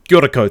Kia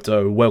ora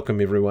koutou,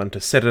 welcome everyone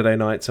to Saturday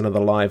night's another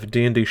live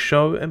D&D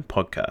show and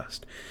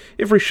podcast.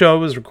 Every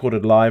show is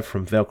recorded live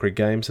from Valkyrie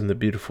Games in the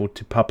beautiful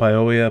Te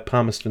Papaoia,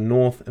 Palmerston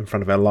North, in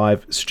front of our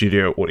live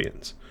studio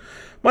audience.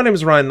 My name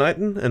is Ryan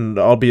Knighton, and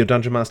I'll be your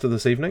Dungeon Master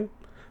this evening.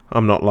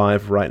 I'm not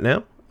live right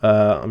now,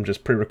 I'm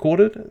just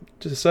pre-recorded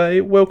to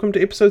say welcome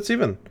to episode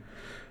 7.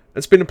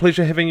 It's been a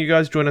pleasure having you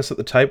guys join us at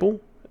the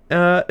table.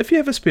 If you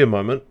have a spare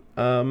moment,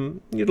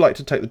 you'd like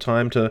to take the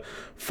time to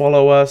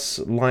follow us,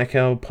 like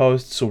our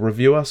posts, or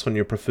review us on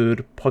your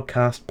preferred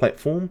podcast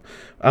platform,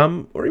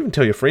 or even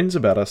tell your friends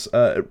about us.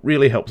 It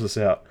really helps us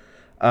out.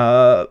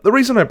 The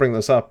reason I bring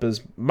this up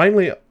is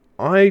mainly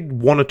I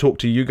want to talk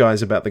to you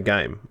guys about the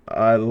game.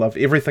 I love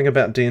everything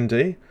about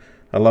D&D.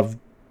 I love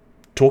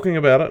talking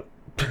about it.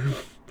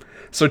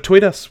 So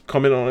tweet us,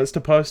 comment on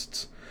Insta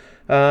posts,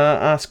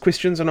 ask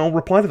questions, and I'll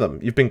reply to them.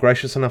 You've been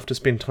gracious enough to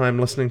spend time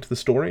listening to the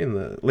story, and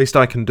the least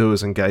I can do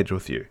is engage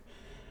with you.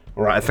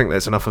 Alright, I think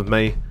that's enough of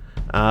me.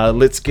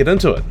 Let's get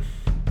into it.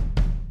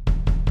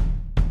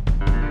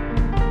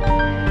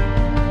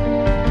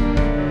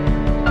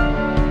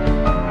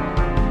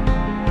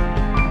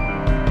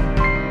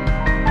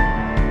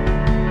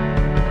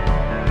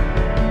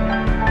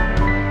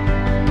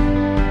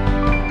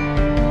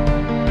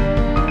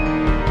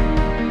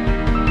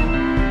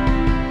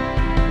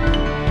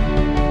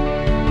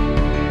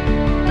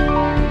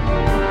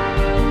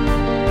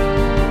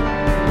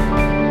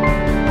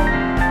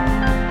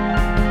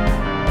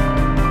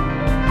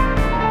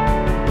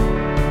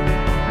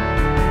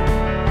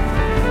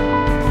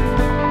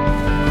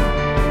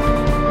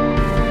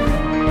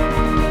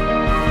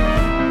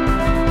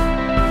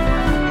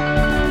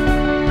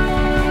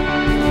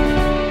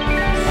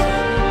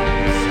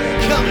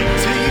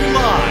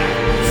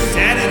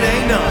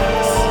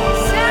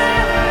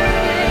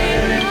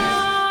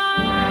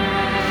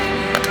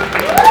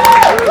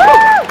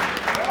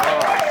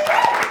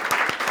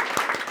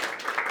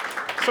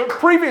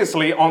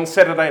 Previously on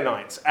Saturday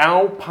nights,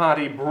 our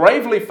party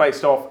bravely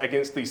faced off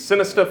against the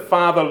sinister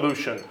Father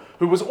Lucian,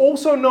 who was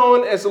also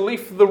known as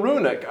Leif the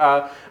Runic,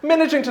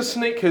 managing to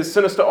sneak his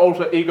sinister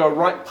alter ego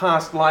right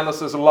past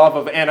Lilas's love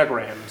of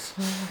anagrams,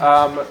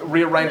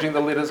 rearranging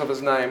the letters of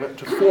his name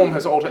to form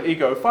his alter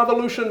ego. Father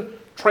Lucian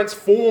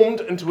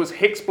transformed into his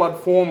hexblood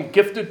form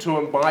gifted to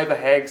him by the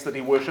hags that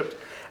he worshipped,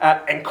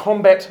 and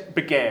combat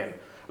began.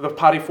 The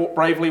party fought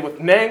bravely with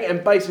Nang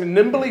and Basin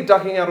nimbly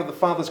ducking out of the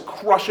father's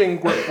crushing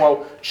grip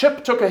while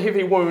Chip took a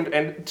heavy wound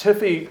and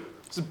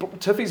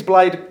Tiffy's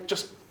blade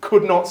just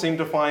could not seem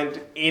to find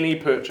any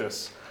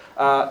purchase.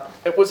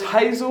 It was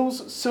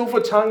Hazel's silver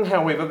tongue,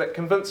 however, that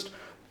convinced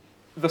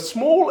the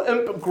small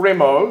imp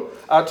Gremo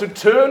to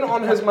turn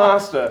on his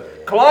master,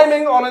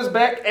 climbing on his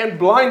back and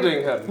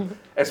blinding him.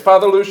 As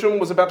Father Lucian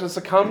was about to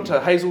succumb to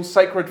Hazel's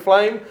sacred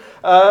flame,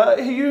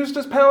 he used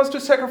his powers to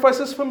sacrifice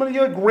his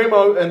familiar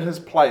Gremo in his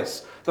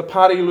place, the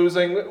party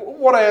losing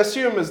what I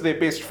assume is their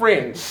best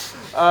friend.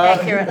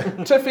 Accurate.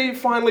 Tiffy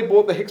finally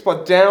brought the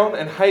hexblood down,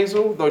 and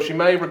Hazel, though she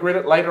may regret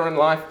it later in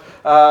life,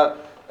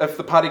 if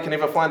the party can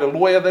ever find a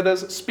lawyer that is,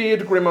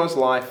 spared Gremo's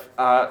life,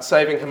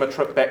 saving him a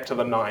trip back to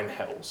the Nine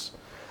Hells.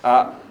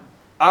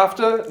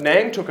 After,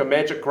 Nang took a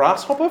magic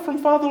grasshopper from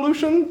Father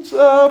Lucian's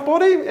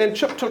body, and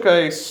Chip took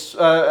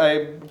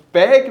a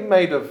bag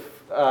made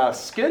of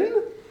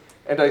skin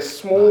and a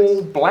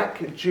small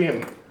black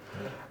gem.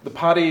 The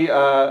party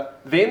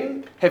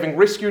then, having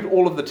rescued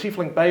all of the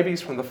tiefling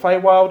babies from the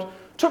Feywild,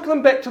 took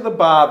them back to the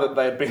bar that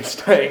they had been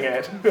staying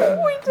at,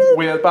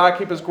 where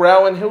barkeepers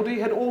Grau and Hildy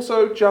had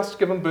also just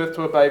given birth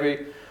to a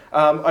baby.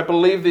 I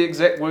believe the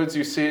exact words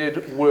you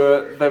said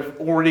were, "They've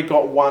already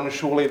got one,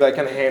 surely they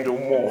can handle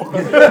more."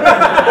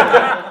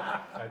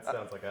 That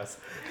sounds like us.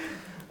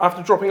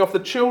 After dropping off the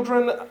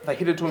children, they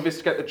headed to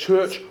investigate the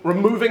church.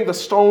 Removing the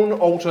stone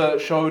altar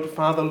showed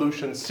Father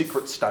Lucian's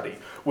secret study,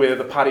 where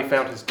the party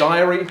found his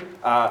diary,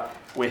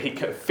 where he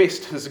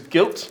confessed his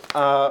guilt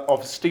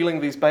of stealing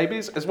these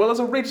babies, as well as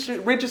a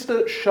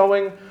register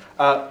showing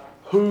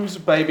whose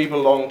baby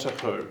belonged to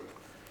who.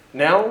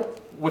 Now,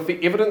 with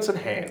the evidence in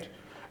hand,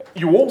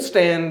 you all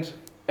stand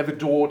at the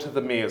door to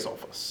the mayor's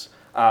office.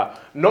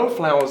 No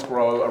flowers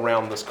grow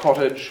around this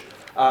cottage.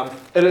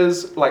 It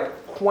is like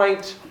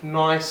quaint,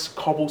 nice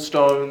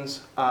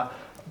cobblestones,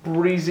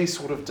 breezy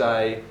sort of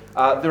day.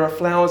 There are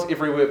flowers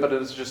everywhere, but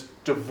it is just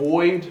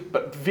devoid,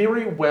 but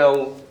very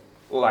well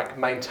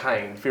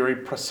maintained. Very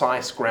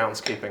precise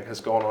groundskeeping has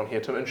gone on here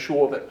to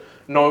ensure that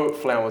no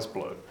flowers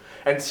bloom.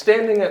 And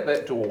standing at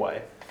that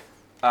doorway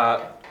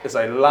is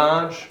a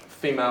large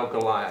female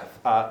Goliath.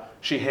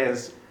 She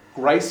has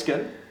grey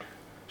skin.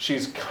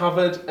 She's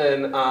covered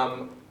in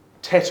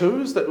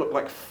tattoos that look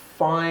like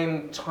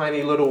fine,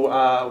 tiny little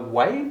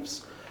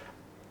waves.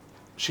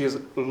 She has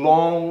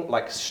long,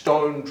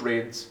 stone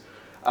dreads.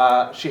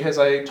 She has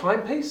a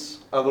timepiece,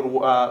 a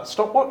little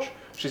stopwatch.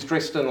 She's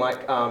dressed in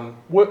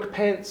work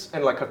pants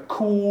and a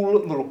cool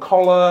little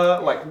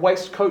collar,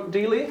 waistcoat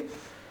dealie.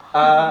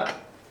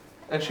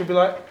 And she'll be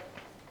like,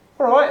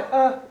 "All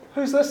right,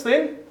 who's this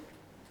then?"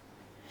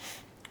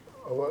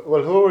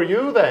 Well, who are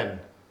you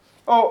then?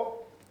 Oh,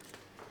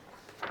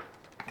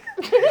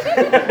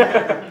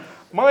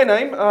 My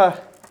name,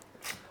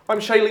 I'm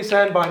Shaylee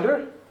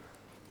Sandbinder.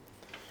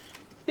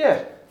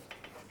 Yeah.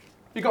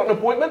 You got an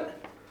appointment?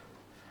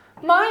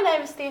 My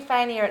name's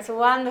Stefania. It's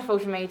wonderful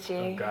to meet you.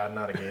 Oh God,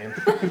 not again.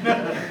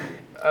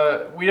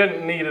 We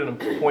didn't need an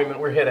appointment.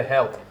 We're here to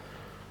help.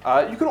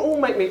 You can all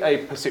make me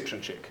a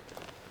perception check.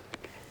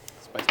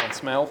 It's based on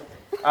smell.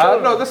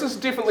 No, this is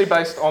definitely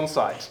based on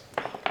sight.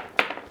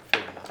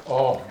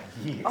 Oh,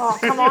 yes. Oh,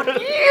 come on.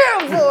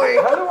 Yeah, boy.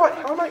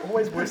 How am I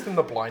always worse than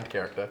the blind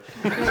character?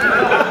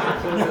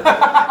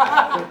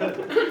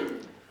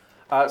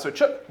 So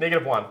Chip,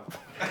 -1.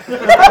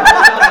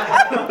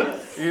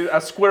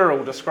 a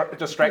squirrel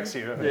distracts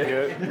you.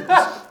 You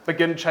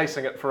begin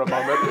chasing it for a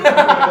moment.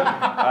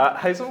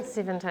 Hazel,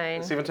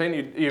 17.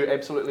 17, you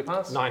absolutely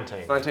pass.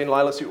 19. 19,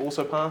 Lilas, you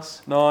also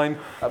pass. 9.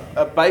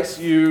 A base,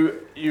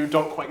 you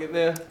don't quite get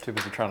there. Too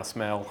busy trying to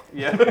smell.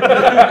 Yeah.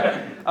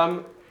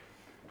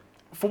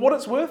 For what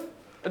it's worth,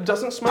 it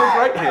doesn't smell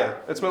great here.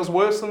 It smells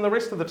worse than the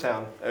rest of the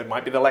town. It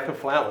might be the lack of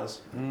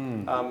flowers.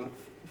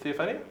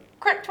 Theophania?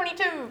 Crit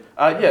 22.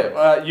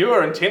 You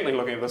are intently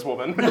looking at this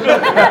woman.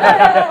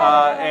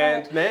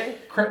 And Nang?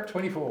 Crap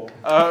 24.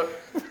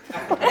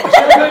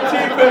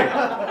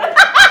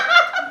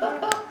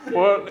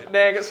 Well,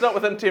 Nang, it's not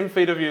within 10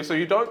 feet of you, so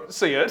you don't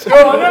see it.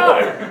 Oh,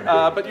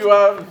 no! But you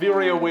are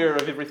very aware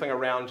of everything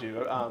around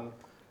you.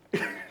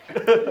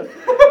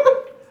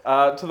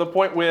 To the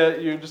point where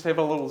you just have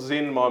a little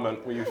zen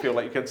moment where you feel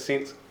like you can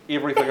sense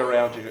everything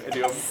around you, and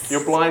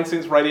your blind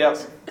sense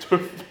radiates to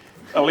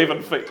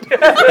 11 feet.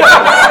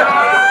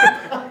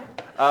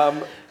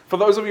 For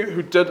those of you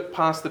who did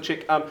pass the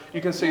check,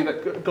 you can see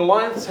that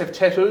Goliaths have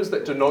tattoos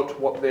that denote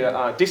what their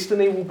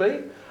destiny will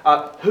be.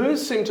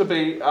 Hers seem to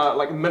be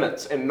like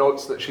minutes and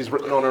notes that she's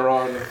written on her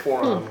own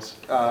forearms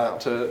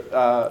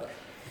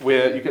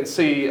where you can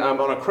see, on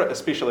a crit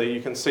especially,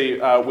 you can see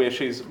where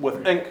she's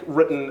with ink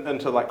written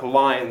into like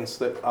lines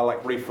that are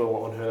like refill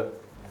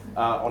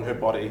on her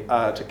body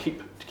to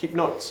keep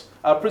notes.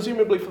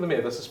 Presumably for the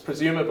mayor, this is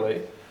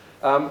presumably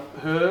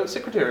her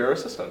secretary or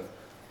assistant.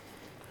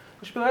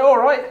 She'd be like, all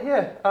right,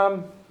 yeah.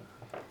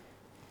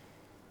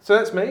 So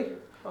that's me.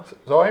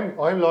 So I'm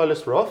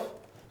Lilas Ruff.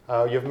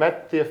 You've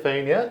met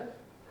Theophania.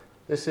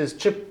 This is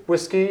Chip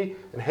Whiskey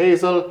and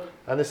Hazel,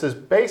 and this is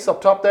Bass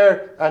up top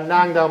there and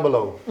Nang down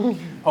below.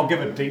 I'll give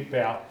a deep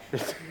bow.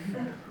 She's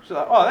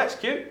like, oh, that's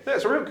cute.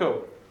 That's real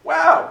cool.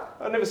 Wow,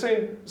 I've never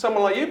seen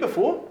someone like you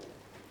before.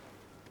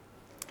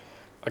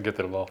 I get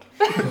that a lot.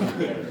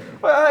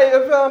 Well, hey,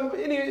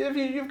 if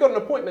you've got an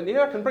appointment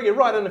here, I can bring you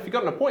right in if you've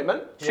got an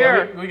appointment.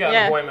 Sure. Yeah, we got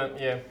an appointment,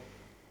 yeah.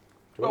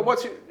 Well,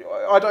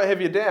 I don't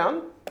have you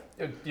down.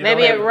 You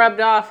Maybe don't it have-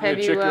 rubbed off. Yeah, Have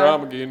check you? your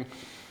arm again.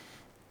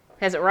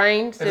 Has it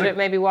rained? Did it- it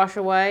maybe wash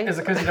away? Is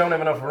it because you don't have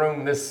enough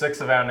room? There's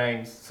 6 of our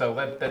names, so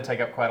that'd take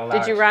up quite a lot.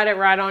 Did you write it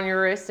right on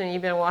your wrist and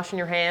you've been washing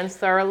your hands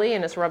thoroughly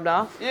and it's rubbed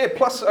off? Yeah,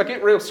 plus I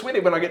get real sweaty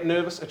when I get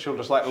nervous, and she'll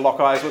just like lock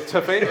eyes with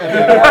Tiffy and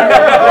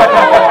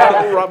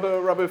then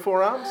rub her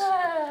forearms.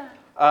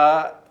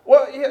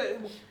 Well, yeah,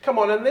 come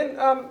on, and then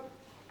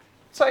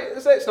say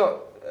that's not.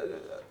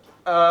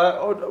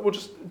 We'll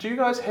just. Do you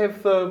guys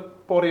have the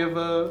body of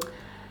the?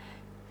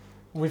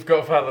 We've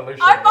got Father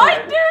Lucian. I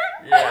might do.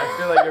 Yeah, I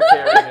feel like you're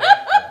carrying it.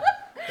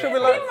 Should we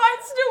He like?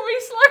 might still be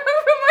slung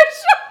over my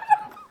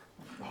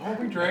shoulder. Are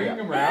we dragging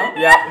him around?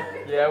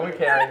 Yeah, we're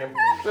carrying him.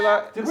 Be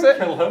like, Did is we that-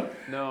 kill him?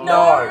 No.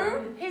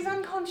 No, he's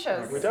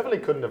unconscious. We definitely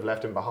couldn't have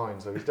left him behind,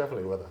 so he's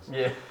definitely with us.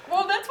 Yeah.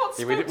 Well, that's what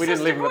Yeah, Spook we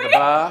didn't leave him at the Sister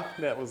bar.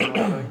 That was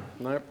nothing.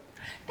 Nope.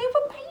 There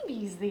were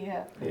babies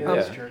there. Yeah,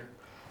 that's true.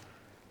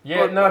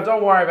 Yeah, no,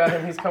 don't worry about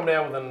him. He's come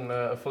down with an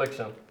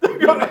affliction.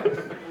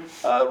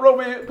 Roll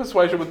me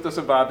persuasion with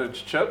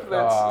disadvantage, Chip.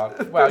 That's,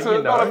 well, that's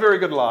you not a know. very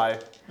good lie.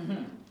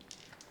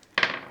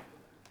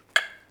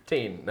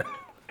 10.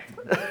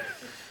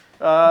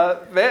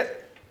 That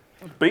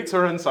beats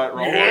her insight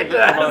roll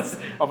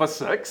of a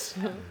 6.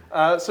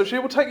 So she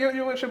will take you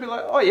and she'll be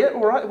like, oh yeah,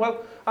 all right,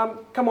 well,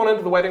 come on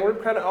into the waiting room.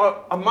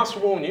 I must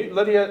warn you,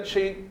 Lydia,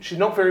 she's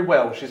not very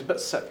well. She's a bit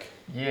sick.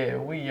 Yeah,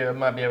 we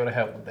might be able to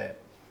help with that.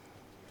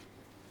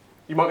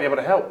 You might be able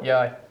to help.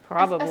 Yeah.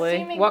 Probably.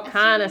 Assuming- What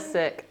kind of assuming-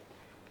 sick?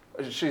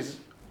 She's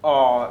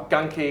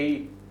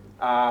gunky,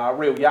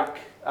 real yuck,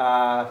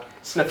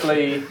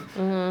 sniffly,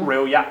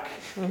 real yuck.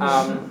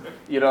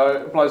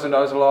 Blows her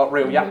nose a lot,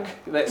 real yuck.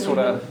 That sort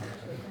of,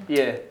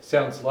 yeah.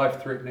 Sounds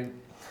life-threatening.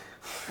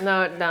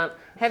 No, it don't.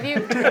 Have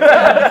you?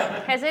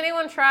 Has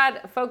anyone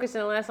tried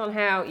focusing less on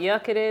how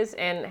yuck it is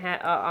and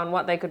on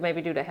what they could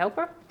maybe do to help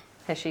her?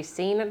 Has she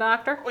seen a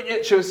doctor? Well,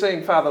 yeah, she was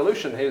seeing Father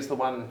Lucian. He's the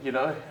one,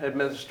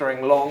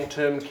 administering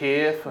long-term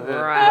care for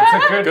her. Right.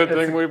 It's a Good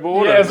thing we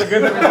bought Yeah, him. it's a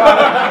good thing.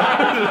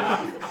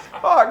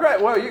 Oh, great.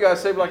 Well, you guys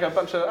seem like a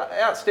bunch of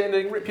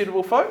outstanding,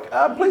 reputable folk.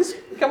 Please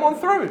come on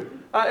through.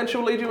 And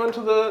she'll lead you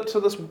into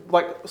this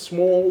like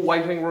small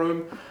waiting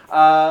room.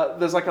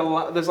 There's like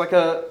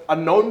a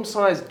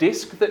gnome-sized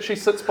desk that she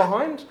sits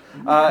behind,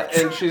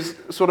 and she's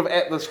sort of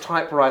at this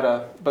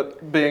typewriter.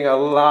 But being a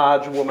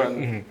large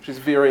woman, she's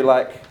very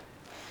like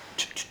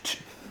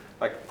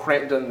like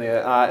cramped in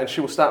there, and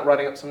she will start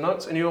writing up some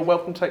notes, and you are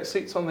welcome to take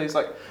seats on these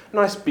like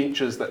nice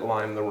benches that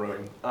line the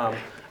room.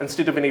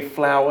 Instead of any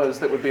flowers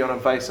that would be on a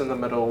vase in the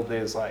middle,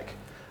 there's like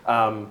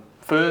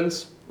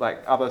ferns, like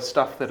other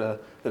stuff that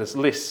is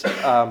less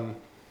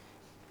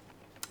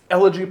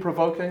allergy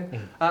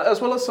provoking,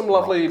 as well as some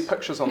lovely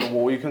pictures on the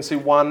wall. You can see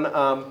one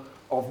of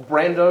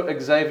Brando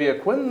Xavier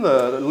Quinn,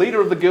 the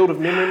leader of the Guild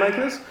of Memory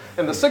Makers,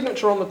 and the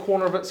signature on the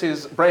corner of it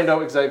says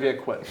Brando Xavier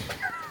Quinn.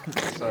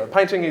 So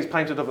painting he's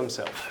painted of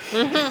himself.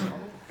 Tiffy's gonna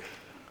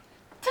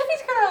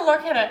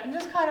look at it and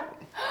just kind of,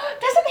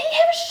 doesn't he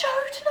have a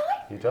show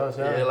tonight? He does,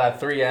 yeah. Yeah, like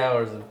 3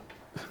 hours of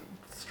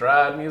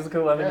Stride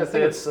musical, I think I it's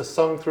think it. it's a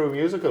sung-through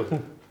musical.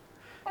 One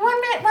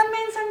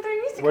man sung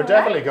through musical. We're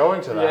definitely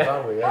going to that, Yeah.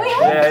 aren't we? Oh,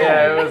 Yeah.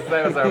 yeah.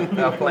 That was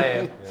our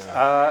plan.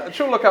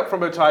 She'll look up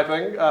from her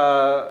typing,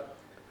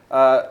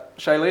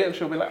 Shaylee, and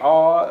she'll be like,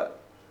 "Oh,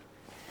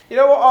 you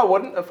know what? I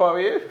wouldn't if I were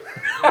you."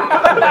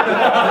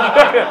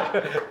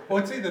 Well,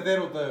 it's either that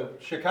or the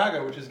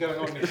Chicago, which is going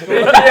on next door.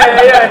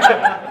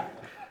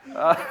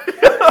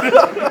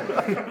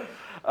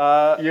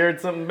 You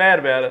heard something bad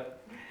about it.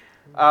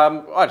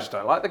 I just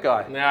don't like the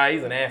guy. Nah,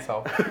 he's an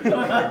asshole.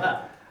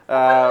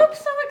 I look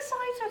so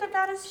excited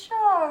about his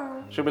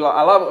show. She'll be like,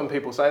 "I love it when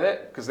people say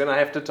that, because then I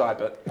have to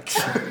type it."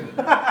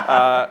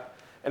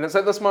 And it's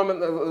at this moment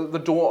that the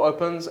door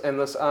opens, and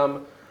this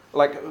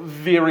like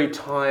very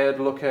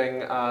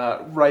tired-looking,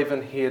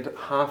 raven-haired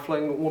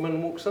halfling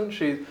woman walks in.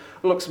 She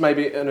looks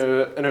maybe in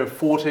her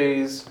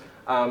 40s.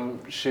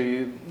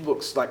 She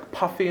looks like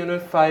puffy in her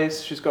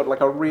face. She's got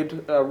like a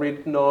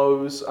red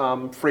nose,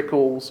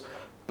 freckles,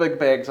 big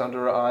bags under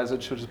her eyes,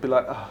 and she'll just be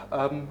like,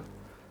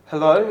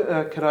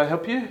 "Hello, can I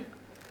help you?"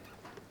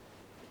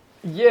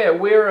 Yeah,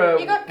 we're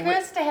You got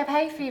cursed to have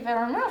hay fever.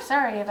 I'm real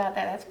sorry about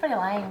that. That's pretty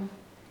lame.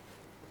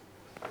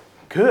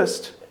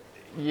 Cursed?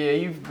 yeah,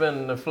 you've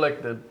been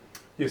afflicted.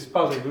 Yes,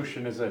 Father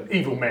Lucian is an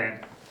evil man.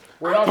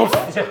 We're not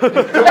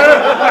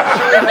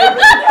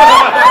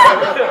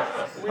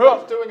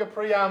doing a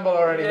preamble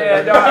or anything.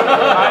 Yeah, no,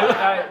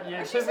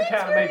 yeah, Susan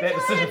kind of made that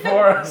decision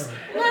for us.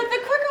 No, the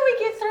quicker we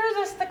get through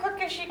this, the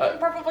quicker she can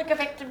probably go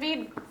back to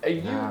bed. Are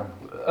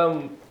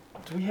you,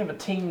 do we have a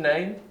team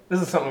name?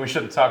 This is something we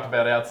should have talked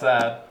about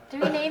outside. Do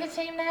we need a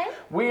team name?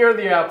 We are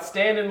the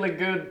outstandingly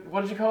good,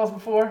 what did you call us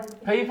before?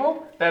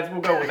 People?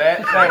 We'll go with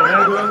that.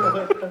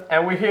 That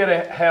and we're here to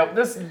help.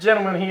 This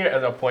gentleman here,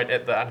 as I point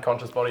at the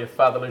unconscious body of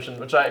Father Lucian,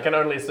 which I can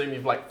only assume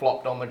you've like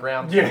flopped on the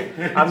ground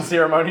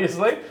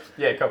unceremoniously.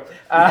 Yeah, cool.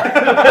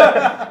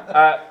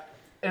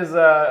 Is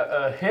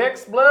a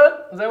hex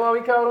blood? Is that what we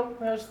call him?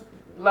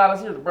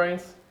 Lilas, you're the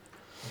brains.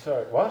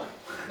 Sorry, what?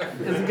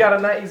 He's got a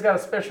name, he's got a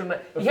special name.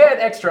 He had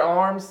extra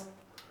arms.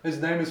 His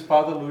name is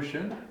Father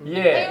Lucian,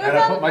 Yeah. and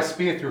I put my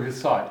spear through his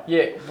side.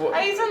 Yeah. Well,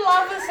 He's in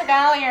love with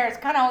Sedalia. It's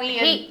kind of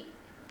weird.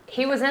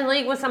 He was in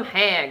league with some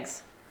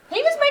hags.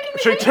 He was making the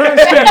She tea. turns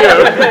to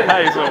you,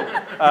 Hazel,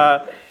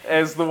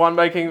 as the one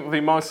making the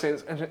most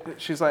sense, and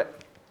she's like,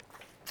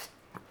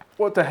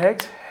 "What the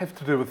hags have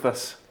to do with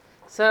this?"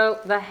 So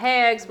the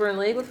hags were in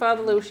league with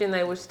Father Lucian.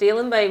 They were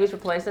stealing babies,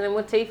 replacing them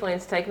with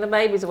tieflings, taking the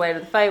babies away to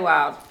the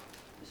Feywild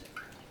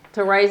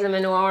to raise them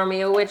into an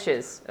army of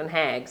witches and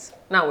hags.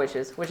 Not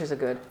witches. Witches are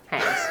good.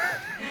 Hags.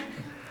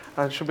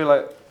 And she'll be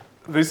like,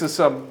 "These are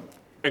some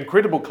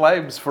incredible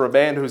claims for a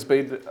man who's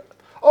been..."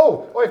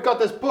 Oh, I've got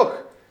this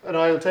book. And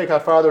I'll take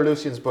out Father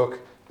Lucian's book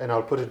and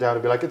I'll put it down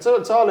and be like, it's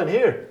all in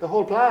here, the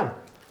whole plan.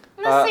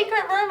 In the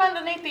secret room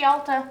underneath the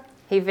altar.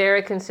 He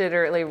very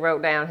considerately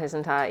wrote down his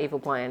entire evil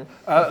plan.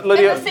 In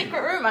Lydia, the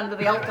secret room under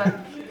the altar.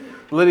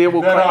 Lydia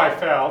will That claim. I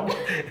found. No,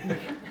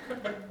 you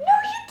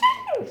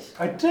didn't.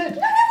 I did.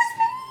 No, that was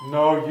me.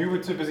 No, you were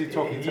too busy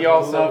talking to He the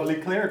also- lovely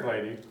cleric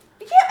lady.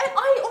 Yeah, and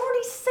I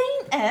already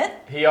seen it.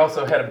 he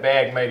also had a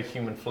bag made of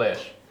human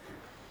flesh.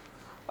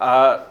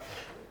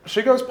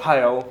 She goes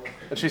pale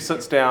and she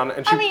sits down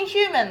and she. I mean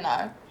human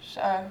though,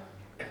 so.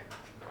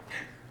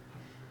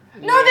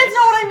 No, that's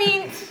not what I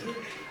meant.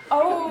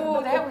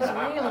 Oh, that was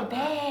really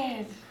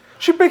bad.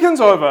 She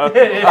beckons over.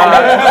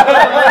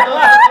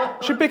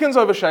 She beckons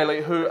over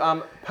Shaylee, who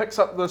picks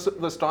up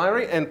this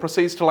diary and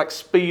proceeds to like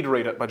speed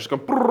read it by just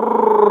going.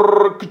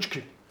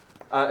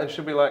 And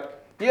she'll be like,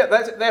 "Yeah,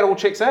 that all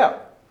checks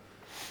out."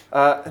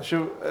 And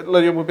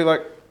Lydia will be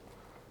like,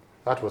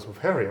 That was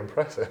very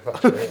impressive,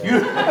 actually.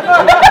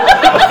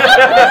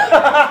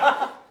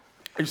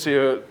 you see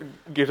her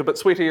get a bit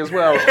sweaty as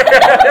well.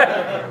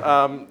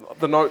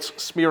 The notes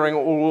smearing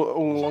all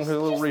along her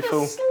little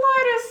refill. The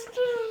slightest,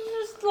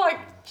 just like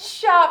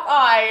sharp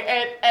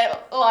eye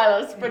at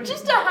Lilas, but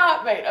just a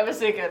heartbeat of a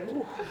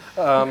second.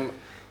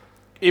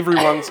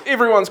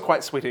 Everyone's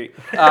quite sweaty.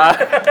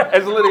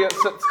 As Lydia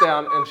sits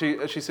down and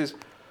she says,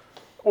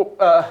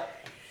 well,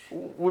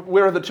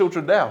 "Where are the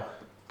children now?"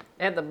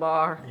 At the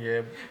bar.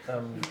 Yeah.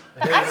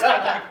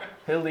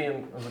 Hildy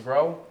and was it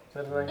Grove? Is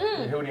that the name?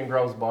 Yeah, Hildy and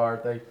Grove's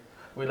bar.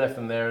 We left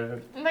them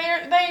there.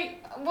 They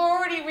were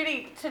already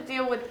ready to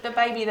deal with the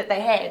baby that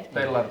they had.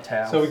 They had a lot of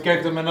towels. So we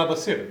gave them another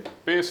 7.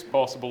 Best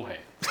possible hand.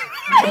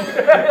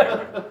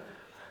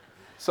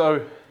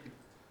 So,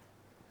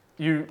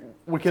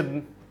 we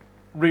can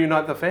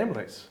reunite the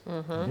families.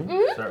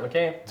 Certainly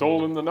can. It's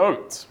all in the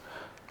notes.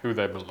 Who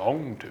they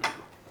belong to.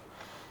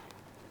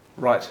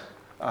 Right.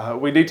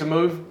 We need to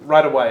move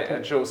right away.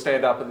 And she'll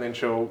stand up and then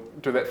she'll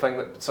do that thing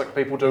that sick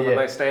people do when Yeah.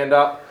 they stand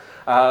up.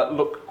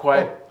 Look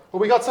quite... Well,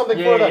 we got something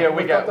Yeah, for that. yeah, we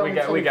We've got something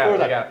it, for we that.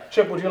 got it.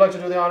 Chip, would you like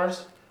to do the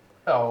honors?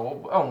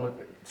 Oh,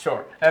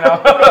 sure. And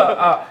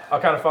I'll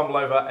kind of fumble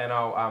over and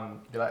I'll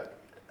be like,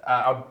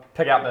 I'll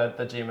pick out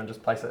the gem and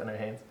just place it in her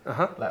hands.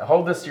 Uh-huh. Like,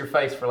 hold this to your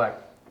face for like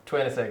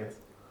 20 seconds.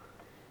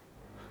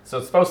 So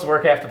it's supposed to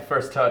work after the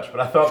first touch, but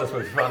I thought this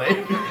was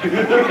funny.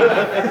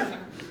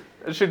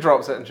 And she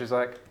drops it and she's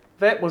like,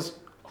 that was...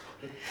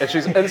 And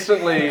she's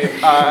instantly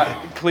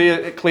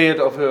cleared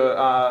of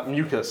her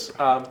mucus.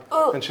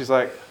 And she's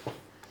like,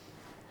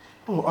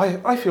 oh,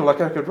 I feel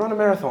like I could run a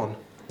marathon.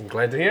 I'm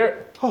glad to hear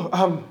it.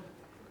 Oh,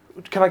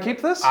 can I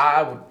keep this?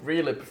 I would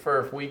really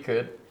prefer if we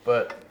could,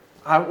 but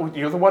Well,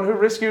 you're the one who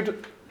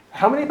rescued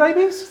how many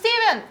babies?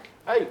 7.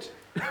 8.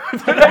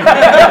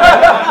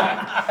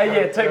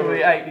 yeah,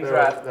 technically 8. He's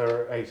right.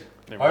 There are 8.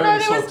 I No,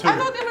 only saw 2. I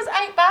thought there was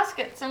 8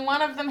 baskets and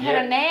one of them had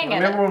Yeah. a nang in it.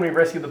 Remember when we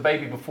rescued the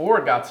baby before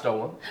it got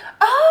stolen?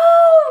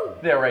 Oh!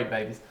 There were 8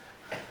 babies.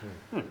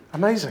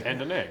 Amazing.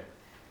 And an egg.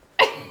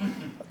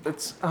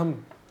 It's,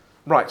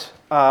 right.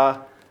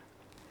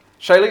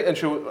 Shaylee, and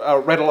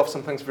she'll rattle off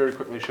some things very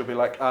quickly. She'll be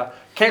like,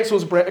 cancel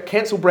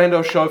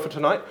Brando's show for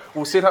tonight.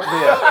 We'll set up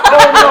there.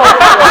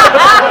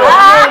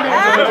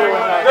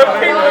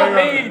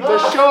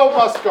 The show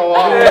must go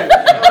on.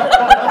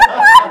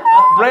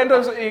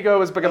 Brando's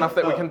ego is big enough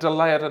that we can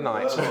delay it a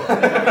night.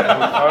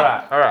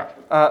 All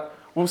right.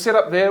 We'll set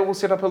up there. We'll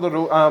set up a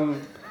little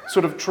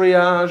sort of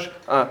triage.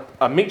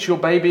 Meet your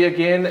baby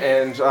again,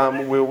 and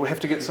we'll have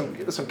to get some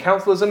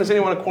counsellors in. Is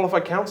anyone a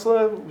qualified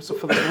counsellor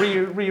for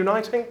the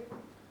reuniting?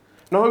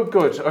 No?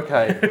 Good.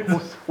 Okay.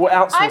 We'll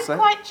outsource I'm that.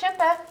 quite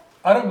chipper.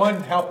 I don't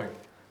mind helping.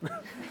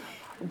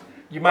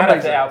 You might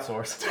have to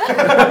outsource.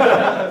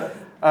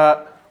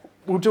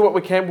 We'll do what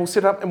we can. We'll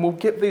set up and we'll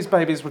get these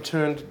babies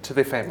returned to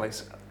their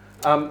families.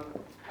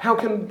 How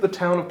can the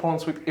town of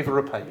Ponswick ever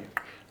repay you?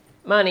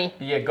 Money.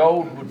 Yeah,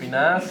 gold would be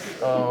nice.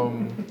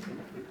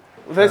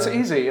 That's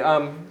easy.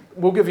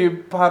 We'll give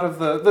you part of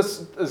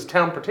this is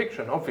town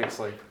protection,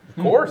 obviously.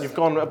 Of course. You've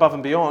gone above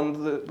and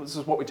beyond. This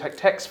is what we take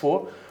tax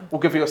for.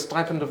 We'll give you a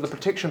stipend of the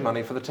protection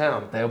money for the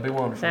town. That would be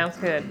wonderful. Sounds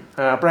good.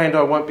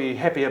 Brando won't be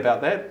happy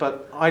about that,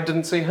 but I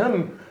didn't see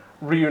him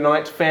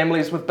reunite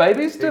families with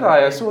babies, did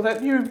I? I saw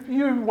that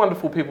you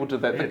wonderful people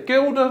did that. The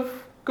Guild of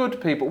Good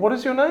People. What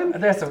is your name?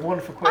 That's a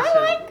wonderful I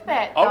question. like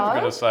that, I was though.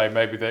 going to say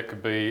maybe that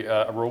could be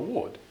a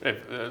reward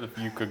if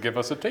you could give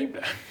us a team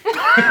name.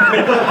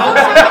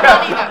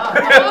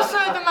 Also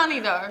the money,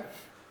 though.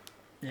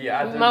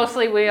 Yeah, I do.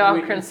 Mostly we are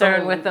We-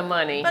 concerned someone- with the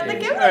money. But the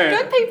Guild Yeah. of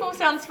Good People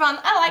sounds fun.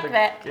 I like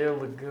that.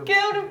 Guild of Good.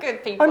 Guild of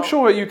Good People. I'm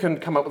sure you can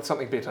come up with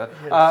something better.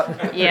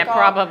 Yeah,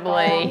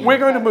 probably. We're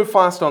going to move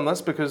fast on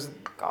this because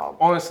God.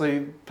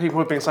 honestly, people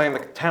have been saying the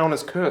town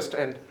is cursed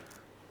and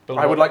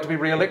I would like to be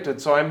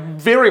re-elected, so I'm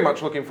very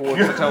much looking forward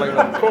to telling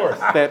them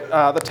that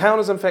the town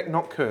is in fact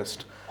not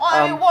cursed.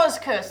 Well, it was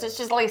cursed. It's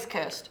just less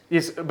cursed.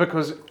 Yes,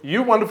 because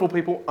you wonderful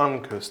people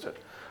uncursed it.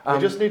 We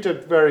just need to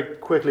very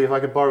quickly, if I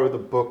could borrow the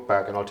book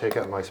back, and I'll take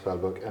out my spell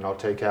book, and I'll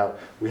take out,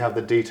 we have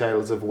the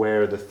details of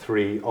where the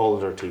 3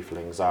 older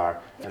tieflings are,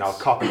 and I'll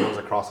copy those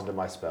across into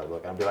my spell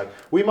book. And I'll be like,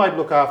 we might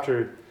look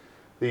after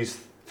these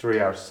 3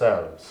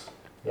 ourselves.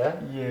 Yeah?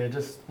 Yeah,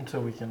 just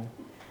until we can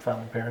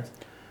find the parents.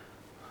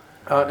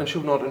 And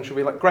she'll nod and she'll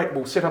be like, great,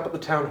 we'll set up at the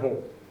town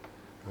hall.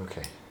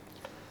 Okay.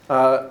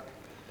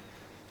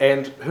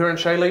 And her and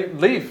Shaylee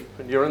leave,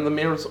 and you're in the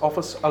mayor's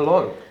office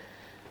alone.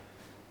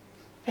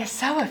 They're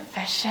so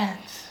efficient.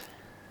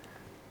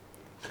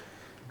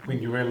 When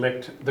you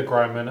elect the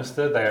Grime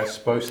Minister, they are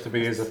supposed to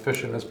be as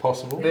efficient as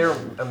possible. They're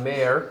a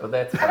mayor, but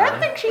that's I don't fine.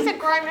 think she's a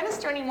Grime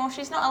Minister anymore.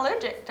 She's not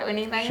allergic to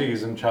anything.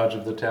 She's in charge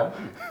of the town.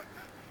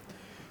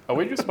 Are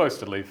we just supposed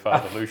to leave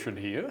Father Lucian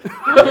here? No,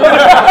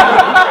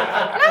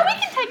 we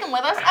can take him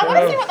with us. I want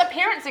to see what the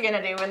parents are going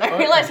to do when they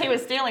realise he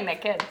was stealing their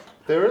kids.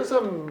 There is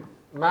a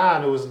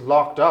man who was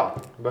locked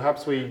up.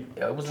 Perhaps we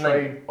Yeah, it was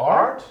trade named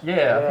Art?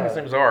 Yeah, I think his Yeah.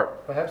 name was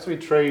Art. Perhaps we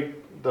trade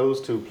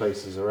those 2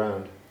 places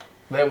around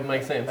That would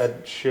make sense.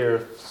 at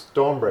Sheriff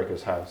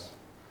Stormbreaker's house.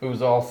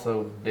 Who's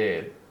also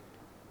dead.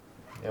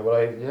 Yeah,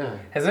 well, yeah.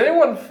 Has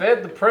anyone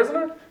fed the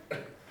prisoner?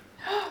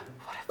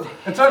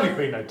 It's only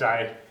been a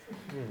day.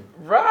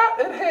 Right?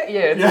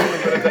 It's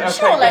only been a day.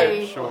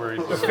 Surely. Sure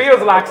It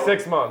feels like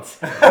 6 months.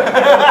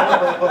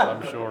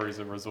 I'm sure he's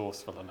a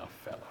resourceful enough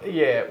fella.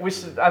 Yeah, we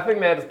should. I think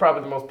that is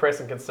probably the most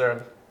pressing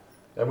concern.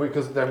 And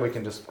because then we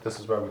can just, this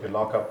is where we could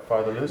lock up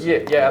Father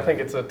Lucian. Yeah, I think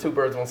it's a 2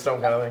 birds, 1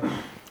 stone kind of thing.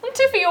 And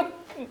two for your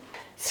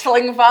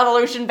sling Father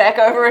Lucian back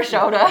over her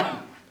shoulder.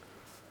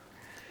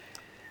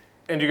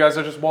 And you guys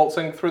are just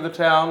waltzing through the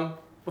town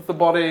with the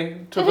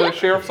body to the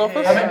sheriff's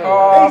office?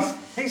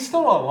 He's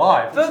still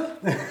alive.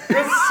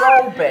 The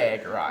soul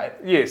bag, right?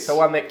 Yes. The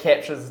one that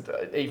captures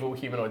evil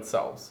humanoid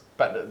souls.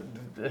 But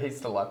he's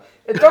still alive.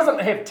 It doesn't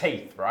have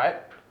teeth, right?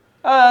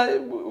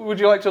 Would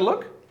you like to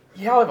look?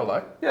 Yeah, I'll have a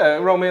look. Yeah,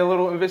 roll me a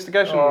little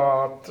investigation.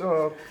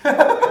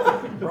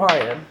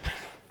 Ryan.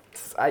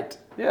 It's 8.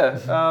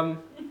 Yeah.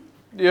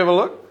 You have a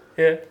look?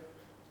 Yeah.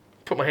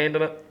 Put my hand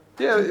in it.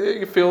 Yeah,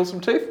 you feel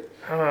some teeth.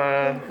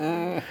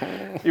 Uh,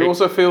 You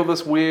also feel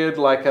this weird,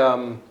 like,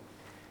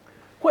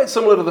 quite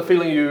similar to the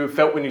feeling you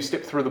felt when you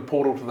stepped through the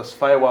portal to this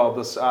Feywild,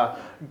 this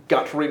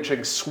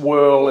gut-wrenching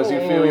swirl as you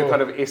feel your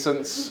kind of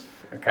essence.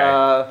 Okay.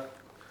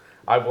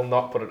 I will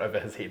not put it over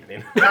his head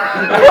then.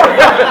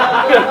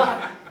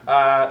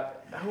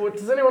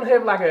 Does anyone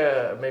have like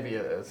maybe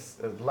a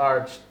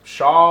large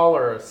shawl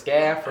or a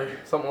scarf or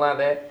something like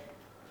that?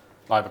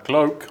 I have a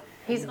cloak.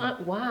 He's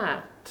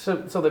why? So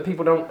that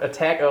people don't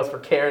attack us for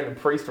carrying the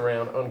priest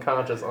around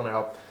unconscious on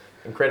our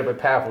incredibly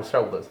powerful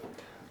shoulders.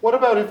 What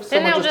about if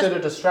someone they'll just did a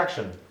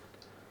distraction?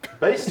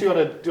 Base, do you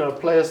want to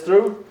play us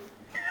through?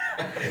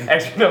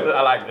 Actually, no,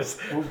 I like this.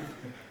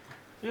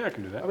 Yeah, I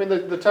can do that. I mean,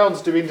 the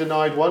town's being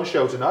denied one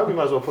show tonight. We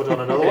might as well put on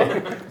another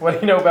one. What do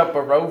you know about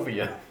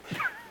Barovia?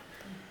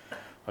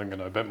 I'm going to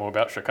know a bit more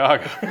about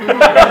Chicago.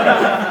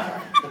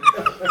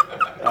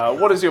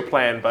 What is your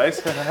plan,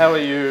 Base? How are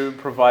you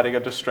providing a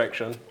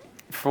distraction?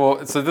 So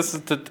this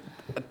is to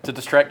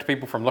distract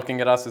people from looking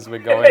at us as we're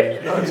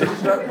going. No,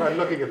 just by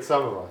looking at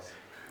some of us,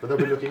 but they'll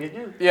be looking at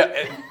you. Yeah,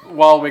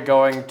 while we're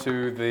going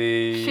to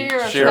the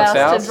Sheriff's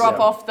house to drop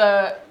off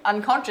the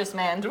unconscious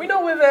man. Do we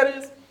know where that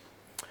is?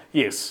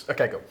 Yes.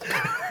 Okay, go.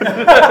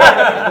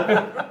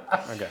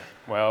 Okay.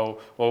 Well,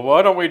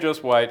 why don't we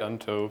just wait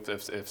until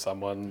if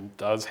someone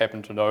does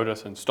happen to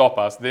notice and stop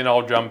us, then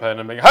I'll jump in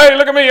and be, hey,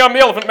 look at me, I'm the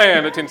Elephant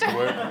Man. It tends to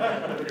work.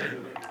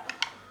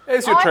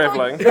 As you're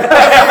travelling.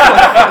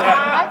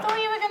 I thought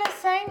you were going to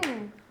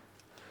sing.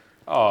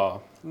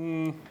 Oh,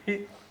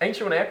 Ain't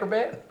you an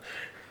acrobat?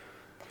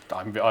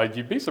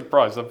 you'd be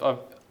surprised. I've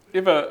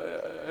in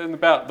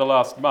about the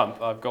last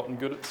month, I've gotten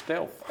good at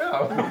stealth.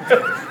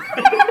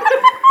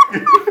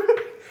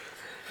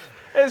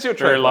 As you're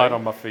Very travelling. light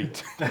on my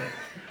feet.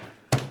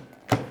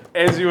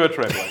 As you are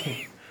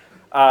travelling,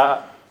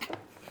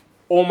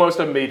 almost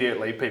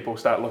immediately people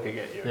start looking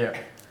at you. Yeah.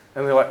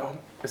 And they're like, oh,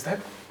 is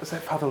that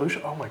Father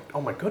Lucian? Oh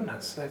my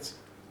goodness,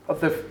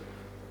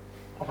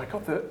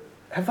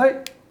 have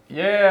they?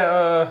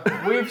 Yeah,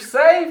 we've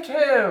saved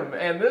him,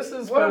 and this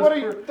is What are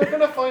you? They're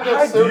gonna find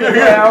out soon.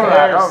 Yeah,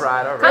 all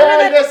right.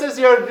 Hey,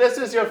 this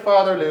is your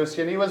father,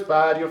 Lucian. He was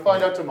bad. You'll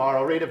find out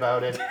tomorrow. Read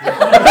about it.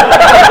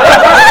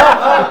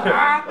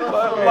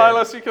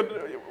 Lilas,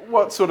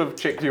 what sort of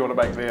check do you want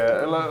to make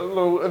there? A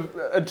little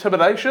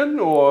intimidation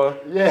or?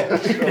 Yeah.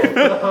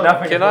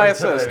 Nothing. Can I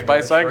assist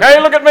by saying, hey,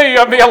 look at me,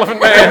 I'm the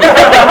Elephant Man?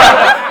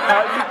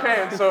 You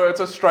can, so it's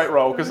a straight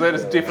roll because that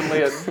is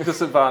definitely a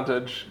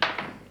disadvantage.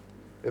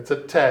 It's a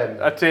 10.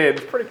 A 10.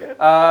 Pretty good.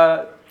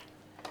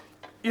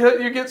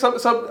 You get some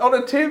on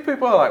a 10,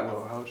 people are like,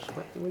 well, I'll just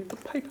leave the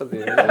paper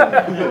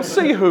there. We'll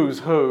see who's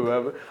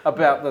who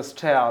about this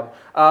town.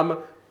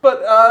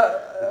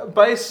 But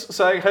Base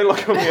saying, hey,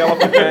 look, I'm the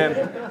Elephant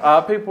Man,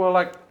 people are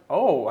like,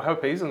 oh, I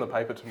hope he's in the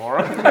paper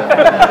tomorrow.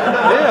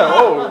 Yeah,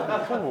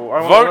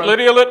 Vote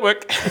Lydia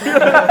Litwick.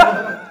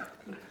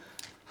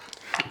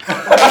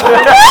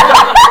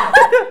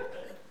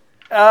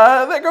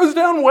 That goes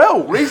down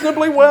well,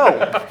 reasonably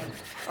well.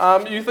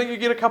 You think you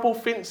get a couple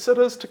fence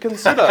sitters to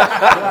consider.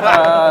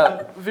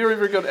 Very,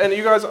 very good. And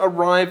you guys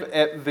arrive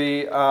at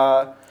the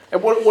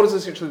at what is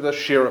essentially the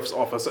sheriff's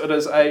office. It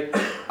is a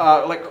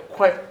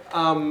quite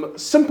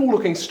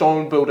simple-looking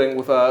stone building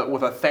with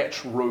a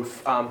thatched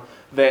roof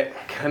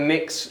that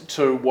connects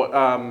to what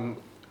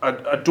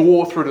a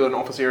door through to an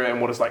office area and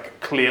what is like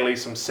clearly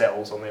some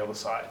cells on the other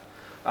side.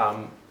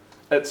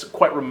 It's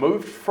quite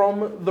removed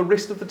from the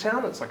rest of the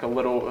town. It's like a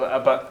little,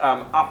 but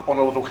up on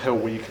a little hill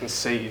where you can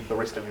see the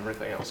rest of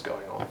everything else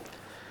going on.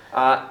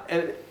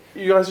 And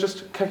you guys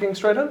just kicking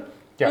straight in?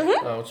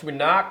 Yeah. Should we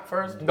knock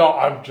first? No,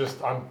 I'm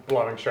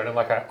blowing straight in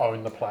like I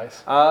own the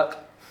place.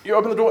 You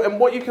open the door, and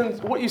what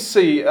you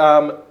see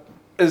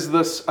is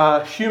this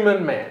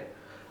human man.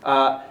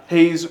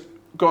 He's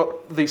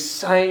got the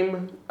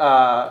same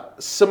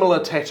similar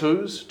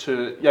tattoos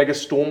to Jaeger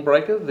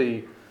Stormbreaker,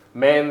 the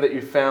man that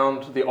you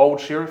found, the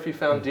old sheriff you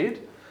found dead,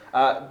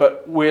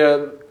 but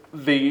where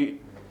the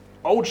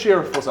old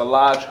sheriff was a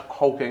large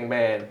hulking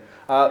man,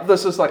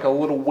 this is like a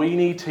little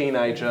weenie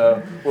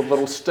teenager with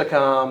little stick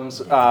arms,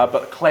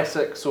 but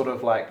classic sort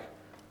of like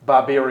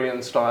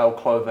barbarian style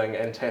clothing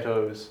and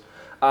tattoos.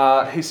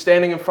 He's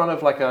standing in front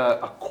of like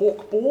a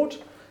cork board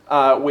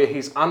where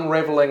he's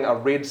unraveling a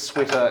red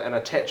sweater and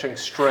attaching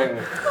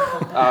string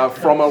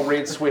from a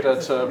red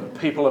sweater to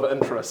people of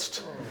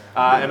interest,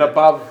 and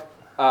above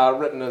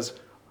written as,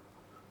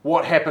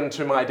 what happened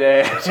to my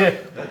dad?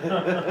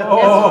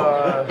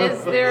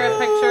 Is there a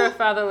picture of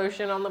Father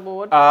Lucian on the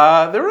board?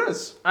 There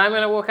is. I'm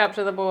going to walk up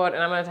to the board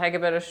and I'm going to take a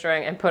bit of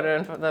string and put it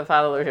in the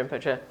Father Lucian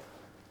picture.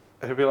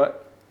 He'll be like,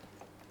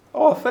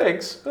 oh,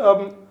 thanks.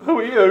 Who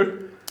are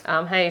you?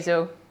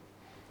 Hazel.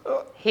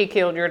 He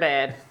killed your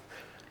dad.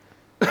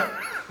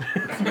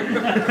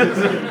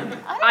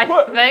 I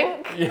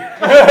think.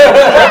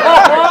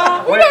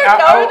 We don't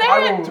know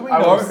that. Do we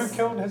know who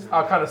killed his?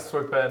 I'll kind of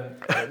swoop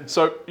in.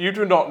 So you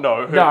do not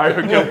know who, No.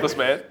 who killed this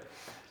man.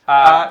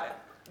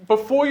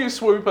 Before you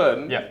swoop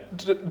in, Yeah.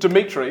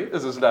 Dimitri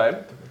is his name,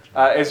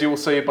 as you will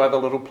see by the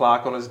little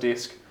plaque on his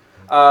desk.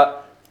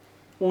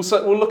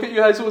 We'll look at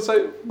you, Hazel, and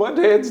say, "My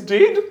dad's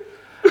dead."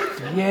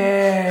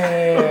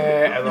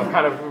 Yeah, and I'm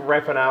kind of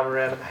wrap an arm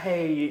around him.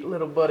 Hey,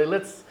 little buddy,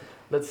 let's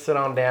sit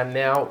on down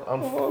now.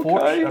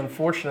 Okay.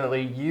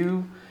 Unfortunately,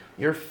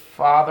 your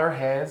father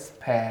has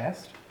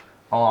passed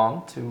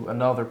on to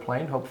another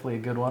plane, hopefully a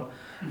good one.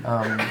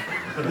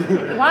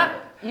 What?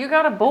 You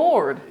got a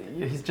board?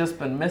 He's just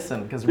been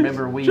missing because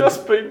remember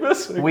Just been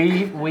missing.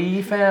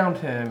 we found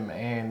him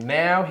and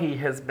now he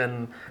has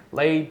been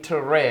laid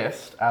to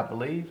rest, I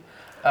believe.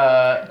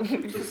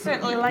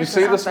 Certainly like You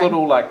see this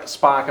little like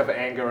spark of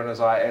anger in his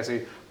eye as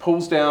he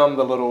pulls down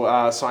the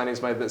little sign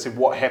he's made that said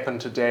 "What happened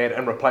to Dad"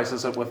 and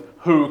replaces it with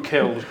 "Who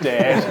killed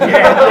Dad."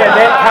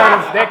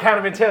 yeah, that kind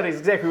of mentality is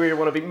exactly where you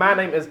want to be. My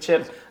name is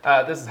Chip.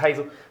 This is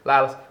Hazel,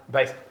 Lilas,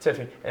 Base,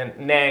 Tiffany, and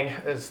Nang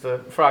is the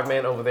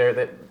frogman over there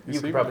that you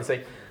see can probably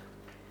see.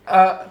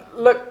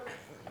 Look,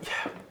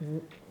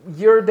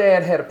 your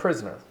dad had a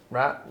prisoner,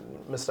 right,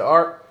 Mr.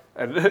 Art?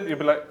 And you'd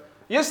be like,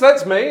 "Yes,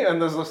 that's me."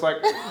 And there's this like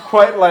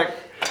quite like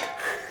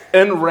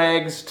in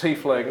rags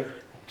tiefling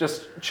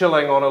just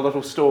chilling on a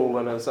little stool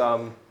in his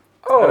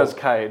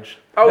cage.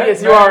 Oh, That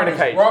yes, you man are in a is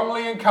cage.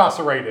 wrongly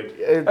incarcerated.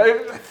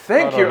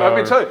 Thank I you. don't I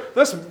mean, know.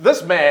 too.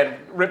 This man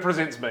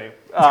represents me.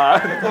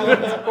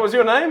 What was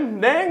your name?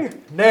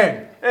 Nang?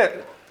 Nang. Yeah.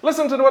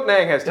 Listen to what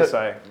Nang has to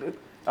say.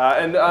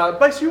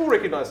 Base, you will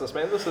recognise this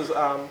man. This is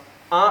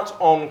Art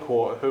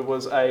Encore, who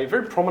was a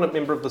very prominent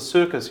member of the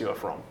circus you are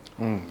from.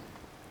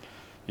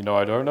 You know,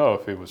 I don't know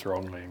if he was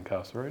wrongly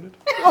incarcerated.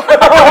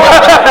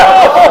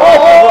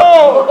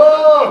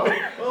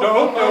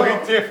 No, he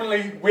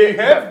definitely. We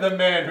have the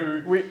man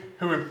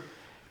who.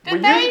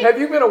 Have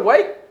you been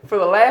awake for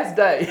the last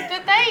day?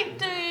 Did they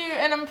do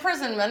an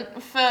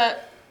imprisonment for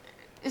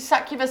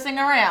succubusing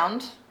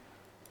around?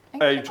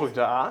 Are you talking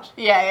to Art?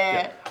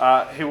 Yeah.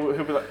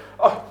 He'll be like,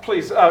 "Oh,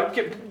 please,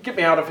 get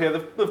me out of here.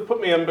 They've put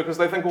me in because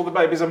they think all the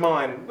babies are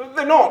mine.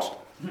 They're not."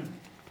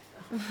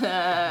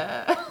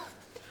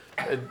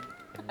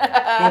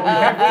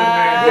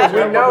 Yeah,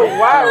 we know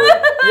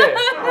why.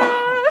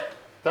 Yeah.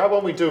 That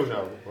one we do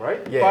know, right?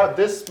 Yeah.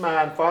 This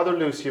man, Father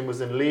Lucian, was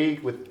in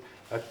league with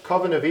a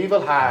coven of evil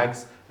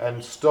hags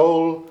and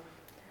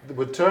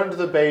would turn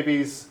the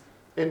babies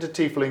into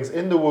tieflings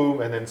in the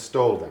womb and then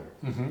stole them.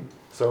 Mm-hmm.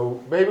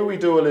 So maybe we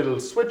do a little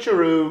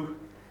switcheroo,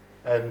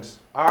 and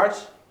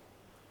Art,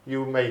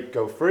 you may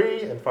go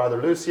free, and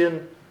Father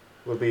Lucian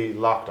will be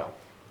locked up.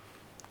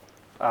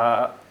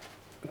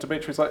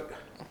 Dimitri's like,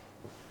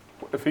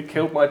 "If he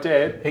killed my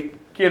dad,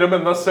 get him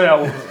in the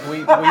cell."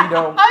 We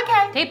don't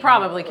Okay. He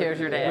probably kills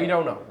your dad. we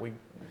don't know. We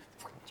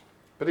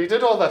But he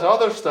did all that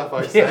other stuff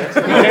I said.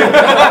 did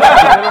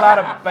a lot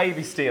of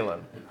baby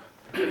stealing.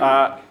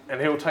 And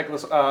he'll take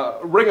this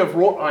ring of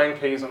wrought iron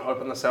keys and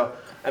open the cell,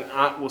 and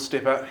Art will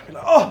step out and be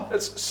like, "Oh,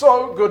 it's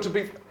so good to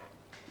be...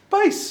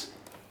 Base!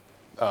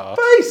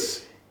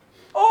 Base!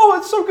 Oh,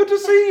 it's so good to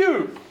see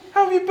you!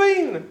 How have you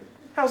been?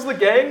 How's the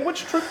gang?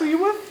 Which trip were you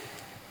with?"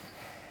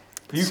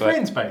 Are you So-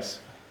 friends, Base?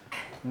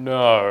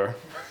 No.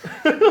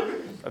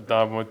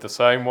 I'm with the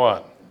same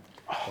one.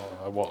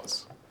 I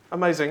was.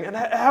 Amazing. And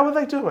how are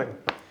they doing?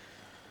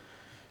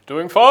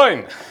 Doing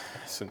fine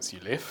since you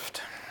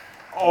left.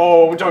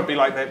 Oh, don't be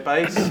like that,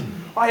 Base.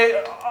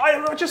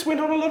 I just went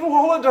on a little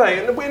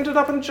holiday and we ended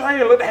up in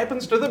jail. It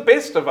happens to the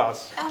best of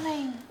us. I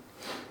mean,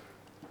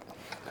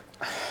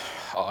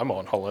 I'm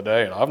on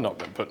holiday and I've not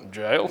been put in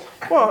jail.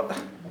 Well,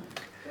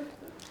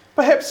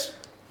 perhaps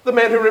the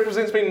man who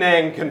represents me,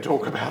 Nang, can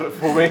talk about it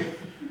for me.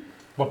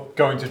 What,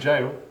 going to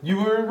jail?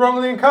 You were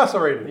wrongly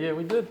incarcerated. Yeah,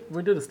 we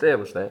did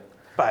establish that.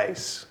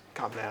 Base,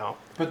 come now.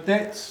 But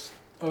that's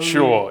only...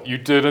 Sure, you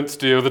didn't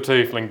steal the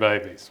tiefling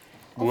babies.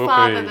 or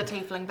father Whoopee. the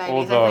tiefling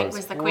All babies, I think those.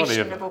 was the Whatever.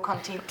 questionable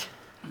content.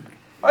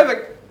 I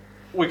think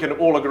we can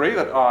all agree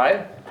that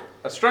I,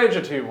 a stranger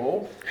to you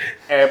all,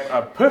 am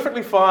a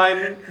perfectly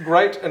fine,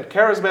 great, and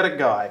charismatic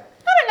guy.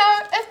 I don't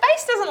know. If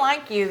Base doesn't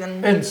like you,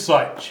 then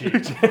Insight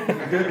cheat.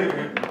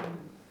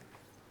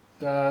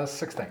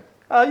 16.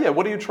 Yeah,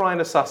 what are you trying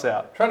to suss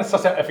out? Trying to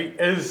suss out if he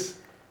is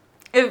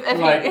if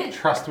like he,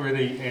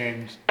 trustworthy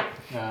and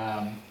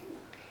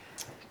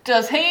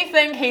does he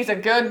think he's a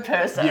good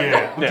person?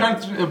 yeah. I'm Yeah.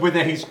 trying to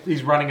whether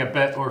he's running a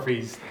bit or if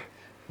he's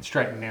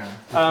straight and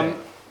narrow.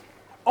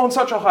 On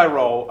such a high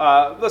roll,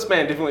 this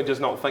man definitely does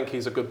not think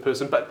he's a good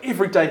person, but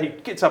every day he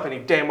gets up and he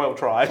damn well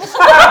tries.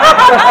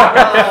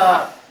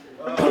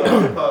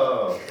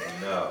 Oh,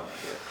 no.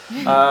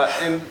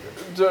 And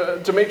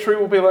Dimitri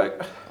will be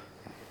like,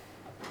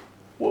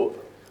 "Well,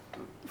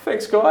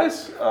 thanks,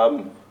 guys.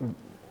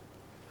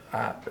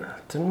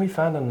 Didn't we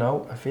find a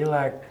note? I feel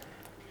like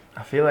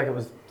it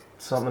was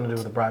something to do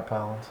with the Bright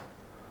Pollens.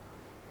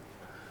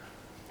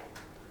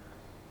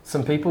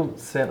 Some people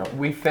said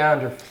we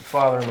found your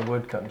father in the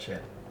wood cutting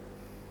shed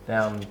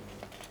down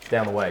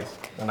down the ways,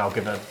 and I'll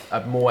give a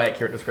more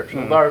accurate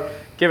description. Although,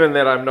 given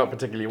that I'm not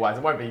particularly wise,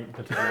 it won't be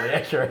particularly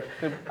accurate.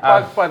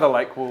 By the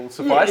lake will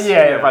suffice.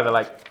 Yeah, by the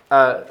lake.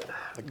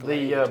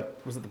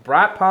 Was it the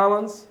Bright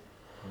Palins?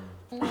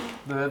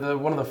 The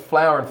one of the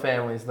flowering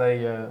families.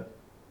 They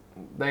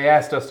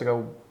asked us to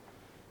go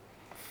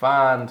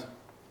find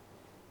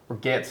or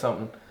get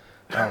something.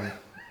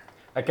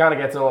 It kind of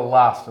gets a little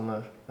lost in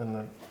the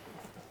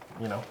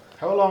you know.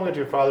 How long had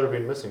your father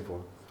been missing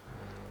for?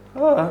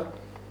 About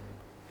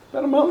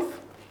a month.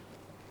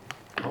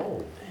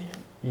 Oh.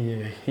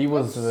 Yeah, he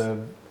was.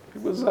 He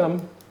was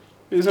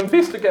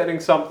investigating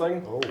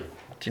something. Oh. Do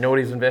you know what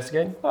he's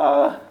investigating?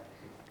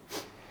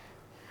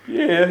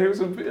 Yeah, he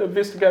was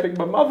investigating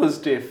my mother's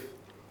death.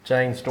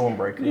 Jane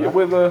Stormbreaker. Yeah,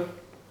 where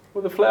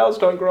the flowers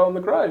don't grow on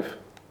the grave.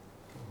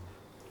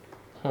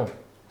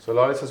 So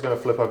Linus is going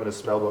to flip open his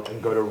spellbook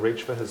and go to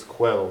reach for his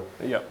quill,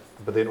 Yeah.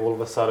 but then all of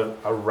a sudden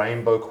a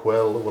rainbow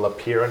quill will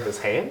appear in his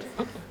hand,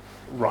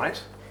 Right.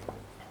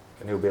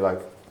 and he'll be like,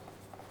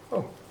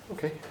 "Oh,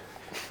 okay."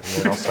 And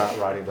then I'll start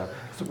writing down.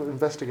 So we're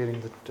investigating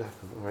the death.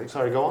 Right.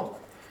 Sorry, go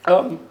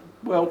on.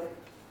 Well,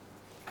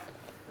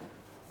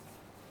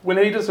 when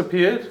he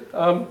disappeared,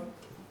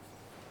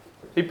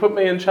 he put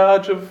me in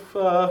charge of,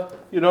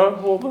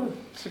 all the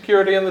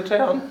security in the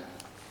town.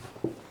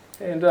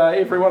 And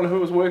everyone who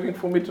was working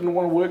for me didn't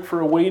want to work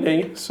for a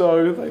weenie,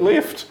 so they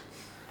left.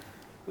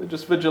 They're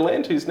just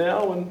vigilantes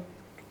now, and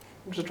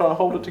I'm just trying to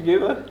hold it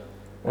together.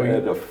 Well,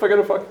 And I figured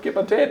if I could get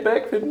my dad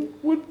back, then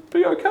it would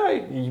be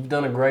okay. You've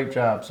done a great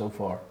job so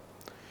far.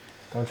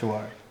 Don't you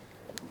worry.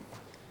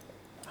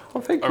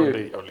 Oh, thank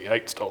you. Only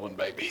 8 stolen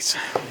babies.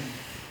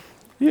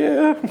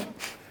 Yeah.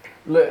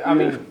 Look, I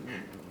mean,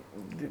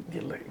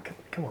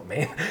 come on,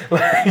 man.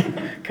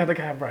 Cut the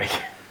guy a break.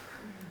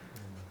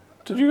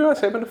 Did you guys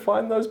happen to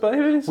find those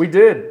babies? We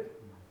did.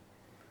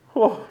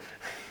 Oh,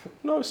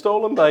 no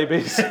stolen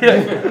babies.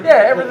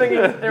 Yeah, everything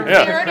is. Figure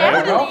it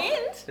out in the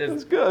end.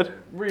 That's good.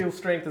 Real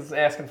strength is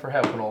asking for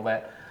help and all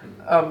that.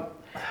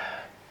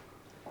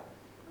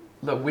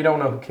 Look, we don't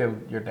know who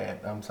killed your dad.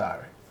 I'm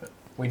sorry. But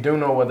we do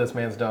know what this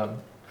man's done.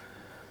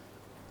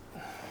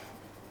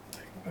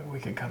 Maybe we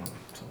could cut him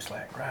some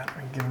slack, right?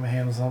 We can give him a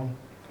hand or something.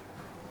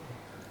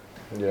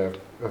 Yeah.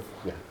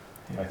 Yeah.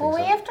 I think Well,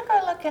 we so. have to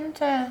go look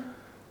into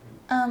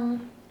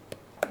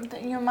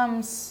your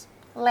mum's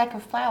lack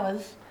of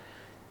flowers.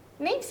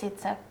 Neve said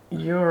so.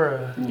 You're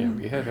a... Yeah,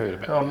 we had heard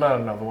about Oh, not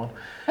another one.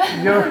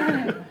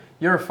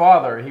 Your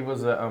father, he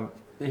was a...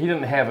 he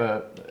didn't have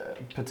a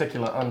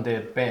particular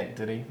undead bent,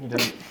 did he? He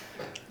didn't...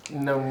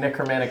 No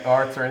necromantic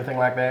arts or anything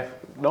like that?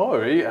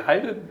 No, he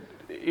hated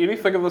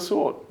anything of the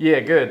sort. Yeah,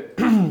 good.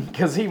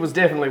 Because he was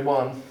definitely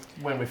one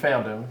when we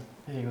found him.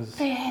 He was...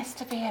 There has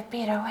to be a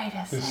better way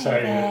to say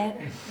say that.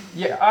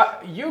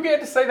 Yeah, you get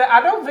to say that. I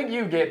don't think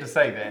you get to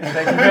say that.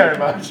 Thank you very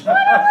much.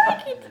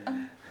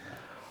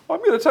 I'm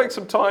going to take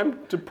some time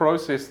to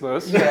process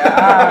this.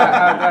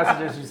 Yeah, I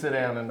suggest you sit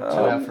down and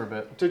chill out for a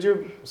bit. Did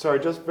you? Sorry,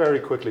 just very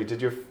quickly.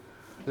 Did your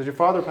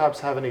father perhaps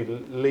have any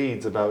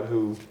leads about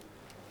who?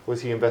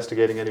 Was he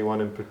investigating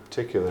anyone in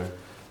particular?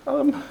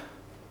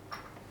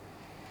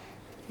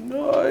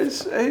 No,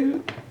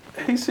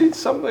 he said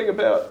something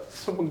about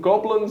some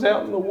goblins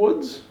out in the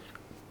woods.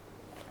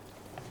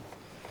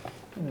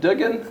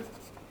 Digging.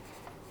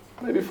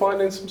 Maybe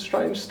finding some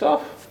strange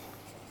stuff.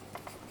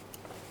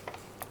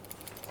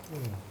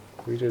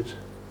 We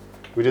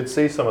did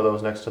see some of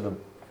those next to the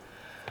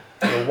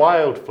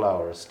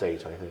Wildflower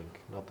Estate, I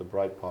think, not the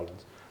Bright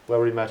Pollens, where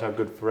we met our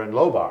good friend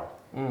Lobar.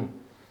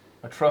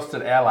 A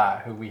trusted ally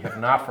who we have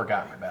not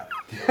forgotten about.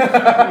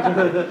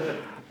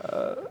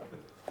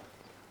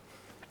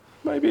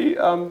 Maybe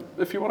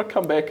if you want to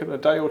come back in a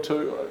day or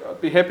two,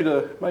 I'd be happy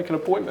to make an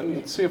appointment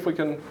and see if we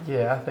can.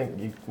 Yeah, I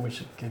think we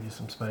should give you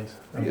some space.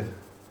 Yeah.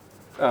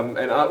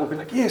 And Art will be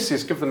like, yes,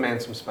 give the man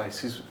some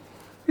space.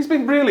 He's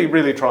been really,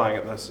 really trying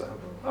at this.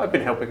 I've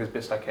been helping as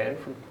best I can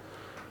from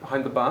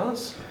behind the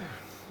bars.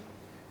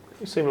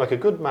 You seem like a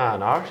good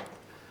man, Art.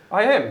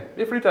 I am.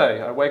 Every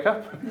day I wake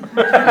up,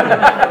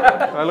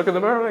 I look in the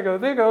mirror and I go,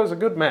 there goes a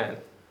good man.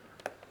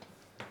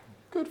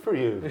 Good for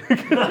you.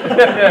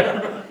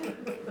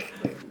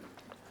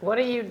 What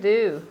do you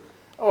do?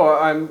 Oh,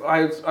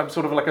 I'm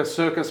sort of like a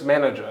circus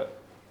manager.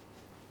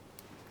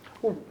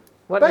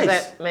 What does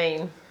Base. that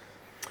mean?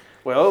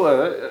 Well,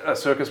 a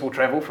circus will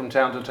travel from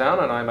town to town,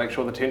 and I make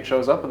sure the tent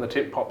shows up and the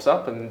tent pops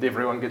up, and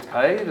everyone gets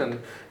paid, and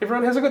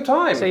everyone has a good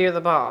time. So you're the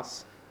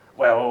boss.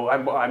 Well,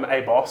 I'm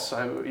a boss.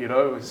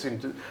 It's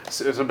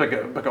a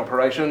big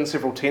operation.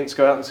 Several tents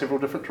go out in several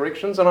different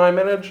directions, and I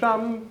manage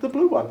the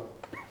blue one.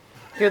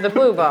 You're the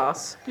blue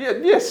boss. Yeah,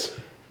 yes.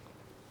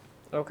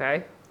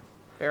 Okay,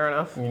 fair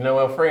enough. You know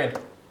our friend.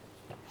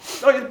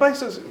 Oh, yeah,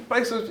 bases.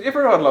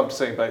 Everyone loved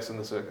seeing Bass in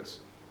the circus.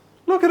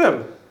 Look at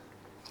him.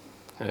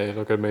 Hey,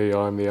 look at me,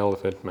 I'm the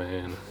elephant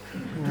man.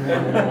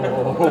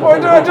 Oh,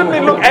 I didn't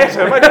mean look at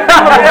him. I didn't mean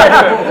look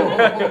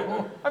at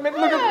him. I mean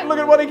look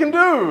at what he can do.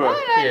 I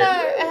don't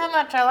know how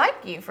much I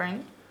like you,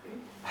 friend.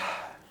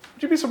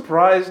 Would you be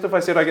surprised if I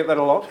said I get that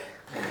a lot?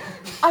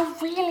 I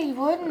really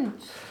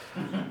wouldn't.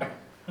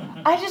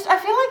 I feel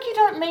like you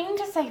don't mean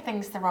to say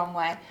things the wrong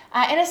way.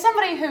 And as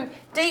somebody who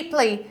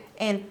deeply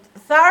and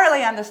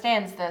thoroughly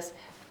understands this,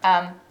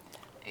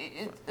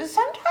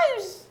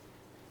 sometimes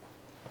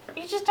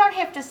you just don't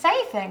have to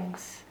say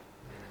things.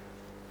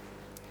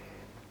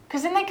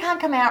 Because then they can't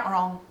come out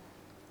wrong.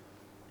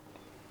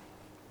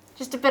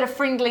 Just a bit of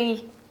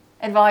friendly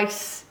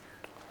advice.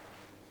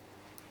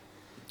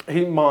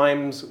 He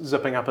mimes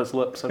zipping up his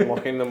lips and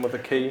locking them with a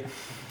key,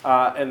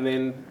 and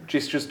then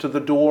gestures to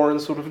the door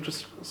and sort of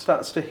just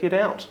starts to head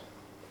out.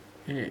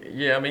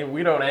 Yeah, I mean,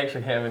 we don't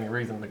actually have any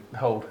reason to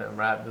hold him,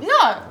 right? No,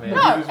 He was he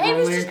was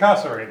wrongly just,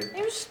 incarcerated.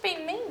 he was just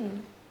being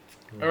mean.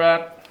 All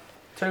right,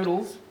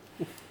 toodles.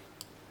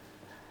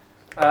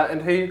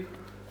 And he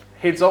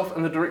heads off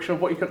in the direction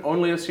of what you can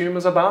only assume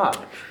is a bar.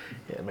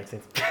 Yeah, it makes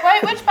sense.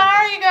 Wait, which bar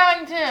are you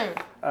going to?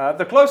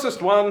 The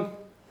closest one,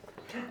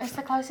 Is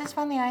the closest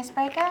one the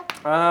Icebreaker?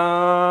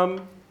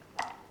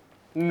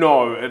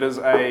 no, it is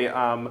a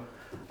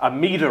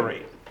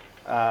meadery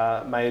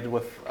made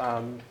with,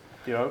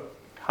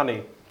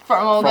 honey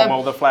From all from the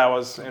all the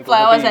flowers and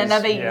flowers all and the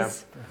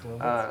bees.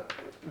 Yeah.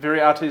 Very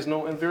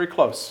artisanal and very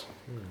close.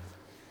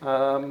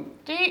 Do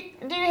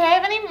you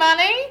have any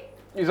money?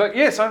 He's like,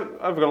 yes, I've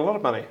got a lot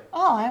of money.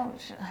 Oh,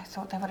 I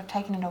thought they would have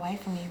taken it away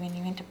from you when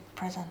you went to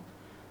prison.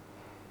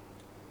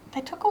 They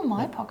took all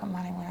my pocket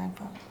money when I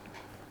brought.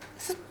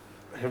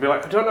 He'll be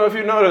like, I don't know if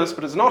you noticed,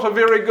 but it's not a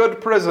very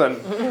good prison.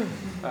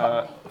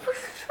 No,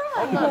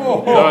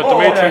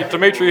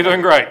 Dimitri, you're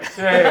doing great.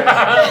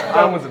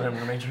 That wasn't him,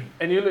 Dimitri.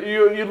 And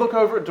you look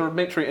over at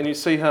Dimitri and you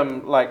see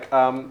him like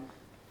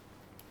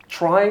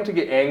trying to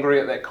get angry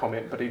at that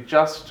comment, but he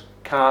just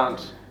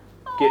can't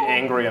get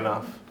angry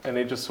enough, and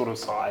he just sort of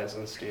sighs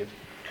instead,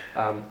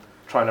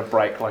 trying to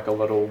break like a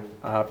little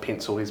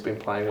pencil he's been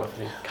playing with,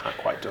 and he can't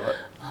quite do it.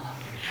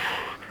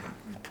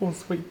 Poor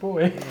sweet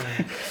boy.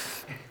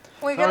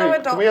 We're Sorry, going to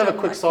adopt can we have a him,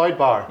 quick like-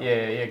 sidebar?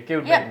 Yeah, Yeah.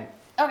 guild meeting.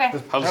 Okay.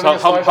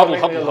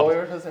 Huddle.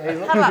 Lawyer, does it,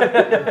 Hazel?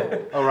 Huddle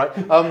up. All right.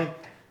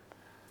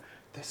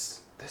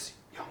 This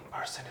young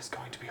person is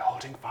going to be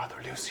holding Father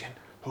Lucian,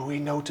 who we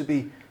know to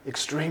be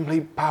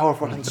extremely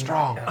powerful and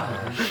strong.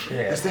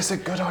 Yeah. Is this a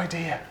good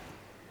idea?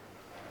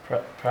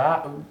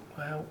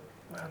 Well,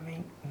 I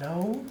mean,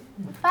 no.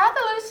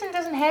 Father Lucian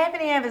doesn't have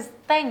any of his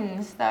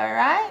things, though,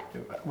 right?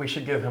 We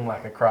should give him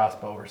like a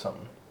crossbow or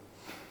something.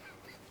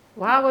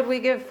 Why would we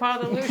give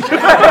Father Lucian?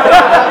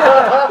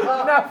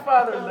 Not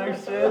Father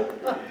Lucian.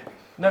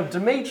 No,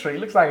 Dimitri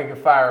looks like he could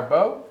fire a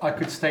bow. I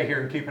could stay here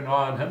and keep an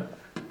eye on him.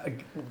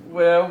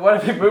 Well, what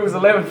if he moves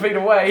 11 feet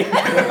away?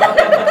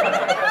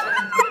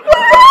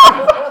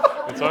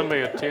 It's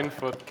only a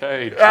 10-foot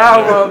cage.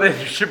 Oh, well, then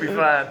you should be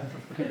fine.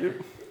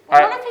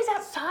 What if he's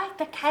outside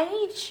the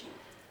cage?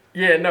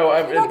 Yeah, no,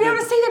 You won't be able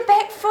to see the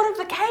back foot of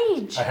the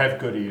cage. I have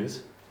good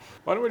ears.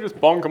 Why don't we just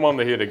bonk him on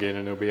the head again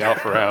and he'll be out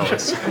for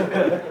hours?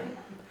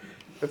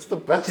 It's the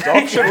best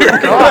option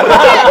we've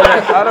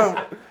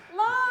got.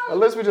 Mom,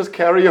 Unless we just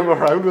carry him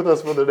around with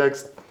us for the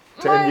next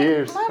 10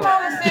 years. My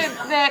mama said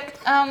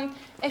that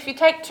if you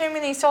take too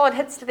many solid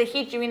hits to the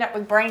head, you end up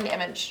with brain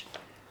damage.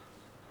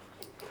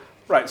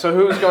 Right, so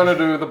who's going to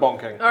do the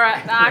bonking? All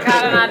right, I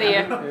got an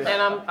idea,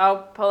 and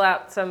I'll pull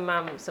out some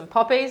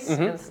poppies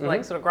and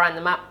like sort of grind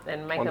them up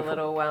and make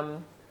Wonderful. a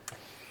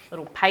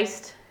little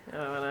paste. I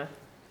don't know,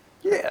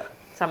 Yeah.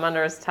 some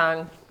under his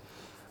tongue.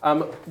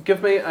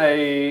 Give me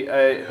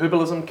a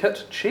herbalism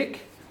kit check,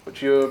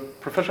 which you're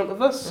proficient with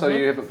this, so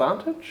you have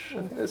advantage. I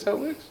think that's how it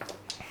works.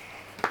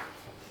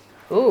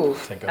 Ooh,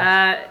 Think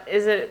of.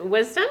 is it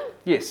wisdom?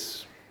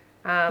 Yes,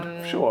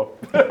 sure.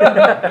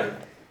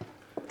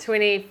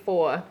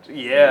 24.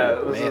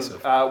 Yeah. This is,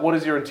 what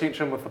is your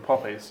intention with the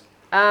poppies?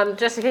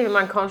 Just to keep him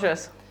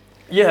unconscious.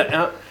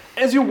 Yeah.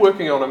 As you're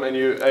working on him and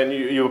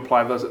you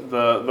apply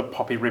the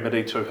poppy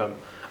remedy to him,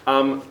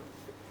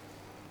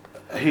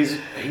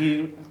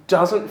 he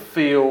doesn't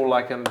feel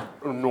like a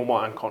normal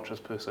unconscious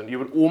person. You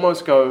would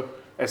almost go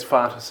as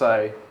far to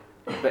say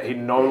that he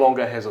no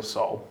longer has a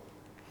soul.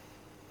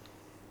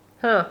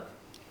 Huh.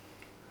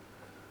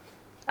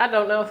 I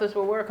don't know if this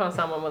will work on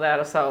someone without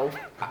a soul.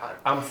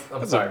 I'm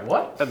sorry,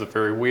 what? That's a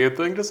very weird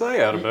thing to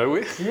say out of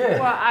nowhere. Yeah.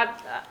 Well,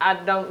 I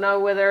don't know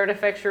whether it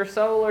affects your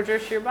soul or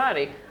just your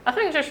body. I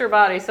think just your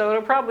body, so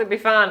it'll probably be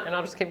fine, and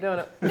I'll just keep doing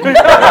it.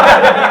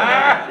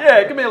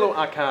 Yeah, give me a little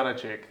arcana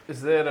check.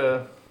 Is that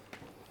a...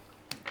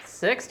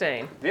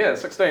 16. Yeah,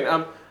 16.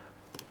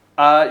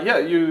 Yeah,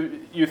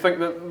 you think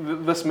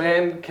that this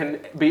man can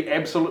be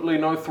absolutely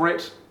no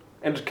threat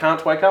and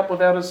can't wake up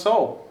without his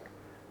soul,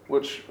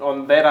 which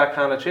on that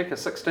arcana check, a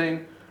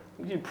 16,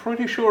 you're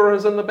pretty sure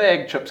is in the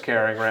bag Chip's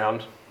carrying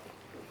around.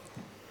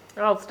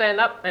 I'll stand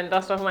up and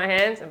dust off my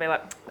hands and be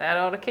like, that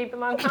ought to keep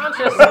him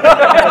unconscious.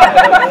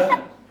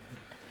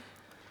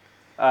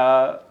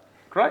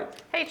 Great.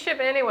 Hey, Chip,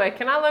 anyway,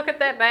 can I look at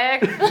that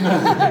bag?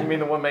 You mean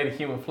the one made of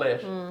human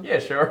flesh? Yeah,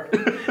 sure.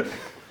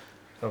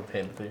 Don't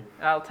tend to.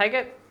 I'll take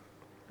it,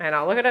 and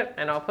I'll look at it,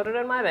 and I'll put it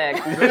in my bag.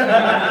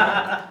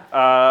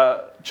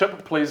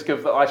 Chip, please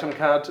give the item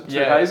card to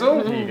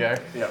Hazel. Here you go.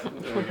 Yeah,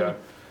 there we go.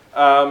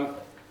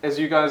 as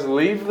you guys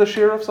leave the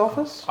sheriff's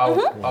office,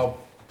 I'll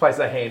place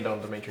a hand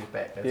on Dimitri's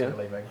back as Yeah.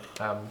 we're leaving,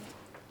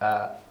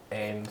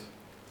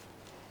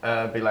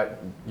 and be like,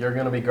 "You're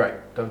gonna be great,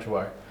 don't you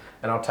worry."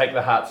 And I'll take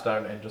the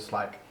Heartstone and just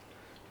like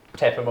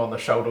tap him on the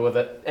shoulder with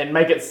it, and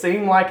make it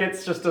seem like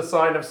it's just a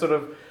sign of sort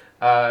of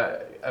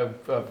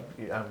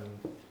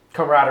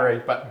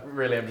camaraderie, but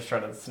really I'm just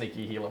trying to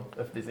sneaky heal him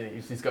if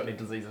he's got any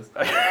diseases.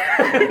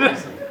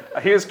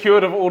 he is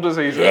cured of all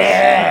diseases.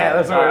 Yeah,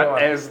 that's what I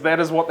want. As that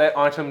is what that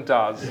item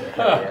does.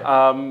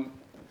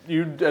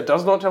 It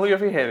does not tell you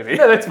if he had any.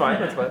 Yeah, that's fine.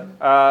 That's fine.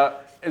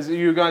 As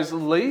you guys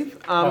leave,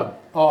 I'll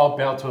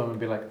bow to him and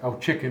be like, I'll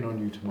check in on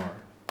you tomorrow.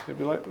 he'll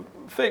be like,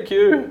 "Thank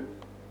you.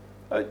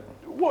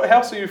 What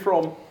house are you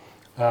from?"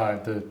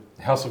 The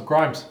House of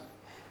Grimes.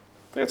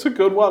 That's a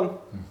good one.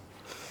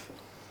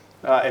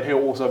 And he'll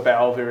also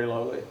bow very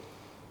lowly.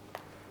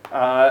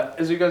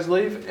 As you guys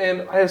leave,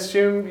 and I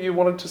assume you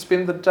wanted to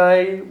spend the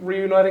day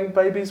reuniting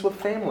babies with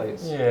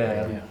families.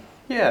 Yeah.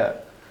 Yeah.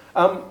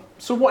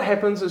 So what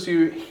happens is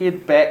you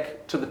head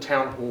back to the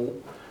town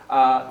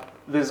hall.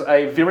 There's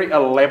a very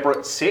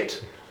elaborate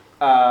set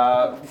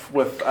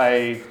with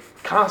a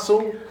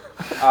castle,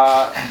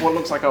 what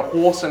looks like a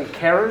horse and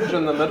carriage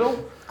in the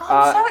middle. Oh,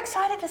 I'm so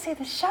excited to see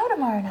the show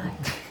tomorrow night.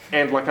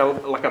 And like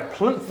a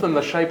plinth in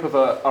the shape of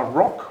a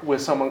rock where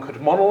someone could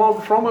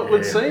monologue from, it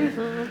would seem.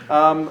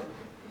 And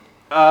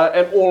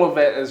all of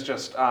that is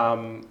just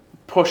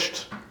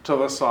pushed to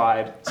the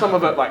side. Some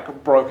of it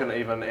like broken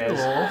even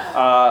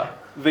as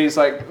these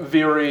like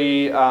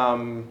very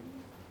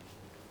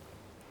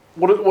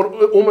what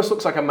almost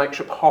looks like a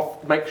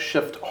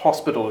makeshift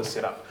hospital is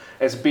set up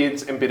as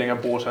beds and bedding are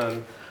brought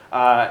in,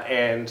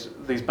 and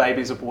these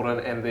babies are brought in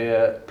and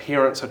their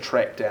parents are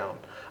tracked down.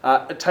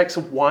 It takes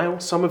a while.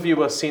 Some of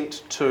you are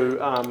sent to,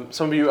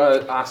 some of you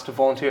are asked to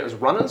volunteer as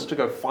runners to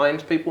go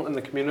find people in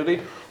the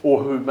community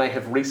or who may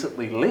have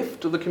recently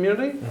left the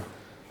community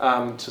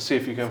to see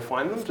if you can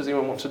find them. Does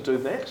anyone want to do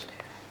that?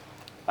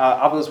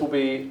 Others will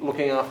be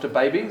looking after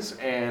babies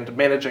and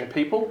managing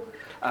people.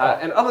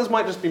 And others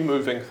might just be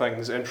moving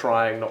things and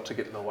trying not to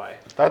get in the way.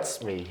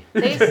 That's me.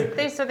 These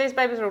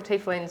babies are all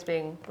tieflings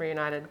being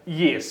reunited.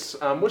 Yes,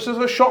 which is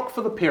a shock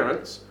for the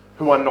parents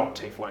who are not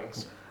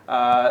tieflings.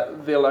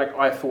 They're like,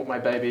 I thought my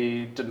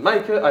baby didn't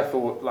make it. I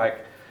thought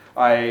like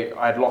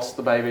I'd lost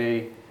the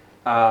baby.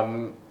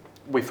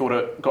 We thought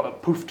it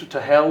got poofed to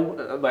hell.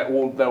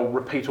 They'll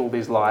repeat all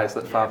these lies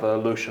that Father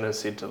Lucian has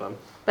said to them.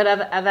 But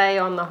are they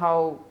on the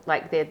whole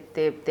like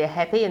they're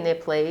happy and they're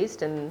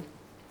pleased and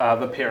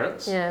The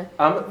parents, yeah.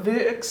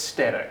 They're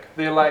ecstatic.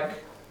 They're like,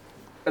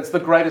 it's the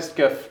greatest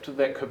gift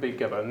that could be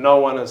given. No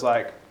one is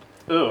like,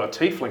 oh, a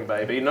tiefling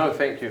baby. No,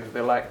 thank you.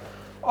 They're like,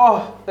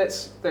 oh,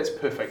 that's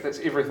perfect. That's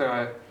everything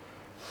I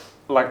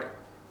like.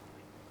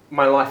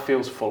 My life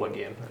feels full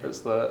again.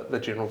 Is the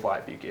general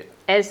vibe you get.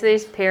 As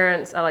these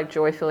parents are like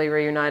joyfully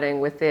reuniting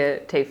with their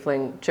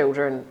tiefling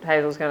children,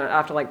 Hazel's gonna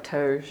after like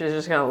 2, she's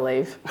just gonna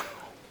leave.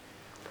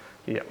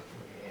 Yeah.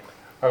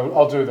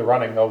 I'll do the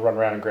running. I'll run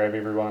around and grab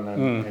everyone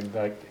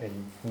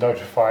and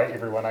notify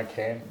everyone I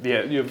can.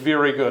 Yeah, you're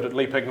very good at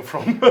leaping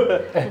from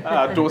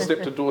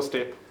doorstep to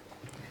doorstep.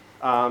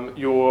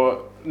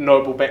 Your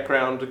noble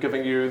background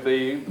giving you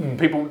the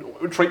people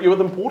treat you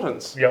with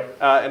importance. Yep.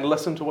 And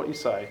listen to what you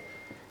say.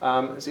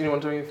 Is anyone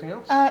doing anything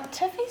else?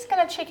 Tiffy's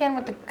gonna check in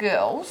with the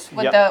girls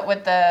with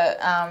Yep.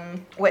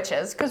 the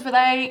witches, because were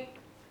they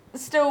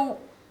still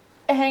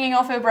hanging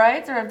off her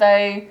braids, or have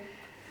they?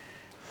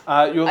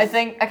 I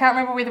can't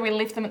remember whether we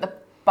left them at the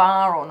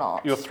bar or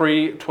not. Your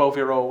 3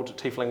 12-year-old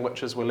tiefling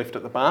witches were left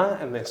at the bar,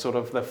 and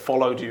they've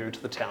followed you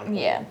to the town hall.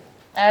 Yeah.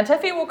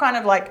 Tiffy will kind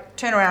of like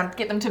turn around,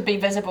 get them to be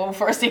visible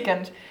for a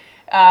second,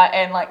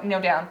 and like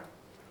kneel down.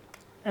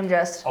 And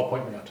just. I'll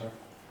point them out to her.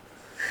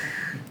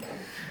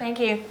 Thank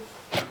you.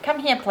 Come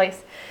here,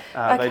 please.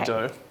 They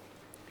do.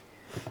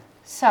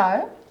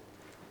 So,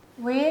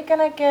 we're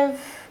gonna give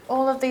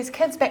all of these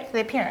kids back to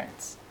their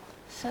parents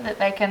so that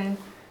they can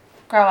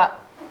grow up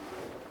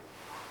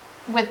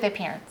with their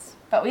parents.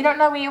 But we don't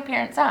know where your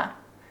parents are.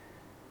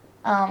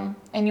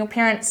 And your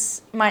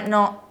parents might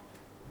not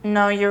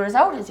know you're as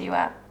old as you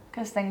are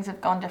because things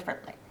have gone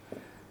differently.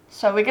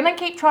 So we're gonna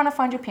keep trying to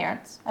find your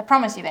parents. I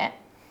promise you that.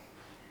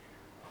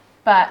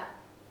 But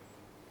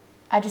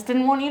I just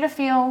didn't want you to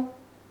feel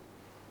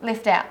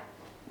left out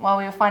while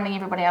we were finding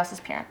everybody else's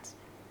parents.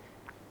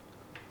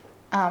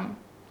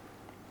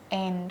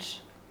 And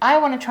I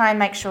want to try and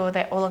make sure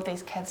that all of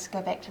these kids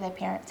go back to their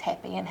parents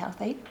happy and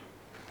healthy.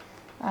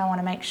 I want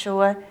to make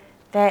sure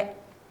that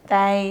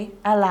they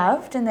are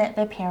loved and that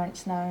their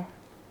parents know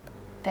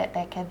that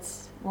their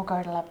kids will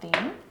grow to love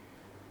them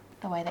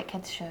the way that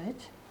kids should.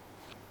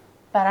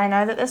 But I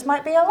know that this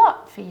might be a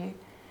lot for you.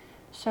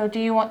 So do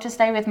you want to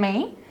stay with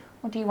me?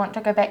 Or do you want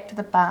to go back to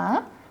the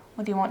bar?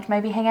 Or do you want to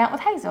maybe hang out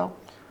with Hazel?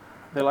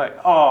 They're like,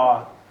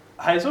 oh,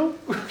 Hazel?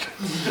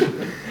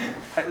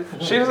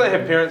 She doesn't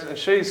have parents, and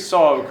she's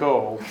so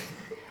cool.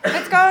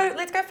 Let's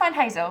go find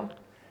Hazel.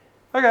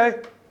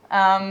 Okay.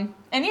 And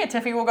yeah,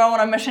 Tiffy will go on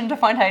a mission to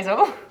find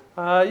Hazel.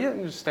 Yeah,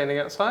 you're just standing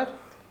outside.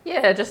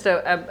 Yeah, just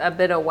a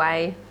bit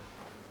away.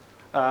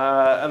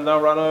 And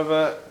they'll run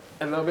over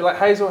and they'll be like,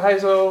 Hazel,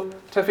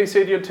 Tiffy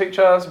said you'd teach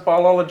us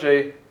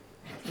biology.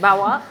 By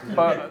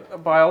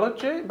what?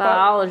 Biology?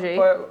 Biology.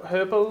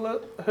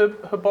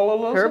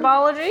 Herbalism?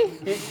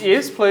 Herbology?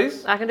 Yes,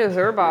 please. I can do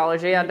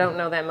herbology. I don't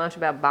know that much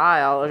about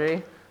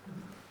biology.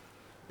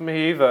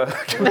 Me either.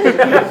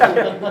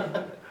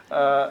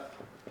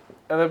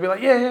 And they'll be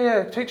like,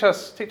 yeah, teach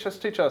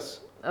us.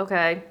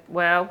 Okay,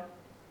 well,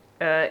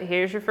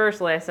 here's your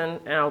first lesson,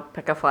 and I'll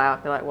pick a flower.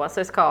 Be like, what's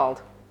this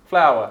called?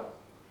 Flower.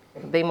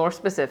 Be more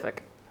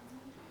specific.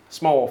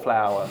 Small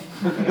flower.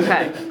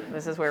 Okay,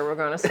 this is where we're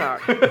going to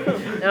start.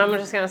 And I'm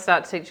just going to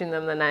start teaching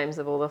them the names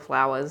of all the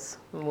flowers,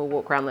 and we'll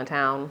walk around the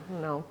town,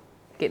 and I'll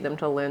get them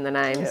to learn the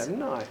names. Yeah,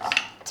 nice.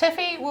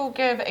 Tiffy will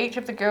give each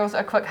of the girls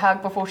a quick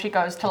hug before she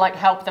goes to like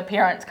help the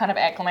parents kind of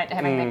acclimate to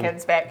having their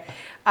kids back.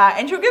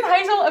 And she'll give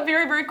Hazel a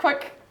very, very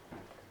quick,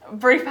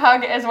 brief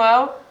hug as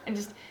well. And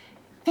just,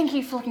 thank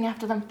you for looking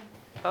after them.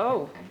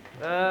 Oh,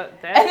 that's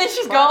And then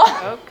she's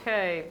gone.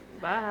 Okay,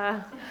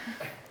 bye.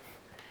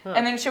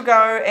 And then she'll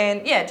go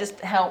and, just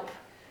help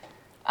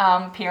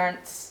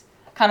parents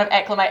kind of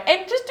acclimate.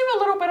 And just do a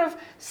little bit of,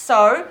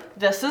 so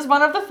this is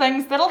one of the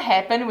things that'll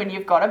happen when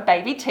you've got a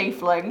baby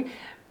tiefling.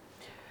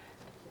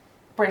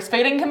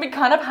 Breastfeeding can be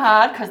kind of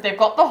hard because they've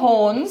got the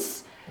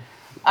horns.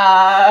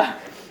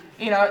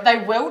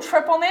 They will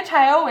trip on their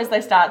tail as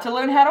they start to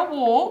learn how to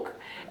walk.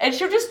 And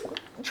she'll just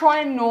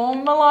try and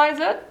normalize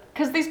it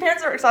because these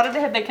parents are excited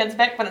to have their kids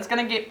back, but it's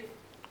going to get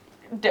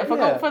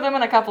difficult for them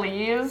in a couple of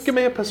years. Give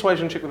me a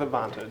persuasion check with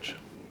advantage.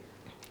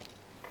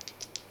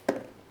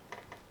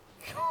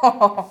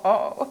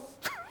 Oh,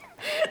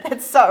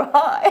 it's so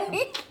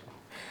high.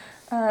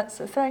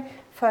 So 3,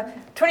 4,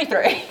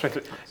 23.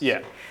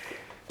 Yeah.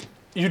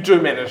 You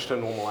do manage to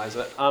normalise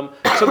it.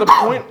 To the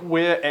point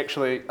where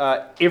actually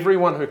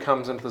everyone who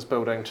comes into this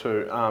building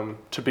to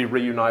be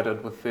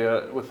reunited with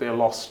their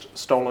lost,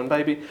 stolen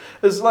baby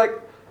is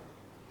like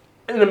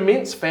an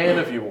immense fan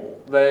of you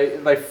all.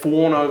 They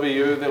fawn over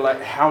you. They're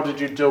like, how did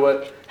you do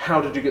it?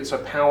 How did you get so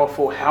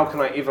powerful? How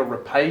can I ever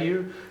repay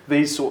you?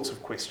 These sorts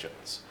of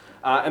questions.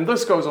 And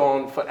this goes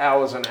on for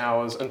hours and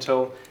hours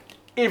until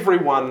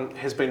everyone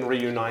has been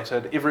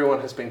reunited.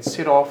 Everyone has been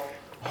set off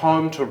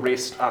home to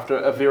rest after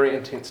a very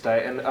intense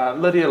day. And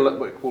Lydia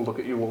Litwick will look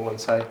at you all and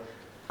say,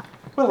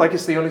 well, I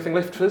guess the only thing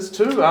left is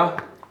to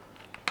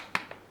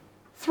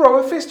throw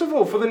a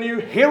festival for the new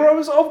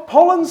Heroes of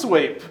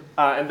Pollensweep.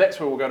 And that's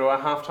where we'll go to our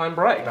halftime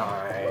break.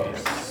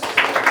 Nice.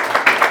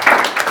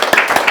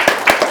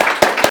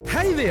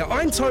 Hey there,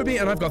 I'm Toby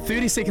and I've got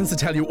 30 seconds to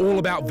tell you all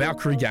about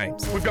Valkyrie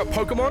Games. We've got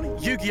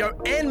Pokemon, Yu-Gi-Oh!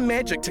 And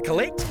Magic to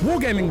collect.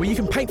 Wargaming where you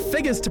can paint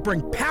figures to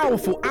bring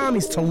powerful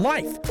armies to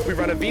life. We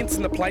run events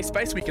in the play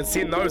space where you can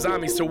send those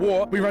armies to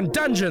war. We run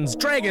dungeons,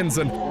 dragons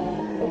and,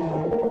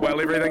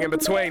 well, everything in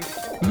between.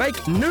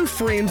 Make new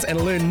friends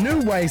and learn new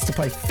ways to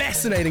play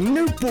fascinating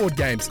new board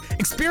games.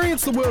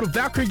 Experience the world of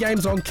Valkyrie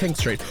Games on King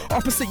Street.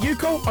 Opposite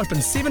UCall,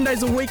 open 7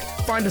 days a week.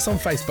 Find us on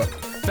Facebook.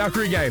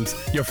 Valkyrie Games,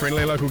 your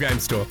friendly local game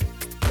store.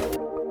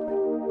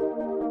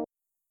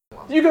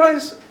 You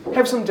guys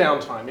have some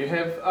downtime. You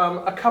have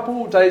a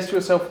couple days to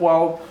yourself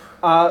while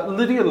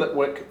Lydia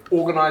Litwick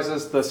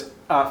organises this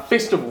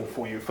festival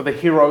for you for the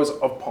Heroes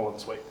of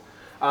Pollensweep.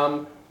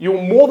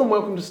 You're more than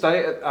welcome to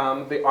stay at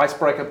the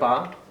Icebreaker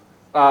Bar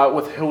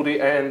with Hildy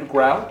and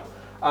Growl.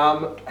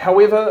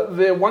 However,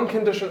 their one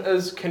condition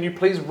is, can you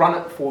please run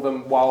it for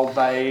them while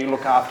they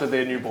look after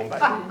their newborn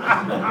baby?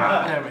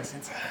 Yeah, that makes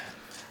sense.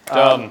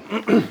 Done?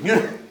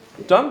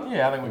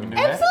 Yeah, I think we can do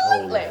that.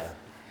 Absolutely.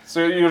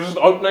 So you're just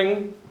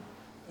opening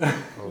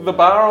the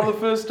bar on the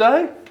first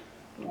day?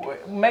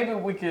 Maybe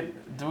we could.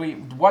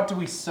 What do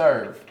we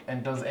serve?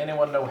 And does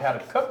anyone know how to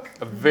cook?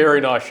 A very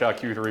nice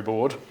charcuterie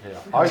board. Yeah.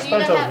 I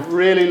spent a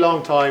really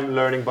long time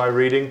learning by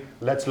reading.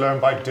 Let's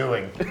learn by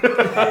doing.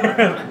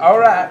 All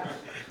right.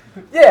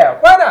 Yeah,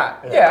 why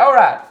not? Yeah, all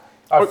right.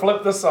 I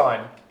flipped the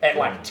sign at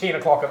like 10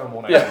 o'clock in the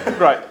morning. Yeah,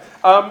 great.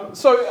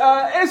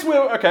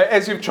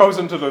 As you've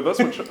chosen to do this,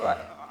 which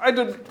I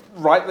did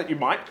write that you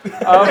might,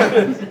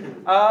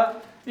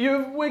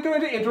 we're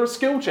going to enter a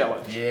skill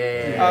challenge.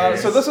 Yeah.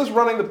 So this is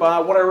running the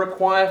bar. What I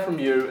require from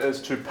you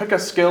is to pick a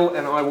skill,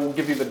 and I will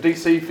give you the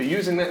DC for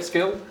using that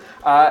skill.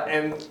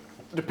 And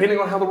depending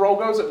on how the roll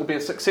goes, it will be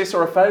a success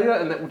or a failure,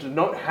 and that will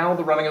denote how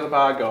the running of the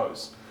bar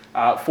goes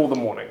for the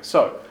morning.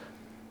 So,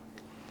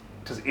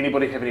 does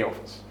anybody have any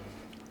offers?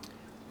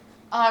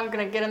 I'm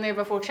going to get in there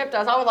before Chip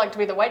does. I would like to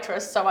be the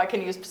waitress so I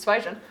can use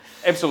persuasion.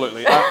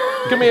 Absolutely.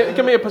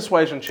 Give me a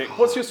persuasion check.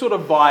 What's your sort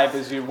of vibe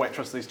as you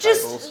waitress these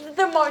tables? Just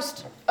the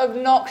most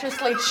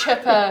obnoxiously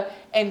chipper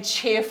and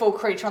cheerful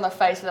creature on the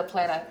face of the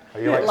planet.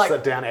 Are you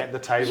sit down at the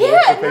table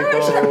Yeah, with the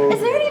no, people? is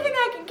there anything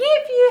I can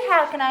give you?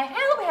 How can I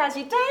help? How's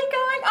your day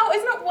going? Oh,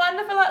 isn't it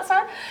wonderful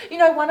outside? You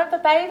know, one of the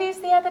babies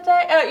the other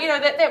day,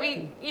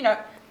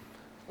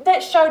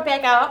 that showed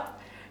back up.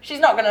 She's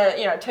not going to,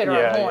 toot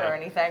her own horn or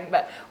anything,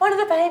 but one of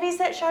the babies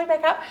that showed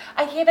back up,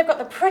 I hear they've got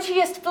the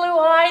prettiest blue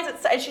eyes,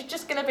 and she's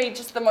just going to be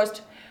just the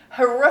most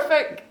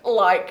horrific,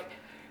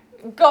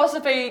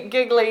 gossipy,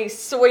 giggly,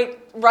 sweet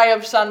ray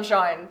of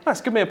sunshine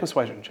Nice, give me a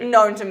persuasion check.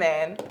 known to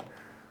man.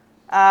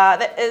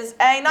 That is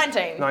a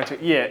 19. 90,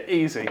 yeah,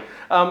 easy.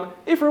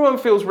 Everyone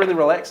feels really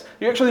relaxed.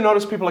 You actually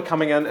notice people are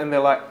coming in and they're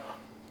like,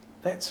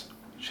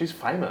 she's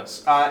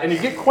famous. And you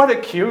get quite a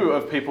queue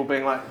of people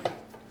being like,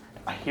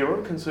 a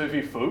hero can serve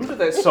you food?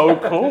 That's so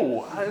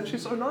cool. And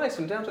she's so nice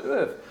and down to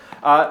earth.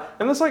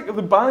 And it's like,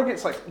 the bar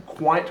gets like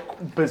quite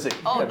busy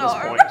at this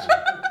point.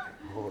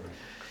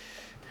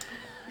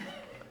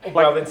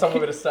 Well, then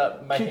someone better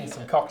start making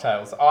some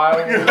cocktails. I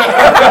will,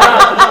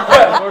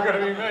 Not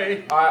gonna be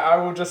me. I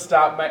will just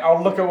start.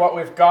 I'll look at what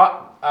we've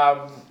got,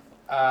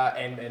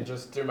 and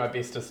just do my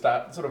best to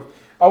start sort of.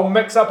 I'll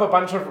mix up a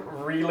bunch of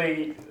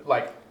really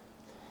like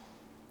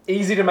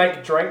easy to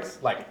make drinks,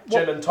 like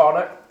gin and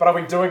tonic, but I'll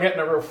be doing it in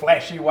a real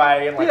flashy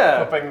way and like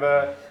flipping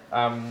the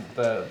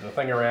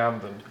thing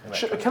around and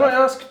that kind of Can I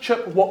stuff. ask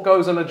Chip what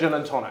goes in a gin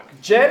and tonic?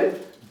 Gin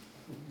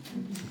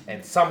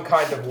and some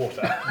kind of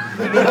water.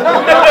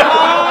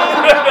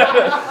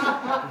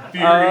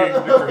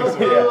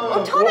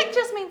 Well, tonic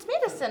just means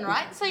medicine,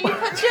 right? So you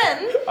put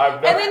gin,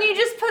 and then you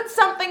just put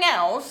something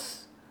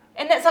else,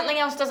 and that something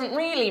else doesn't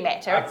really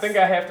matter. I think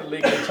I have to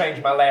legally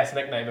change my last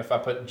nickname if I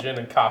put gin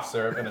and cough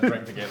syrup in a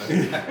drink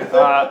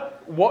together.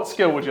 What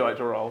skill would you like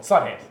to roll?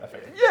 Sleight of hand, I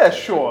figure. Yeah,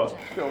 sure.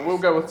 We'll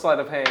go with sleight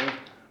of hand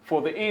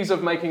for the ease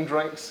of making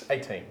drinks.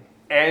 18.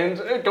 And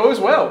it goes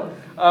well.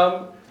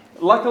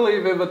 Luckily,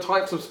 they're the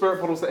types of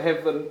spirit bottles that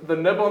have the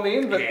nib on the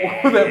end that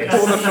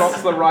pour the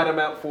shots the right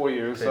amount for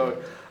you. So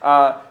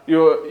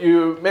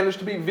you manage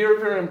to be very,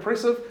 very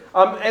impressive.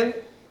 And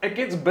it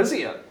gets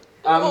busier.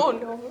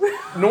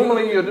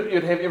 Normally,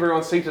 you'd have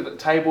everyone seated at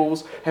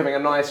tables, having a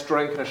nice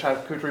drink and a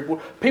charcuterie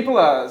board.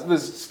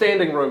 There's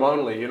standing room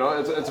only, you know,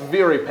 it's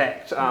very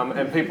packed,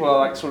 and people are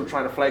like sort of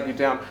trying to flag you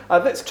down.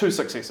 That's 2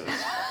 successes.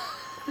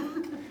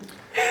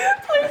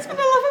 Please, for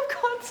the love of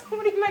God,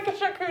 somebody make a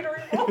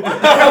charcuterie board.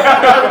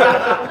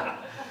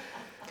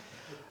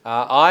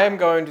 I'm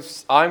going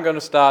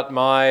to start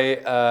my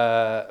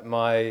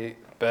my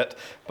bit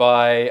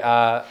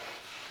by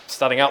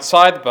starting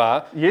outside the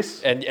bar.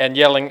 Yes. And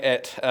yelling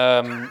at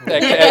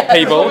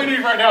people. All we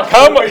need right now is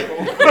Come more on.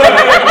 people.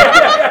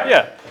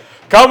 Yeah.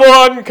 Come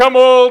on, come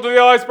all to the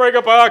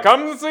Icebreaker Bar.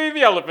 Come see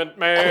the Elephant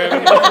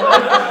Man.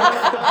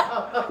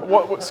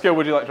 What skill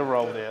would you like to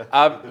roll there?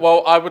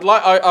 Well, I would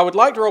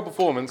like to roll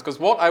performance, because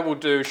what I will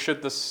do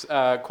should this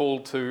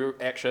call to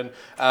action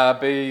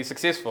be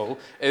successful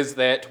is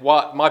that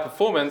what my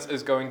performance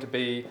is going to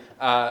be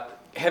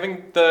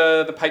having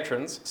the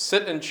patrons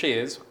sit in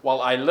chairs while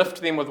I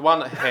lift them with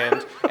one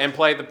hand and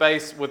play the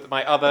bass with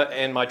my other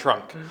and my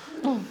trunk.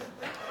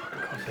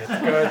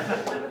 That's good.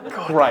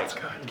 Great.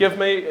 Give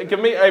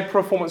me a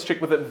performance check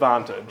with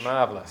advantage.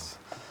 Marvellous.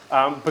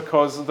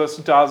 Because this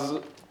does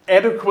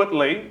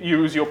adequately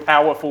use your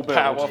powerful build.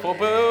 Powerful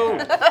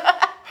build.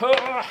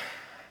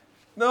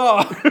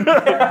 No.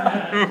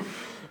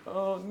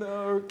 Oh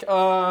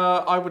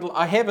no.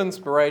 I have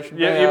inspiration.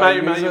 Yeah, May you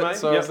I may. use it?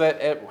 So Yep. is that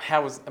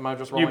am I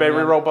just rolling? You may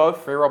reroll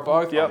both. Reroll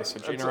both. Yeah, Oh, so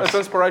generous. it's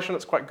inspiration.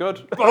 It's quite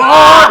good.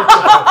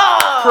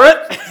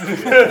 Crit.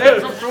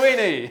 Natural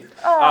 20.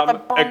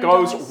 It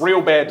goes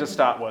real bad to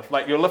start with.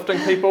 Like, you're lifting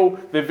people,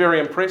 they're very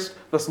impressed.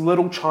 This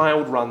little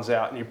child runs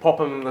out, and you pop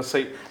him in the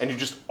seat, and you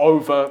just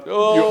overforce,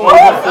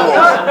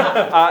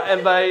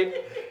 and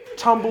they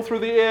tumble through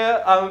the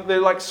air. They're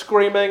like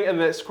screaming, and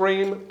that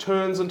scream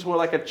turns into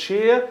like a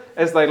cheer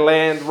as they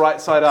land right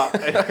side up.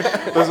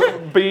 There's a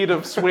bead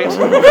of sweat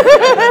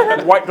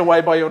wiped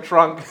away by your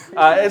trunk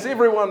as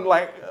everyone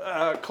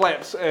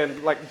claps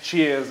and like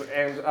cheers,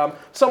 and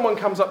someone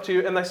comes up to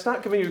you and they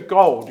start giving you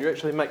gold. You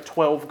actually make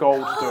 12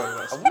 gold doing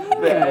this.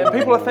 And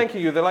people are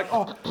thanking you. They're like,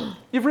 "Oh,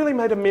 you've really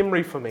made a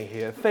memory for me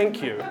here.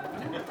 Thank you."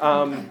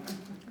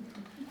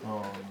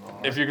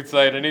 If you could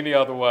say it in any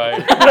other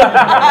way.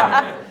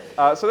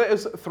 So that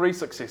is 3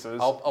 successes.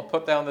 I'll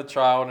put down the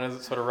child, and as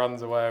it sort of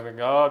runs away, I'm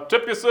going, oh,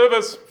 tip your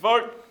service,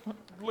 vote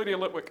Lydia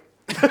Litwick.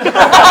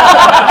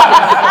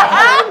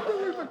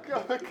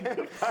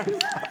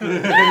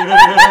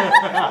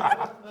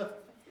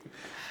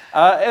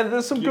 And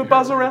there's some good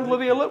buzz around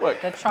Lydia Litwick.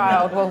 The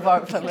child will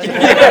vote for me.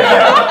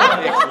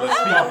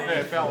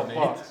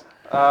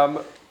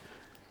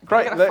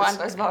 Great. Gotta find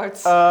those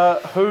votes.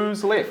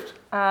 Who's left?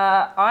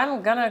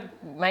 I'm gonna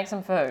make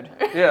some food.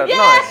 Yeah,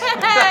 nice.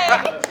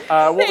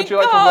 What would you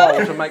like to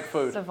roll to make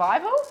food?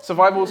 Survival?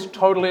 Survival's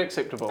totally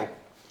acceptable.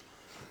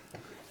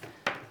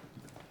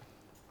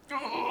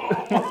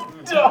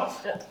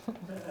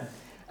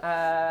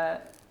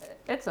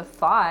 It's a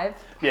 5.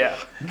 Yeah.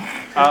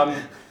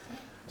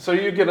 So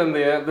you get in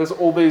there, there's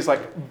all these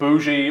like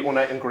bougie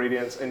ornate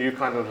ingredients, and you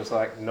kind of just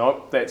like,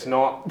 nope, that's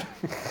not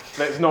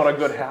a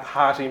good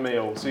hearty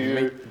meal. So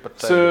you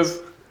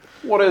serve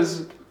what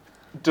is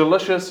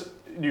delicious,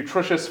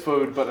 nutritious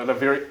food, but in a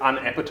very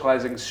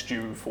unappetizing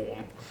stew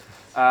form.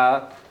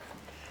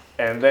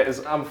 And that is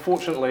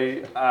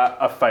unfortunately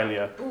a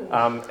failure,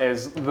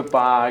 as the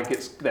bar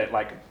gets that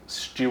like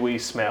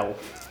stewy smell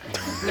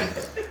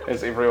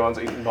as everyone's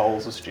eating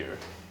bowls of stew.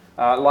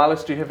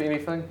 Lilas, do you have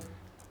anything?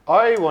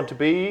 I want to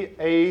be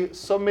a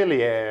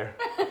sommelier.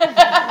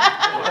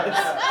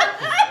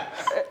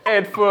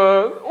 And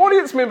for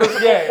audience members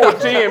or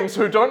DMs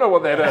who don't know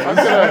what that is,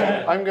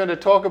 I'm going to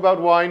talk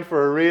about wine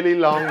for a really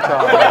long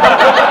time.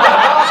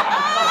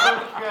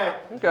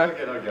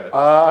 okay.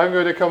 I'm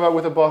going to come out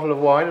with a bottle of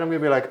wine and I'm going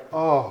to be like,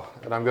 oh,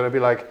 and I'm going to be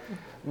like,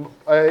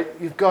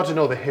 you've got to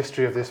know the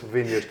history of this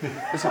vineyard.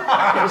 It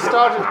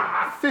started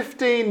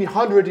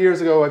 1,500 years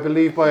ago, I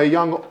believe, by a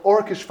young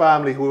Orcish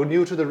family who were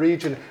new to the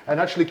region and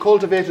actually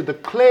cultivated the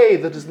clay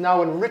that is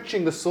now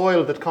enriching the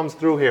soil that comes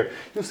through here.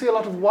 You'll see a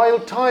lot of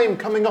wild thyme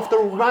coming off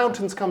the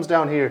mountains comes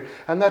down here,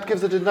 and that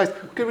gives it a nice.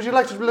 Okay, would you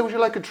like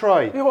a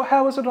try? Yeah, well,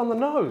 how is it on the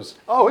nose?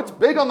 Oh, it's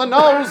big on the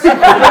nose.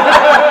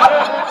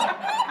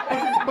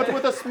 But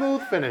with a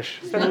smooth finish.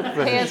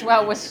 Pairs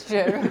well with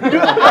stew.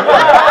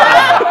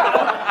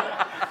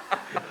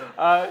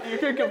 You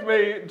can give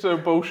me to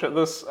bullshit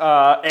this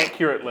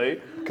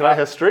accurately. Can I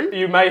history?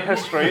 You may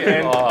history,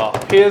 and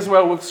pairs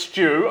well with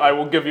stew. I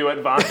will give you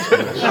advantage.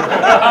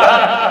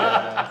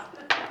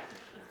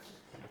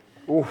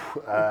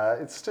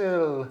 It's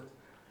still.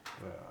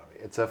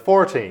 It's a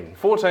 14.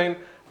 14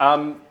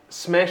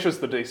 smashes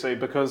the DC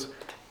because,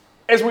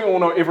 as we all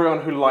know, everyone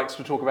who likes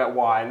to talk about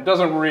wine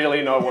doesn't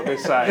really know what they're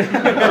saying.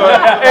 So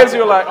as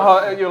they're like,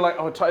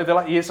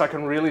 yes, I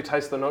can really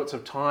taste the notes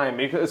of thyme.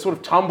 It sort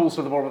of tumbles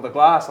to the bottom of the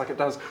glass like it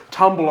does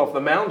tumble off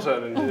the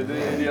mountain.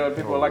 And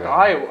people are like,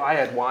 I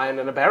had wine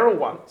in a barrel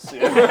once.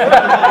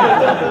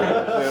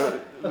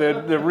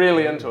 They're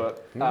really into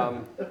it.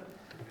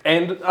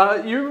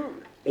 And you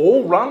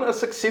all run a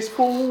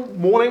successful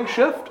morning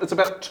shift. It's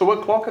about 2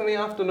 o'clock in the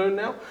afternoon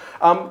now.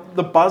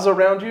 The buzz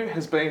around you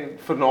has been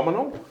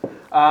phenomenal.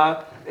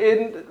 And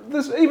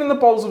even the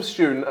bowls of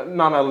stew,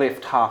 none are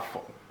left half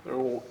full. They're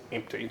all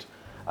emptied.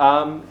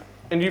 And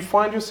you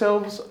find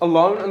yourselves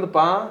alone in the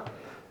bar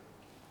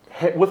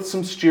with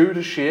some stew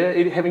to share,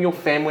 having your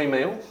family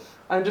meal,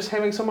 and just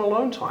having some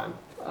alone time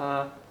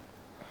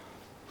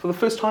for the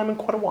first time in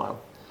quite a while.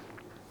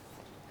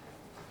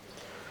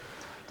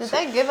 Did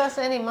they give us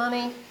any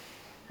money?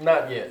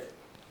 Not yet.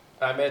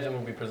 I imagine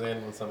we'll be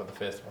presented with some at the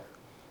festival.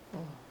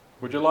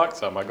 Would you like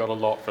some? I got a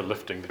lot for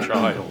lifting the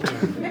child.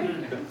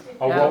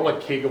 I'll roll a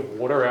keg of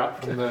water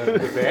out from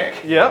the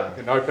back. Yeah.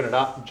 And open it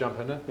up and jump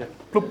in it. Yeah.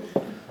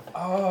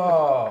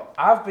 Oh,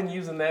 I've been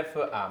using that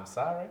for. I'm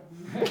sorry.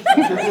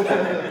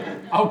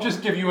 I'll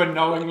just give you a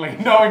knowing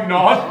nod.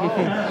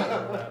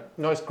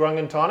 Nice grung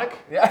and tonic.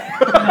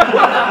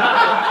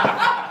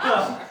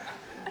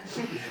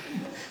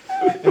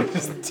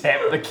 Just tap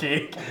the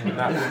keg.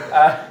 No.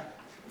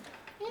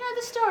 You know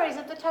the stories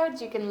of the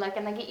toads you can lick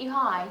and they get you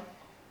high?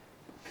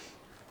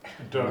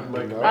 Don't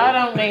lick it. I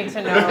don't need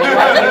to know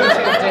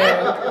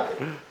what you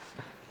two do.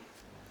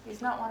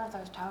 He's not one of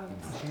those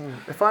toads.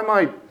 If I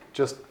might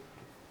just,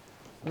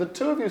 the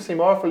two of you seem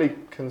awfully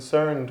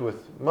concerned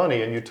with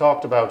money, and you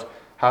talked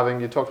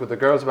with the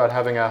girls about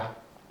having a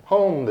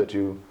home that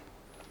you,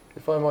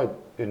 if I might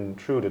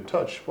intrude a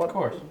touch, Of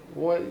course.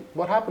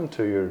 What happened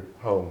to your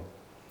home?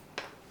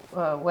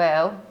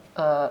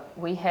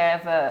 We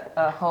have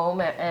a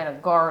home and a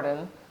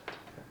garden.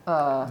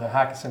 The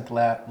hyacinth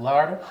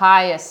larder.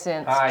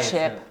 Hyacinth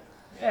chip.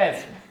 Yeah,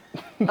 it's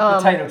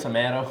potato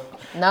tomato.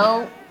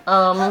 No.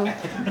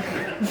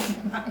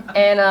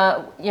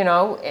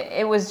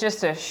 It was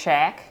just a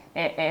shack,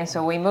 and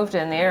so we moved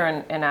in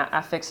there, and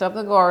I fixed up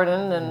the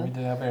garden, and We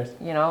did our best.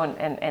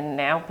 and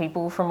now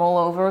people from all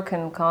over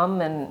can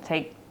come and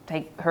take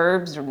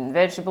herbs and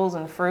vegetables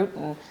and fruit,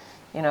 and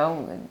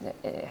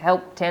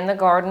help tend the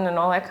garden and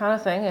all that kind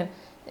of thing. And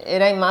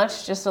it ain't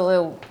much, just a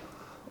little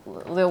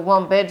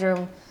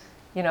 1-bedroom,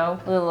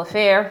 little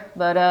affair.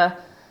 But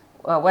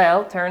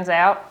turns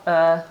out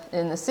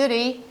in the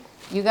city,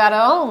 you gotta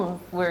own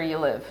where you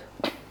live.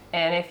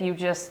 And if you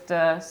just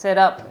set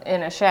up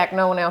in a shack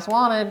no one else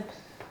wanted,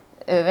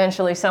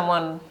 eventually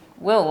someone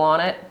will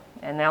want it,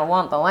 and they'll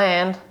want the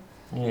land,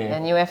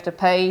 and you have to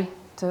pay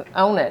to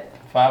own it.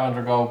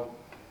 500 gold.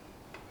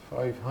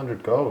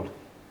 500 gold.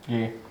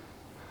 Yeah.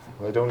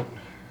 I don't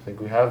think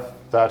we have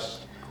that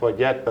quite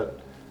yet, but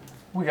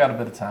We got a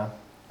bit of time.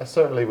 I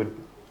certainly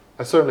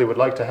would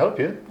like to help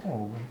you.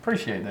 Oh, we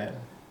appreciate that.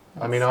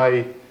 I mean,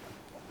 I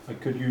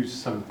could use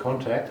some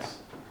contacts.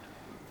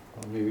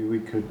 Or maybe we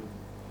could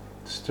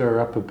stir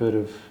up a bit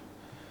of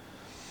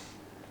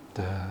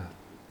the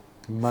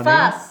money.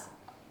 Fuss.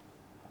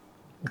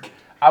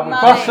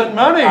 Fuss and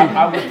money!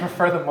 I would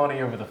prefer the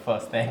money over the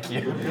fuss, thank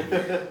you.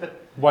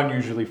 One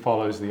usually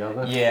follows the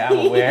other. Yeah,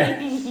 I'm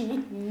aware.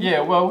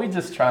 Yeah, well, we're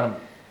just trying to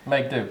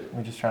make do.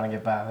 We're just trying to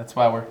get by. That's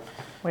why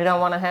We don't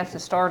want to have to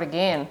start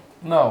again.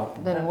 No.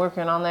 Been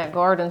working on that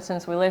garden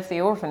since we left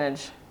the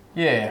orphanage.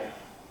 Yeah.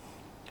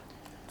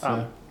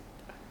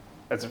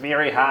 It's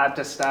very hard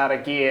to start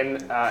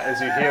again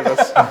as you hear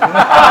this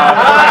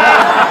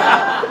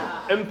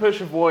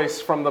impish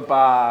voice from the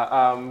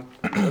bar.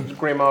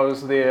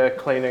 Gremo's there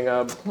cleaning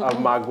a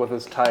mug with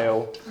his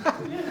tail.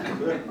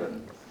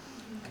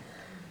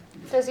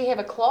 Does he have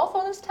a cloth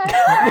on his tail?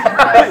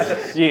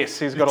 Yes,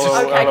 he's got a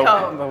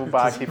little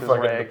barkeeper's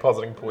Fucking rag.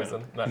 depositing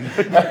poison. No.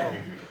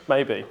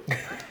 maybe.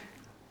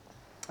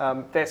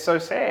 That's so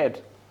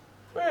sad.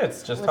 Well,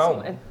 it's just Listen,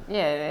 home. it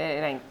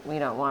ain't. We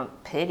don't want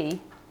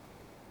pity.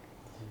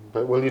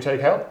 But will you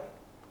take help?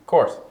 Of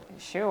course.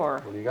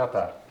 Sure. Well, you got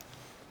that.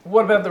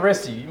 What about the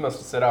rest of you? You must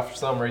have set off for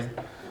some reason.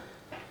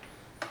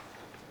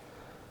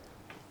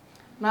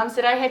 Mum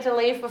said I had to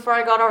leave before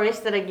I got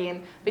arrested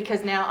again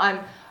because now I'm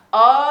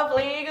of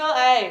legal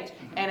age.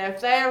 And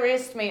if they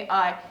arrest me,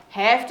 I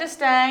have to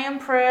stay in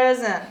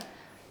prison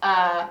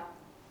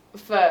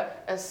for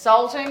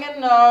assaulting a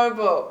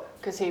noble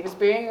because he was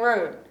being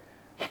rude.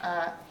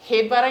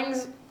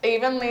 Headbutting's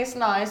even less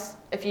nice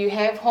if you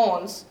have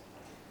horns.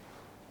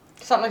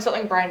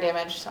 Something brain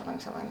damage, something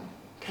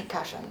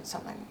concussion,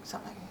 something.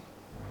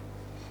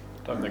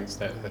 I don't think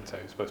that's how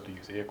you're supposed to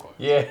use air quotes.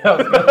 Yeah, I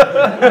was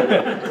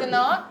gonna, Is it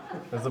not?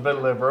 it's a bit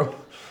liberal.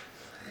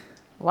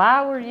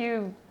 Why are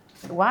you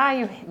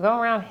going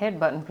around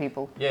headbutting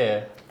people?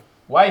 Yeah.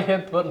 Why are you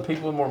headbutting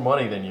people with more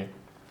money than you?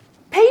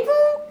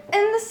 People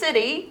in the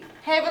city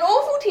have an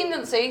awful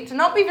tendency to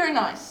not be very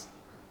nice.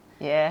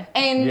 Yeah.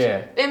 And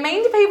Yeah. they're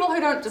mean to people who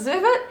don't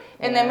deserve it,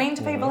 and they're mean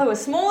to people who are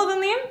smaller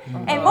than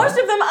them, and most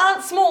of them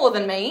aren't smaller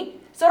than me,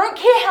 so I don't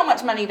care how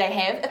much money they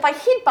have. If I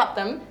headbutt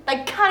them,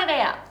 they cut it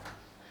out.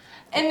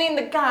 And then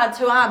the guards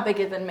who are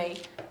bigger than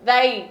me,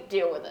 they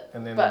deal with it.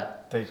 And then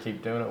But they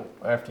keep doing it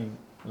after you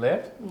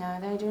left? no,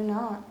 they do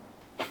not.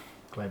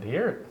 Glad to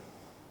hear it.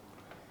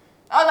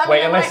 Oh, let Wait,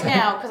 me know unless- right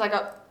now, because I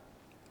got...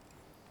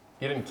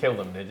 You didn't kill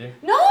them, did you?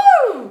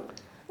 No!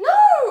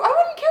 I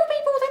wouldn't kill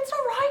people, that's not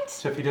right.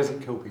 Tiffy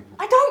doesn't kill people.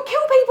 I don't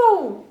kill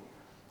people.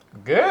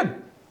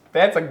 Good.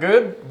 That's a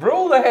good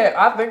rule to have.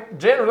 I think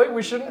generally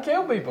we shouldn't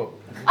kill people.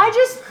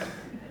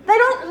 They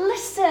don't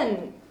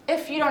listen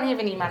if you don't have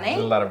any money.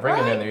 There's a lot of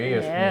ringing right? in their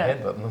ears Yeah.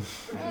 from you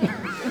headbutting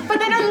them. But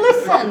they don't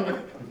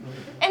listen.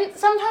 And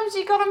sometimes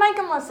you gotta make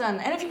them listen.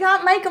 And if you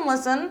can't make them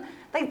listen,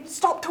 they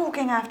stop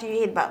talking after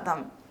you headbutt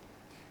them.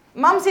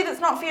 Mum said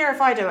it's not fair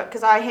if I do it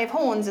because I have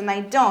horns and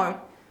they don't.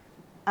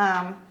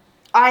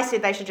 I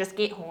said they should just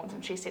get horns,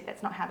 and she said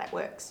that's not how that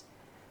works.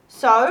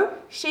 So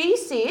she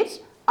said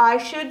I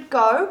should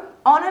go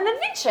on an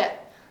adventure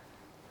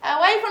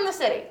away from the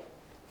city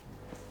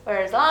for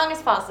as long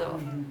as possible.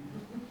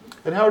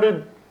 And how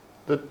did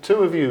the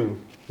two of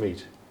you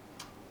meet?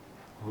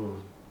 Well,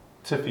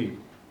 Tiffy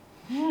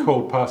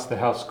called past the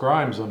house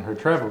Grimes on her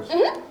travels,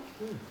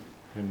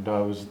 and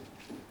I was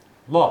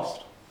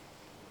lost.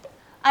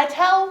 I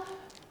tell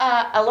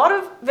a lot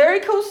of very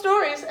cool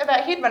stories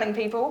about headbutting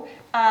people,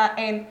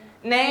 and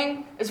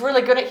Nang is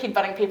really good at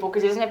headbutting people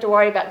because he doesn't have to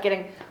worry about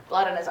getting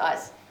blood in his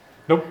eyes.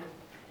 Nope.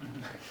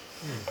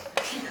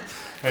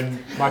 And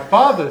my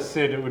father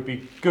said it would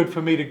be good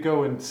for me to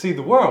go and see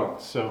the world,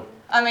 so...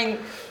 I mean,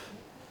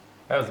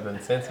 That was a bit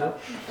insensitive.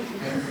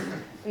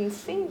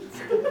 insane.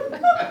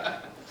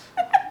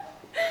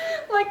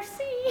 Like,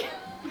 see.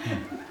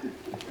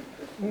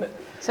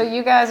 So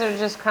you guys are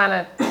just kind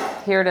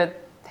of here to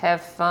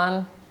have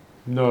fun?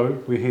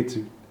 No, we're here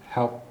to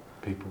help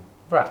people.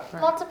 Right.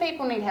 Lots of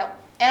people need help.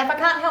 And if I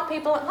can't help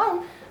people at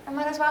home, I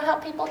might as well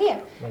help people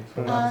here.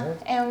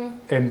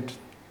 And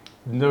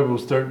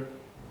nobles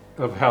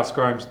of House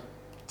Grimes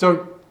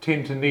don't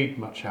tend to need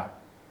much help.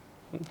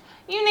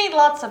 You need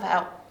lots of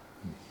help.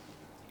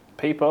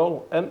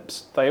 People,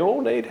 imps, they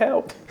all need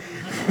help.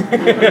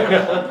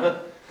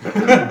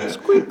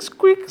 Squeak,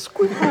 squeak,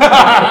 squeak.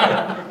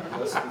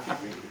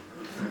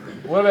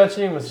 What about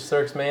you, Mr.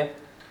 Circus Man?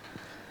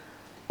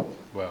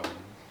 Well,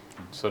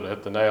 you sort of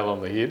hit the nail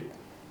on the head.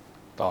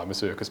 Oh, I'm a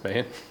circus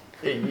man.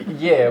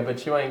 Yeah,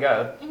 but you ain't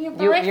got. And you're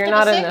bereft You're of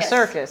not a in the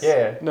circus.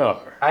 Yeah. No.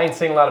 I ain't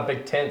seen a lot of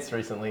big tents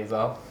recently, is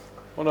all.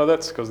 Well, no,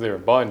 that's because they're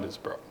binders,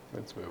 bro.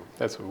 That's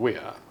where we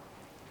are.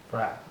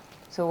 Right.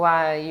 So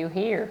why are you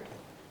here?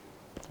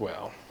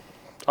 Well,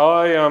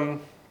 I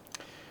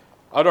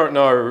don't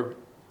know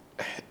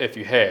if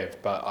you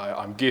have, but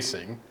I'm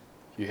guessing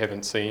you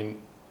haven't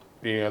seen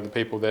any other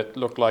people that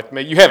look like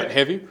me. You haven't,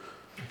 have you?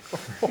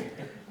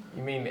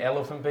 You mean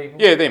elephant people?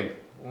 Yeah, them.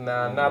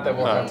 Nah, not that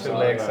walk No. on two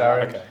legs,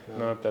 sorry. Okay,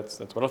 no, that's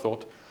what I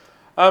thought.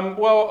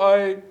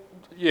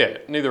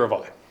 Neither have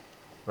I.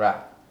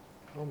 Right.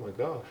 Oh my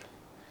gosh.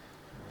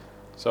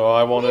 So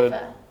I wanted.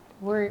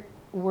 Never.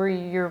 Were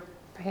your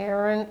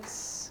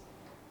parents?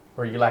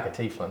 Or you like a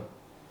tiefling?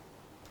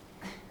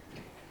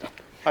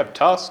 I have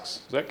tusks.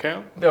 Does that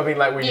count? I mean,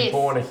 like when you're Yes.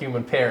 born of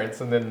human parents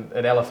and then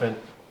an elephant.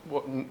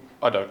 What?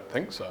 I don't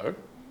think so.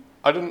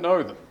 I didn't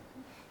know them.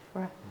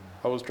 Right.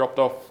 I was dropped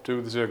off to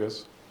the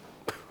circus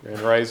and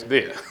raised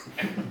there.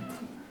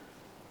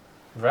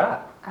 Right.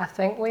 I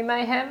think we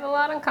may have a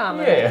lot in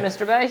common, Yeah.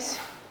 Mr. Bass.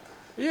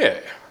 Yeah,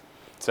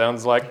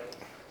 sounds like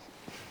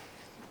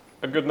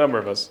a good number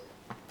of us.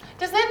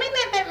 Does that mean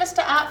that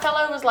Mr. Art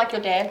fellow was like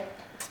your dad?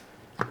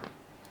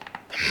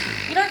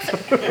 You don't say...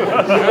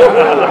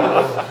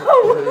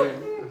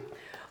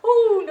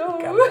 Oh,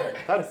 no.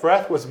 That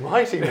breath was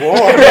mighty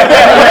warm.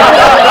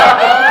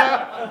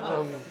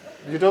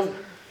 You don't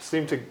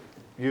seem to.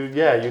 You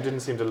didn't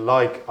seem to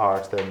like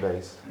Art then,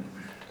 Base.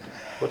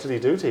 What did he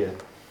do to you?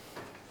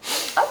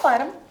 I'll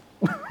fight him.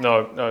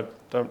 No,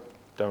 don't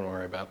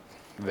worry about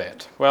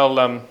that? Well,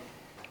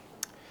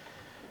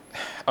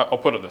 I'll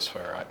put it this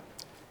way, right?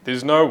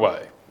 There's no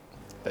way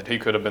that he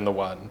could have been the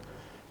one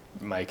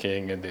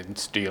making and then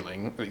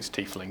stealing these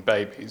tiefling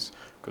babies,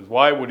 because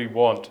why would he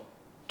want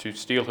to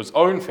steal his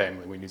own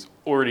family when he's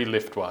already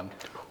left one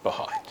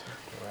behind?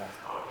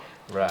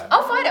 Right.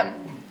 I'll fight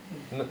him.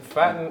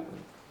 Fighting.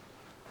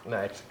 No,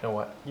 actually, you know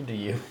what? You do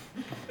you.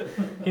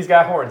 He's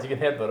got horns. You can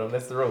headbutt him.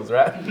 That's the rules,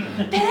 right?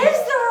 That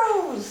is the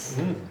rules.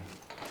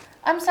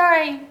 I'm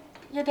sorry,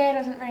 your dad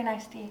isn't very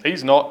nice to you.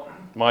 He's not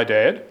my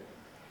dad,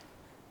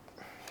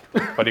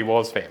 but he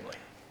was family.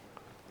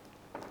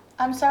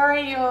 I'm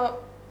sorry your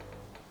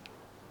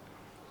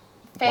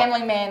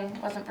family man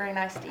wasn't very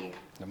nice to you.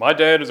 Now, my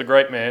dad is a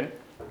great man,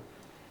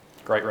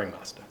 great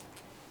ringmaster.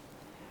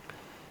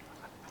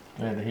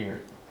 Glad to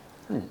hear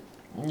it.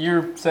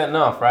 You're setting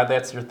off, right?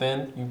 That's your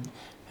thing? You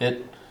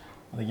hit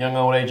the young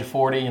old age of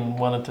 40 and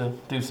wanted to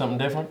do something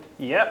different?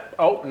 Yep.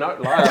 Oh, no,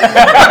 liar.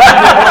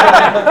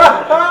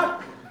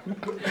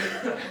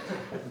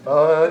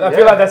 I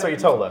feel like that's what you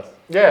told us.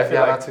 Yeah, feel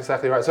like- that's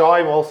exactly right. So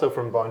I'm also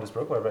from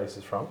Boundesbrook, where Race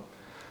is from.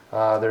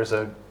 There's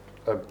a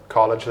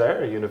college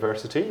there, a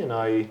university, and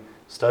I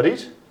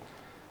studied.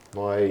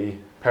 My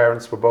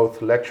parents were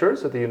both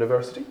lecturers at the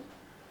university.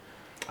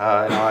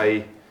 And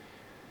I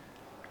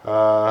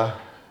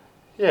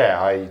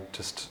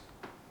just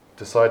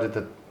decided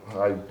that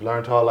I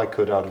learned all I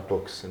could out of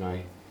books, and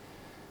I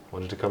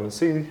wanted to come and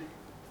see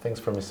things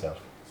for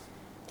myself.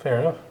 Fair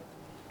enough.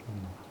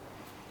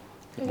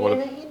 Have What you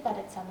a- ever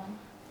headbutted someone?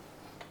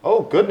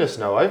 Oh, goodness,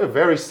 no. I have a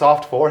very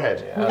soft forehead.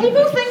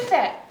 People think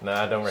that. No,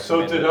 I don't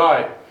So recommend did it.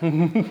 I.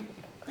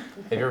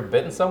 Have you ever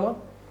bitten someone?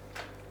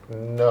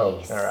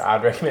 No. All right,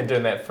 I'd recommend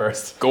doing that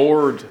first.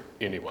 Gored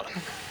anyone.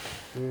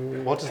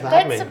 What does that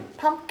That's a mean?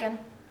 pumpkin.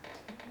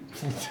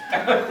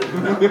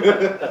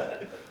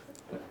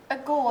 A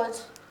gourd.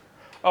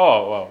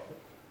 Oh, well,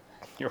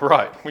 you're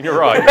right. When you're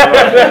right. You're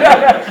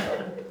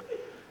right.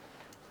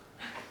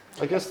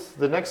 I guess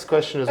the next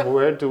question is,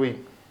 where do we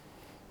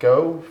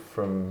go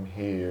from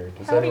here?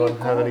 Does How do you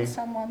anyone have gourd any?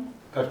 someone?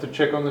 I have to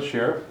check on the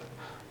sheriff.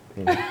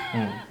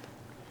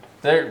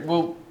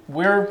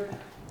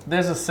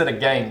 There's a set of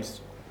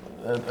games.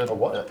 A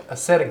what? A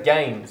set of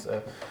games.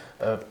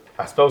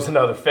 I suppose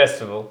another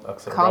festival. A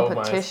sort of role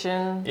plays.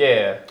 Competition.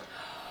 Yeah.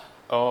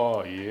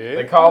 Oh,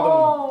 They yeah. call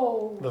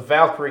Oh. them the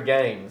Valkyrie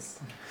Games.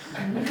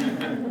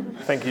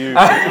 Thank you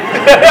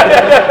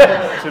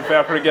to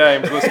Valkyrie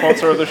Games, the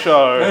sponsor of the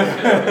show.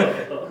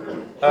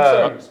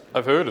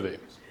 I've heard of them.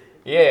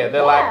 Yeah,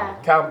 they're Yeah.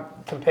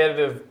 like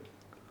competitive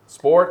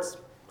sports.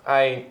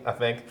 I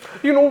think.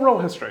 You can all roll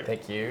history.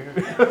 Thank you.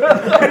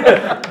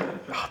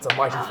 Oh, it's a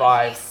mighty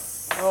 5.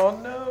 Oh,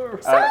 no.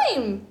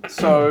 Same.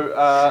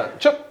 So,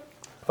 Chip,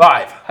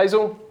 5.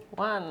 Hazel,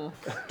 1.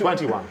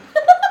 21.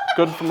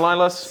 good from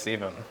Lilas.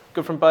 7.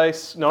 Good from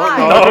Base. No,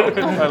 Five.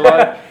 no. I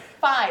lied.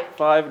 5.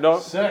 5, no.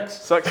 6.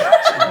 6.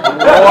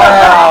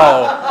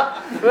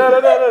 Wow.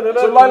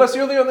 So, Lilas,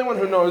 you're the only one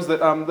who knows that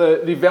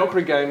the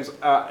Valkyrie Games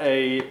are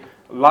a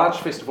large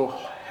festival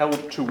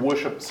held to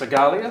worship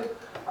Sagalia,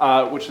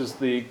 which is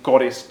the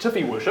goddess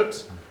Tiffy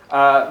worships.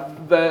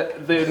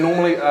 They're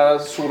normally a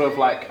sort of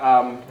like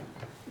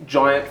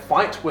giant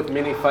fight with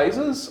many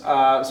phases,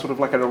 sort of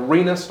like an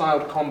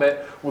arena-styled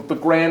combat, with the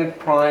grand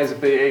prize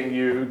being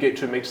you get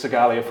to meet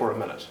Sagalia for a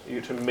minute. You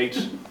get to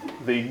meet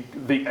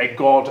a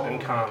god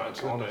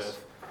incarnate on Earth.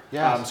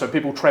 Yes. So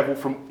people travel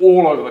from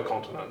all over the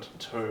continent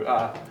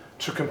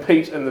to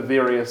compete in the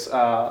various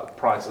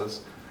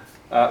prizes,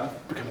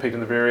 compete in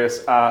the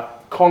various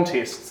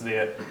contests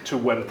there to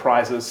win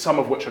prizes, some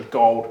of which are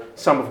gold,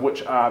 some of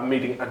which are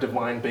meeting a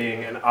divine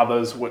being, and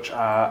others which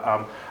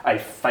are a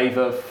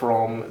favour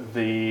from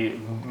the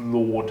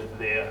lord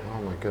there,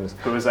 Oh my goodness.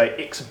 who is a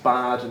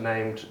ex-bard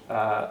named,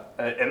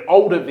 an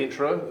old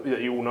adventurer that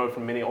you will know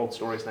from many old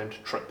stories named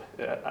Trip,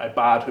 a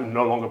bard who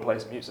no longer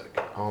plays music.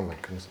 Oh my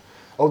goodness.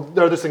 Oh,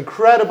 they're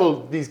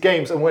these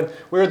games, and when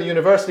we were at the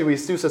university, we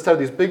used to set out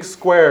these big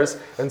squares,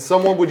 and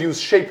someone would use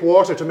shape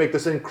water to make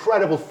this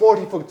incredible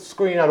 40-foot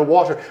screen out of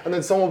water, and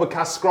then someone would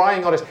cast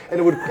scrying on it, and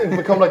it would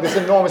become like this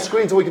enormous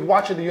screen, so we could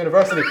watch it at the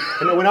university.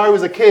 And when I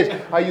was a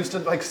kid, I used to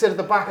like sit at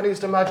the back, and I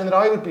used to imagine that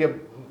I would be a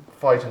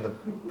fight in the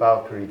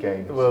Valkyrie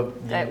Games. Well,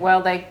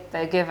 They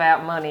give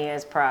out money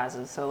as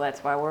prizes, so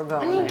that's why we're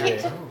going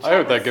there. I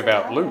heard they give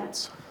out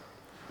loots.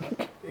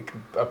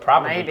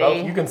 probably Maybe.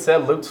 both. You can sell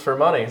loots for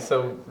money,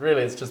 so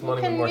really it's just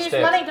money You with can more use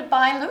steps. money to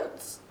buy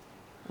loots.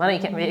 Money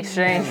can be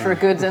exchanged for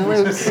goods and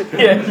loots. I've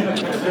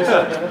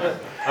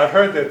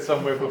heard that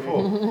somewhere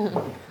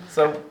before.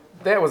 So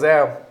that was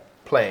our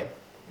plan.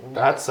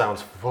 That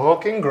sounds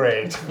fucking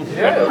great.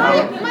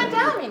 My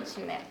dad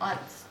mentioned that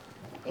once.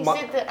 He My-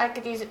 said that I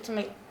could use it to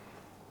meet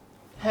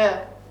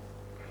her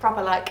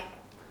proper like.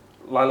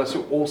 Lilas,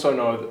 you also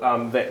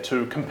know that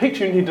to compete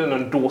you need an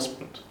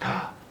endorsement.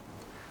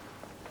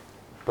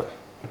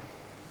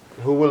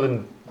 Who will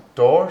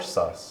endorse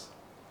us?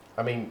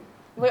 I mean,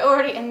 We're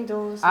already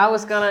indoors. I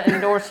was going to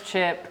endorse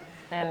Chip,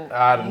 and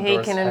I'd he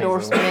endorse can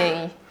endorse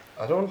Hazel. me.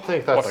 I don't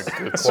think that's What a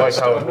good quite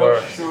how it I'm not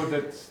works. sure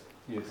that's...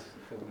 Yes.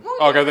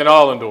 Okay, then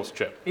I'll endorse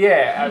Chip.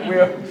 Yeah,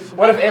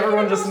 what if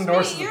everyone just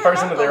endorses the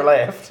person to their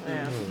left?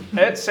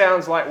 It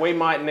sounds like we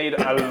might need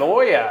a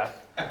lawyer.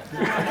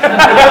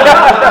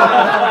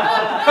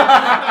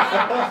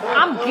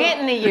 I'm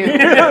getting to you.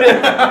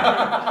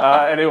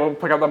 And he will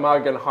pick up the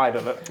mug and hide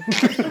in it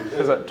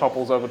as it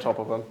topples over top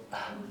of him.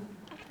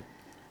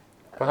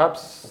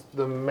 Perhaps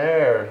the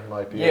mayor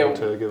might be able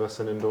to give us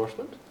an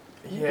endorsement.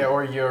 Yeah,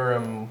 or your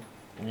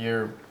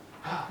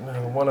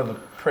one of the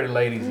pretty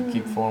ladies you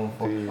keep falling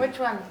for. Which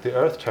one? The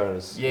Earth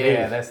Turners.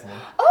 Yeah, that's the one.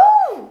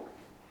 Oh!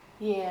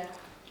 Yeah.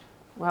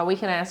 Well, we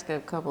can ask a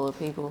couple of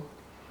people.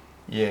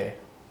 Yeah,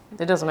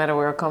 It doesn't matter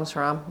where it comes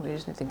from. We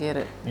just need to get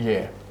it.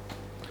 yeah.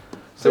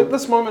 So at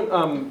this moment,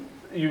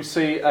 you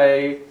see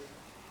a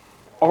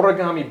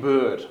origami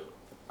bird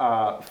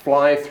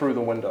fly through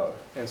the window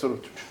and sort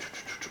of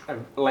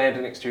and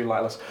land next to you,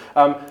 Lilas.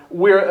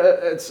 Where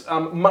it's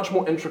much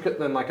more intricate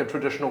than like a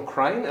traditional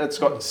crane. It's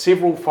got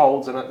several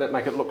folds in it that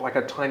make it look like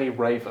a tiny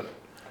raven.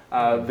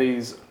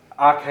 These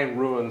arcane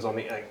ruins on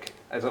the ink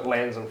as it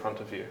lands in front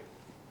of you.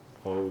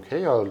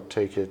 Okay, I'll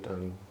take it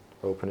and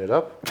open it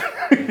up.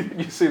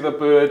 You see the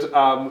bird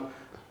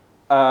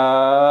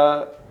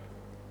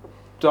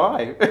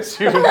die as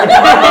you unravel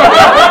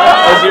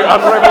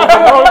the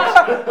note.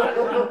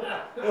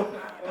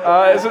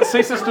 As it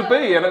ceases to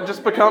be, and it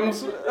just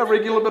becomes a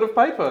regular bit of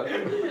paper.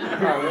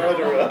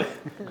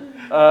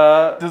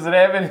 Does it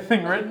have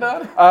anything written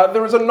on it?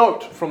 There is a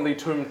note from the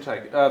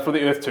for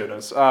the Earth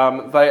Turners.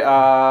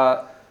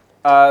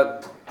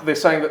 They're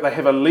saying that they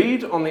have a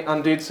lead on the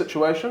undead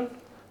situation,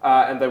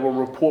 and they will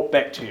report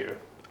back to you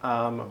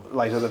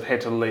later. They've had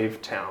to leave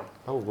town.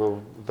 Oh,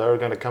 well, they're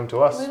going to come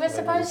to us. We were Maybe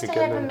supposed could to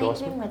get have an a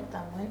endorsement. meeting with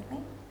them, weren't we?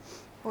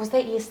 Or was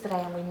that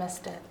yesterday and we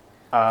missed it?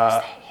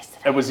 Was that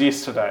yesterday? It was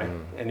yesterday,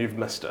 and you've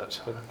missed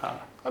it.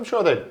 I'm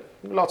sure that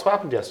lots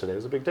happened yesterday. It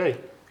was a big day.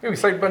 Yeah, we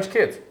saved a bunch of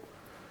kids.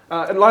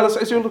 And Lilas,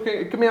 as you're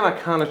looking, give me an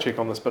Arcana check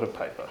on this bit of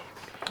paper.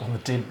 On the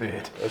dead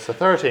bird. It's a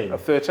 13. A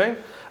 13.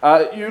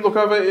 You look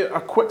over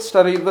a quick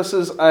study. This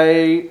is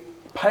a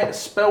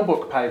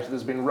spellbook page that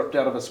has been ripped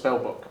out of a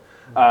spellbook.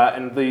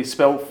 And the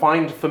spell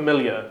Find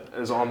Familiar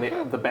is on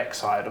the back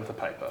side of the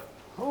paper.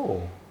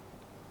 Oh.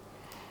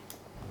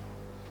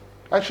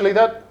 Actually,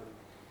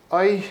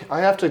 I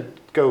have to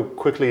go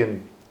quickly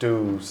and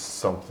do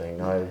something.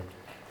 This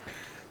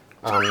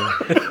is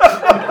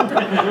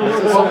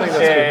something that's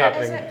been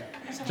happening.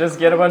 Just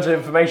get a bunch of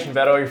information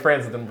about all your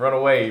friends and then run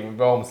away.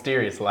 We're all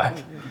mysterious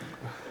like.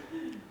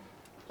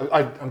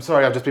 I'm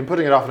sorry, I've just been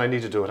putting it off and I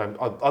need to do it.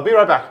 I'll be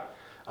right back.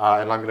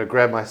 And I'm going to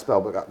grab my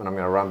spellbook up and I'm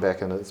going to run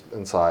back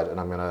inside and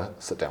I'm going to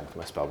sit down with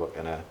my spellbook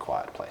in a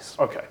quiet place.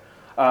 Okay.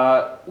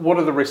 What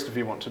do the rest of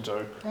you want to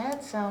do?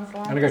 That sounds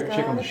like I'm gonna go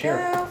check on the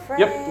sheriff.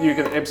 Yep, you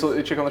can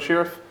absolutely check on the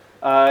sheriff.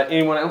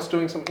 Anyone else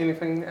doing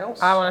anything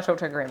else? I want to talk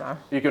to Grandma.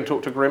 You can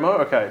talk to Grimo.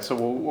 Okay, so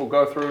we'll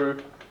go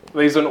through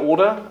these in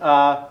order.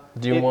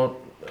 Do you want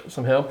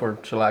some help or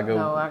shall I go?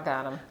 No, I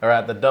got him. All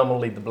right, the dumb will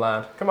lead the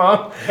blind. Come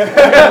on. You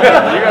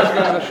guys are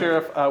going to the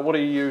sheriff. What are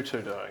you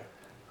two doing?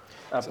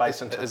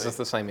 Base and Is this Tippy.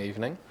 the same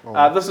evening?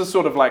 This is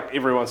sort of like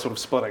everyone's sort of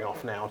splitting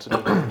off now to do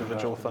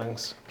individual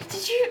things.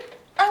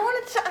 I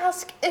wanted to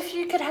ask if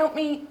you could help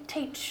me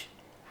teach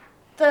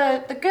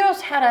the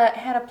girls how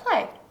to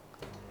play.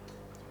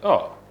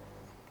 Oh,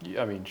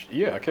 I mean,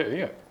 yeah, okay,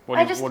 yeah.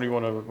 What do you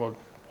want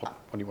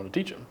to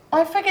teach them?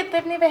 I figured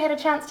they've never had a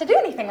chance to do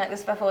anything like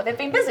this before. They've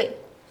been busy,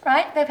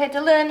 right? They've had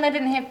to learn. They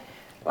didn't have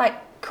like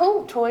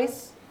cool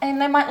toys, and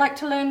they might like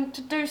to learn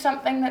to do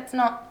something that's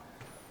not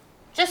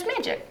just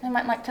magic. They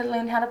might like to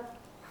learn how to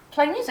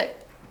play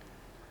music,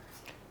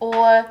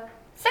 or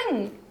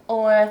sing,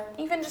 or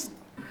even just.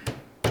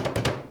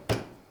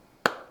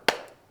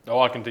 Oh,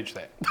 I can teach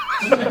that.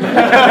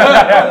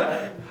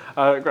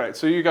 Great.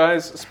 So you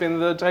guys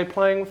spend the day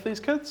playing with these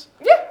kids?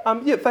 Yeah.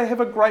 Yeah, they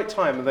have a great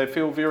time and they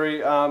feel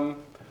very,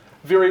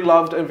 very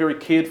loved and very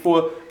cared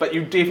for. But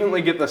you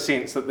definitely get the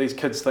sense that these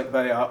kids think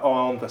they are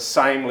on the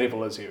same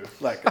level as you.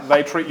 Like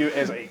they treat you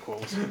as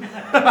equals.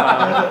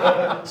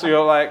 So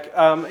you're like,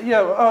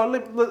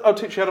 I'll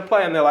teach you how to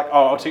play, and they're like,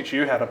 oh, I'll teach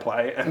you how to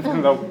play, and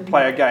then they'll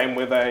play a game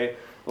where they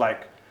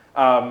like.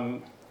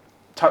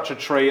 Touch a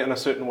tree in a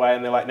certain way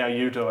and they're like, now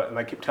you do it, and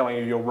they keep telling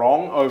you you're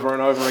wrong over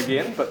and over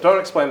again, but don't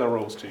explain the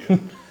rules to you.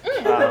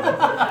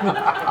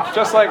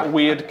 Just like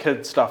weird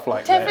kid stuff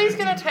like Tiffy's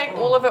that. going to take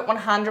all of it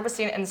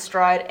 100% in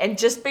stride and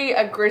just be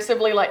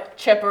aggressively like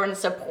chipper and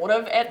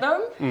supportive at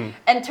them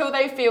until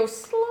they feel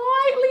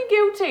slightly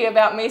guilty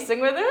about messing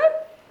with her.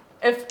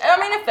 If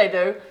they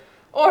do,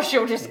 or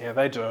she'll just. Yeah,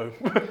 they do.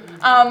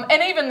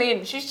 And even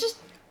then, she just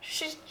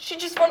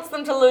wants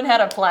them to learn how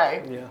to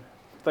play. Yeah,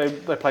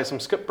 they play some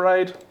skip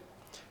braid.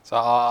 So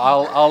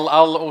I'll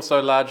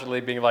also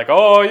largely be like,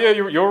 oh yeah,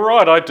 you're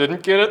right, I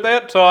didn't get it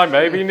that time,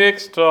 maybe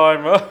next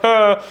time.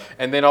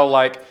 And then I'll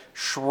like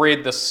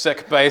shred the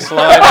sick bass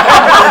line.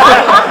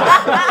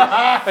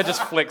 I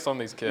just flex on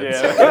these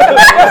kids. Yeah.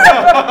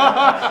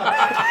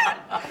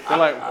 They're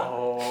like,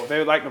 whoa,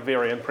 they're like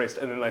very impressed,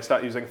 and then they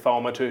start using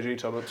thaumaturgy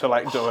to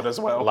like do it as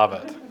well. Love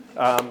it.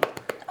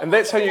 And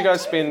that's how you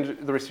guys spend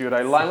the rest of your day.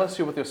 Lilas,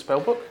 you're with your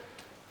spell book.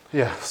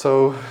 Yeah,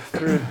 so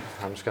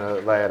I'm just going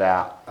to lay it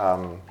out.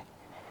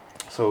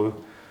 So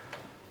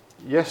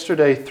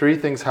yesterday, 3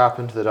 things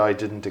happened that I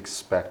didn't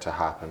expect to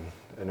happen.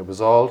 And it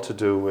was all to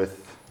do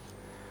with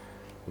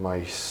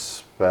my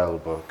spell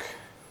book.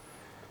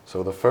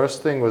 So the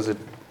first thing was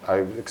I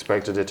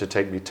expected it to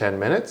take me 10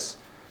 minutes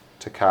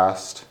to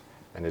cast,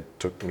 and it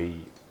took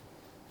me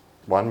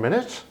 1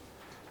 minute.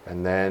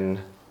 And then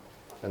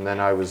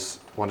I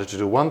wanted to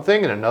do one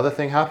thing, and another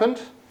thing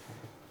happened.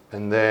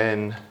 And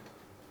then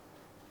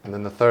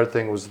the third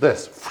thing was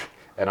this.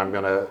 And I'm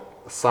going to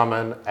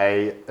summon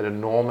an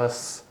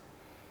enormous,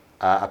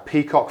 a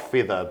peacock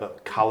feather,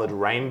 but colored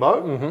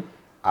rainbow.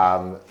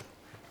 Mm-hmm.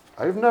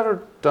 I've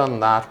never done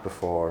that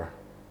before.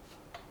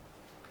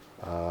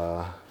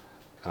 And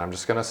I'm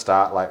just going to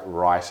start like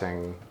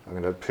writing. I'm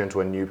going to print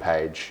to a new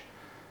page.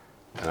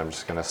 And I'm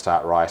just going to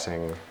start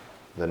writing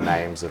the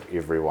names of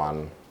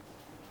everyone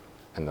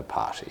in the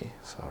party.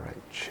 So I'll write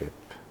Chip,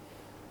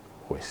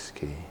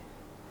 Whiskey,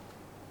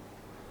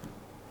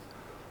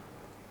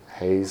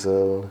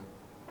 Hazel.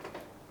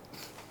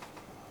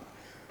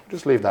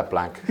 Just leave that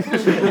blank.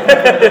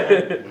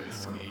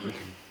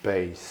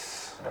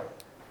 Base.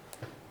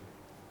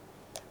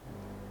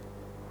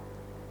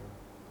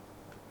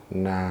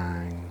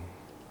 Nang.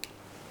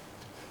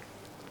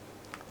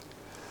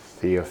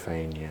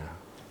 Theophania.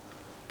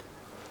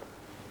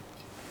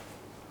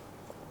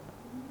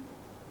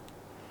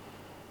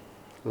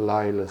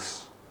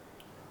 Lilas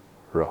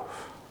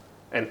Ruff.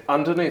 And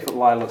underneath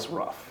Lilas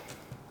Ruff,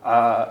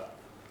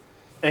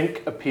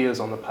 ink appears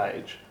on the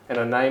page, and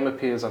a name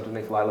appears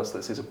underneath Lilas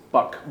that says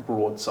Buck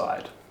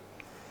Broadside.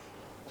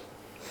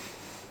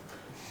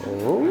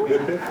 Oh.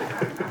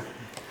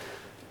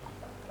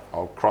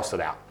 I'll cross it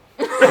out.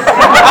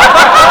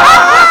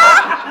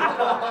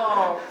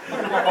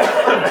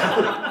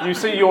 You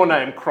see your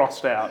name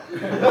crossed out.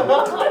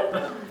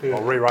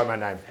 I'll rewrite my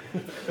name.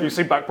 You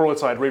see Buck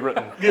Broadside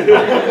rewritten.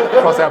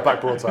 Cross out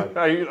Buck Broadside.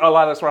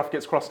 Lilas Ruff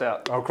gets crossed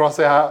out. I'll cross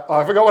out. Oh,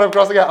 I forgot what I'm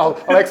crossing out. I'll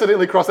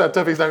accidentally cross out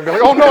Tiffy's name and be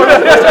like, oh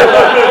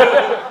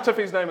no!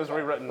 Tiffy's name is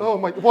rewritten. Oh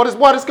my! What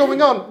is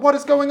going on? What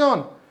is going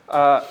on?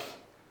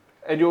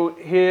 And you'll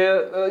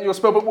hear your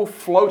spellbook will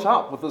float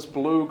up with this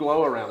blue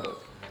glow around it,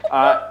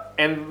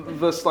 and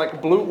this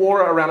like blue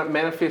aura around it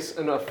manifests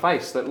in a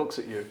face that looks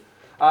at you.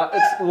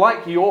 It's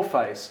like your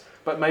face,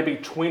 but maybe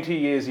 20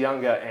 years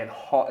younger and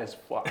hot as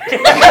fuck.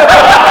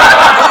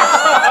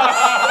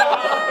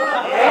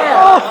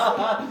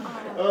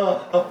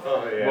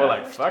 More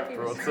like fuck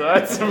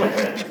broadsides.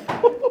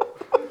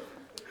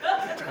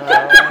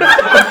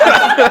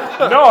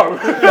 No.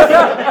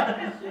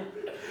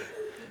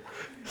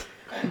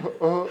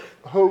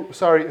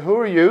 Who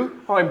are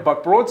you? I'm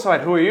Buck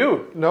Broadside. Who are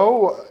you?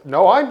 No,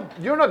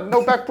 you're not,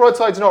 no, Buck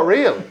Broadside's not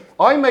real.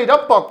 I made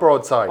up Buck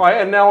Broadside.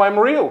 And now I'm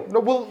real. No,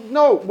 well,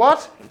 no,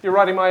 what? You're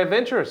writing my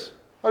adventures.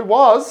 I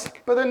was,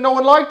 but then no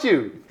one liked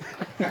you.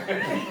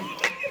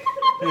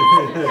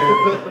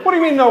 What do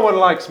you mean no one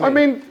likes me? I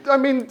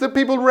mean, the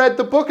people read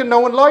the book and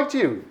no one liked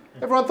you.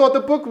 Everyone thought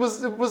the book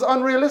was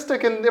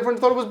unrealistic and everyone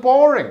thought it was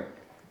boring.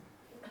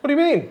 What do you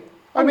mean?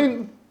 I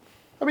mean,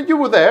 you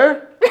were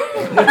there.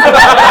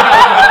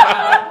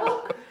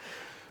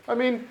 I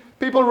mean,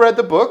 people read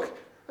the book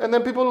and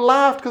then people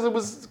laughed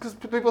because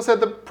people said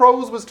the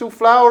prose was too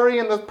flowery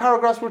and the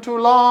paragraphs were too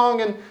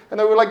long and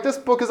they were like, this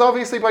book is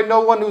obviously by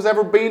no one who's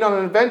ever been on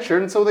an adventure,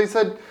 and so they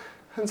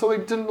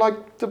didn't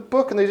like the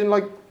book and they didn't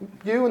like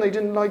you and they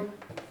didn't like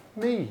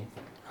me.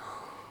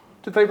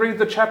 Did they read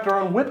the chapter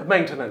on whip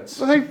maintenance?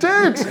 They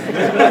did.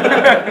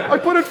 I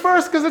put it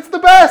first because it's the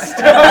best.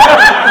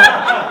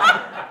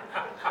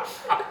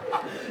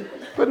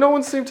 But no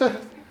one seemed to.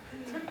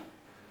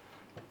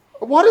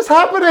 What is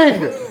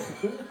happening?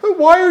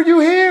 Why are you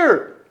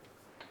here?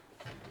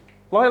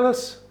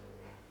 Lilas,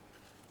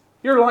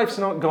 your life's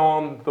not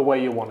gone the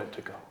way you want it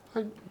to go.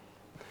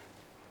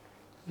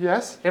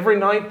 Yes? Every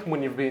night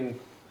when you've been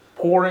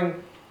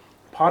pouring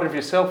part of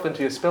yourself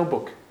into your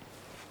spellbook,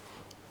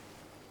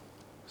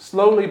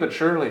 slowly but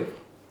surely,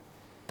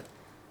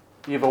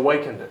 you've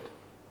awakened it.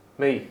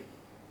 Me.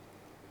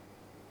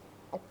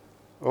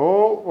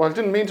 Oh, well, I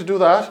didn't mean to do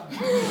that.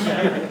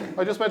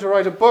 I just meant to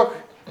write a book.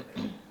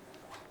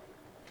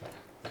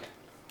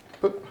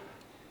 But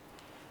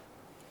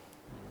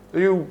are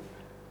you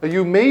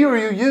me or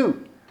are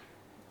you?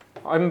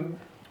 I'm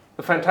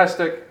the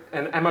fantastic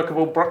and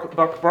amicable Buck.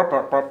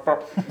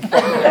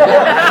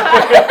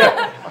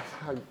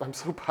 I'm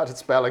so bad at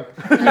spelling.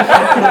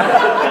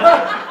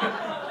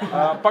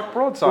 Buck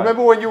Broadside.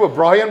 Remember when you were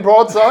Brian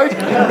Broadside?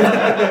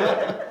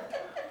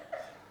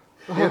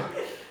 Yeah.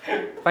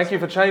 Thank you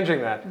for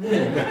changing that.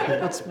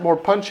 That's more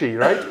punchy,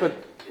 right? But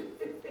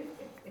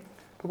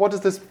what does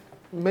this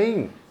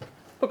mean?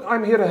 Look,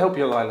 I'm here to help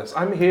you, Lilas.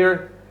 I'm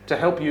here to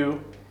help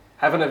you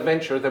have an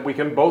adventure that we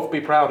can both be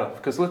proud of.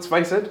 Because let's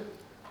face it,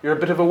 you're a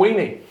bit of a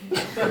weenie.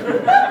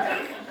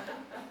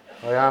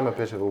 I am a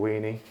bit of a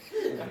weenie.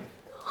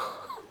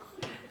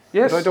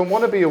 Yes. But I don't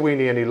want to be a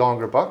weenie any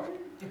longer, Buck.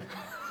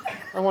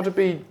 I want to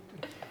be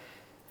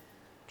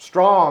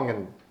strong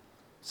and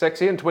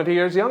Sexy and 20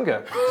 years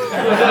younger.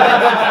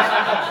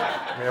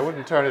 I mean, I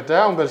wouldn't turn it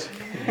down,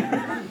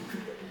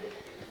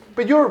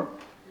 but you're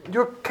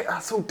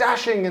so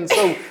dashing and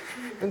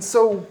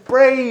so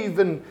brave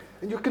and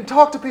you can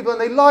talk to people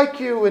and they like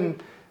you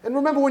and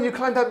remember when you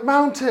climbed that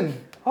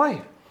mountain?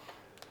 Hi.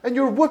 And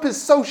your whip is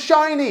so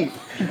shiny.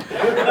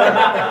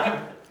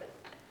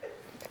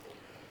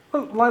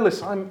 Well,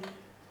 Lilas,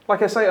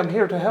 like I say, I'm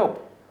here to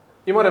help.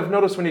 You might have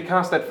noticed when you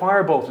cast that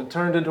firebolt, it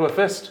turned into a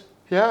fist.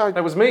 Yeah.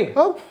 That was me.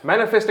 Oh.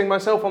 Manifesting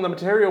myself on the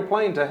material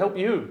plane to help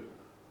you.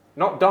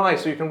 Not die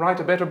so you can write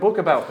a better book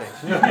about me.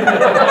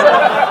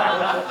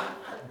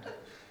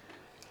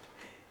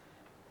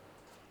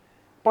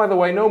 By the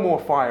way, no more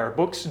fire.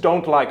 Books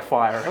don't like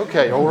fire.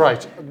 Okay, all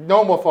right.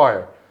 No more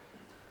fire.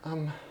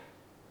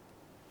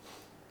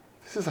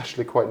 This is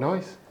actually quite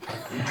nice.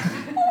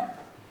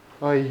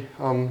 So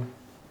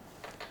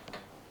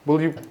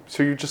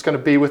you're just going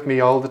to be with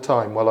me all the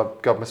time while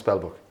I've got my spell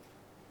book?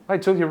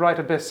 Wait till you write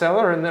a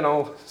bestseller and then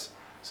I'll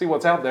see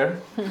what's out there.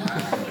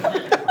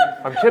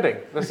 I'm kidding.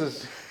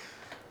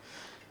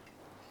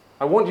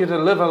 I want you to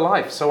live a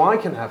life so I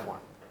can have one.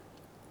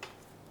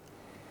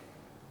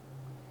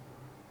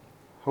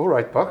 All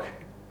right, Buck.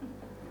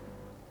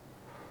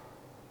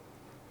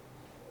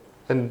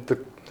 And the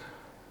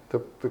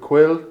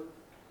quill?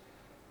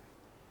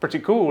 Pretty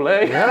cool,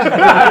 eh?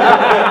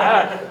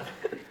 Yeah.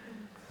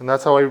 And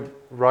that's how I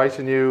write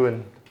in you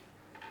and...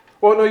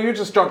 Well, no, you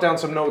just jot down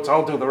some notes.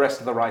 I'll do the rest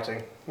of the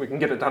writing. We can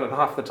get it done in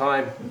half the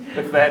time.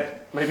 If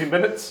that, maybe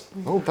minutes.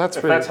 Oh, that's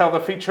if really... that's how the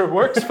feature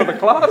works for the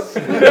class.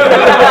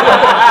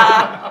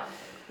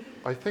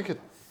 I think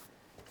it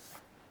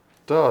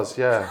does,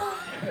 yeah.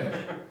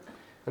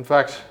 In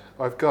fact,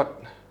 I've got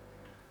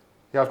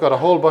a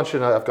whole bunch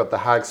of... I've got the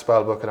Hag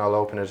spell book and I'll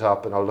open it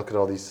up and I'll look at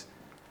all these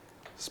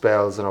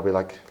spells and I'll be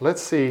like,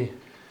 let's see.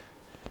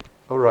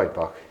 All right,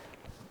 Buck.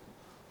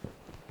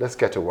 Let's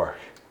get to work.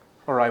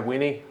 All right,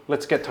 Weenie,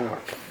 let's get to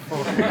work.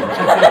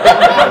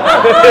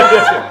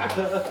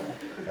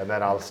 And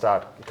then I'll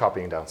start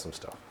copying down some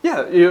stuff.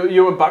 Yeah,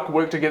 you and Buck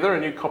work together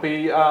and you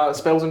copy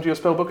spells into your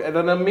spellbook at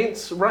an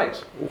immense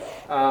rate.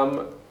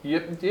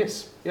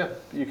 Yes,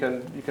 you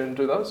can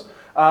do those.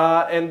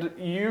 And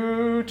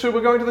you two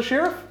were going to the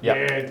sheriff?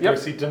 Yeah, go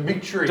see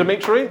Dimitri.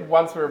 Dimitri?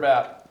 Once we're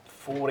about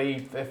 40,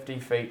 50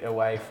 feet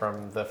away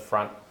from the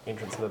front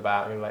entrance of the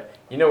bar, and we're like,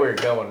 you know where you're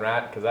going,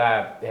 right? Because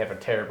I have a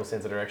terrible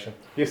sense of direction.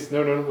 Yes,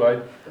 no,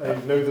 I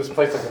know this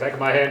place like the back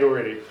of my hand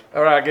already.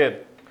 All right,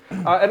 good.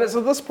 And it's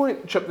at this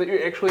point, Chip, that you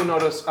actually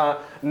notice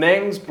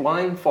Nang's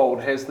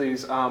blindfold has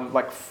these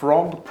like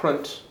frog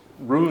print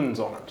runes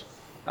on it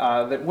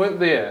that weren't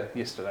there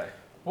yesterday.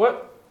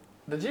 What?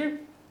 Did you?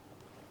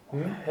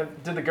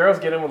 Did the girls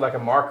get in with like a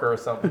marker or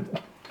something?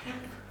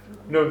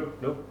 No.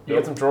 You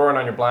got some drawing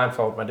on your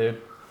blindfold, my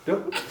dude.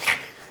 Nope.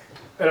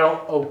 And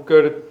I'll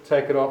go to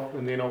take it off,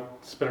 and then I'll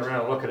spin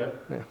around and look at it.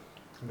 Yeah.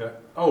 And go,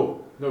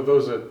 oh no,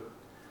 those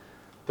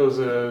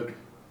are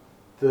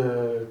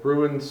the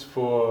ruins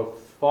for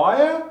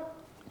fire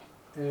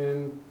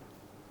and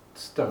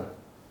stone.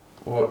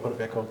 I'll put it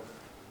back on.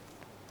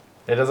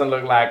 It doesn't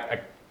look like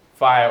a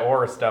fire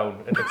or a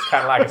stone. It looks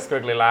kind of like a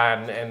squiggly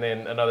line and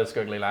then another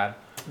squiggly line.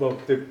 Well,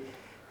 the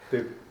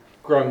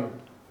Grung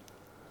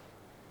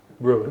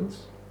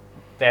ruins.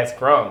 That's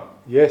Grung.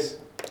 Yes.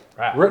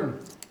 Right. Written.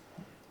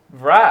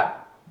 Right.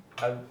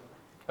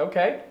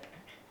 Okay.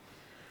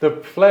 The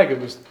flag, it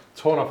was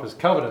torn off, is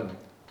covered in them.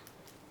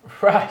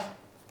 Right.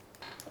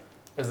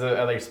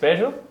 Are they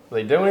special? Do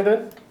they do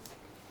anything?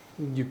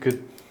 You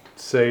could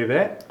say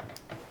that.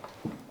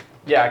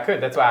 Yeah, I could.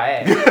 That's why I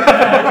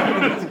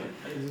asked.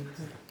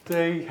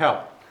 They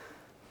help.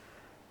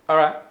 All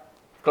right.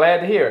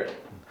 Glad to hear it.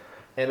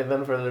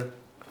 Anything for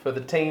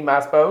the team, I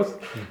suppose?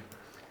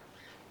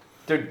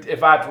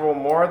 If I draw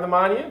more of them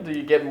on you, do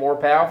you get more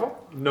powerful?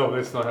 No,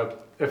 that's not how.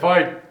 If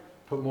I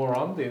put more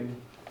on, then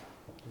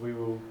we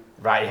will.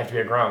 Right, you have to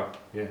be a Grung.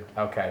 Yeah.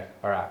 Okay,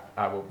 all right.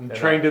 I will. I'm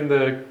trained in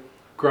the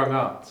Grung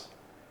arts.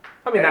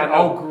 I mean, and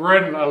I'll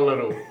grin a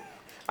little.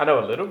 I know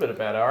a little bit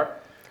about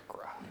art.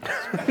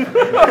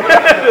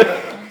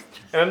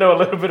 And I know a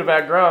little bit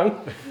about Grung.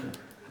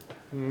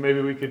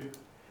 Maybe we could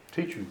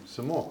teach you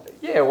some more.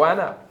 Yeah, why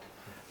not?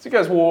 So you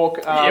guys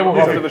walk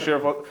off to the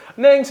sheriff.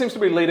 Nang seems to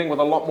be leading with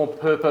a lot more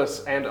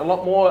purpose and a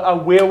lot more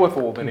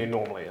wherewithal than he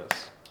normally is.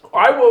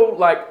 I would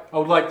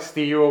like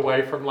steer you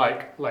away from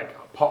like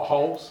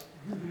potholes.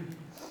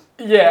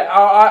 Yeah,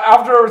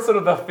 after sort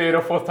of the third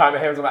or fourth time it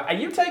happens, I'm like, are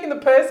you taking the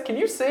piss? Can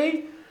you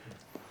see?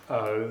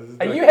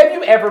 Have you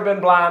ever been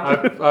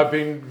blind? I've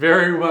been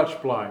very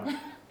much blind.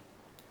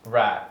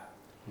 Right.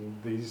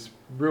 These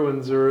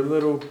ruins are a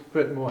little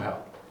bit more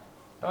help.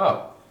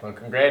 Oh, well,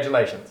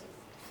 congratulations.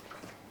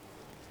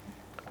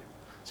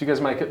 So you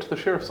guys make it to the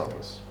sheriff's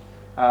office.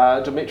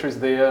 Dimitri's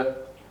there.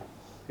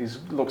 He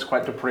looks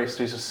quite depressed.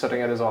 He's just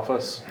sitting at his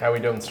office. How are we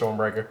doing,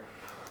 Stormbreaker?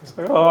 He's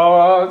like,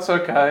 oh, it's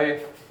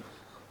okay.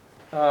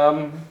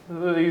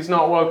 He's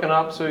not woken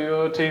up, so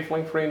your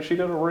tiefling friend, she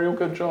did a real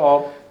good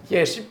job.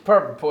 Yeah, she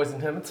probably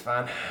poisoned him. It's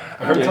fine.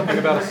 I heard something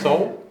about a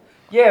soul.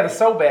 Yeah, the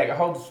soul bag. It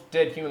holds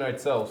dead humanoid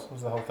souls.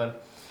 Was the whole thing.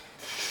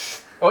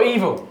 Oh,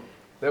 evil.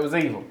 That was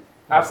evil.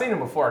 I've seen them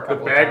before a The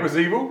couple of bag times. was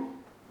evil?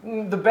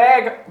 The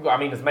bag, well, I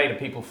mean, it's made of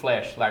people's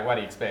flesh. Like, what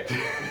do you expect?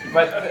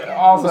 But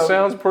also,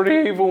 Sounds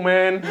pretty evil,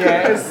 man.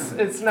 yeah,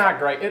 it's not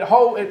great.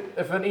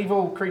 If an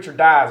evil creature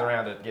dies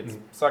around it, it gets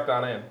sucked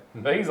on in.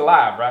 But he's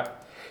alive, right?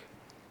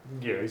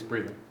 Yeah, he's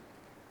breathing.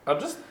 I'll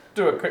just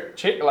do a quick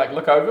check, like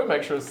look over,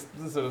 make sure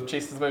the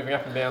chest is moving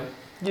up and down.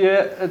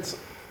 Yeah, it's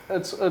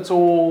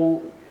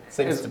all.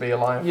 Seems to be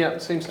alive. Yeah,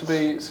 it seems to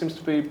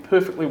be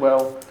perfectly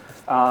well.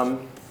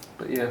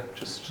 But yeah,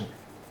 just.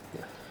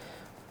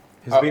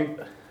 Has there been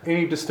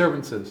any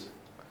disturbances?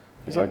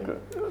 He's like,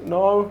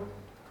 no.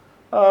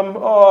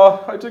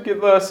 I did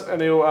get this,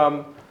 and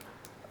he'll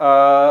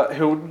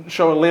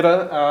show a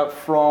letter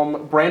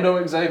from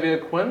Brando Xavier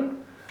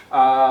Quinn,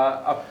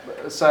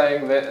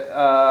 saying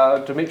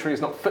that Dimitri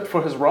is not fit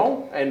for his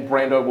role, and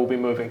Brando will be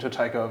moving to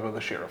take over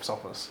the sheriff's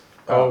office.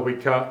 We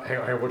can't. Hang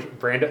on.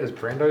 Is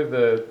Brando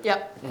the?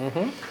 Yep.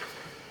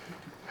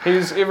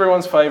 He's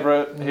everyone's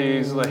favourite.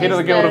 He's the head of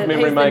the Guild of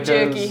Memory Makers. He's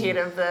the jerky head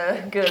of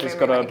the Guild of He's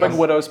Memory got a Makers. big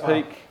widow's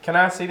peak. Can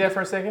I see that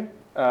for a second?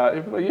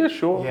 Yeah,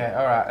 sure. Yeah,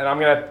 all right. And I'm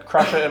gonna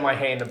crush it in my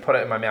hand and put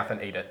it in my mouth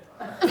and eat it.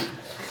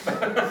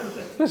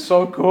 That's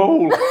so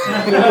cool. You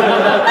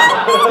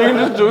can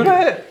just do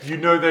that. You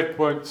know that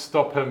won't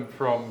stop him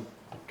from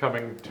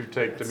coming to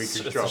take Dimitri's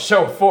It's a job.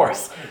 show of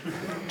force.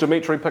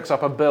 Dimitri picks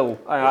up a bill.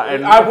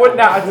 And I would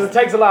not. It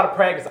takes a lot of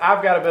practice.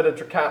 I've got a bit of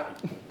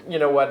you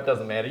know what? It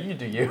doesn't matter. You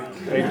do you.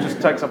 He just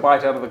takes a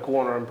bite out of the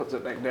corner and puts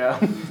it back down.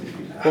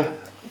 Well,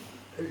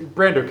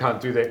 Brando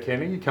can't do that,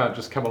 can he? You can't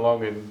just come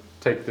along and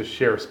take the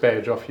sheriff's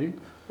badge off you.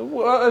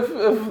 Well, if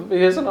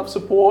he has enough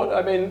support,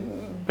 I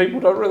mean, people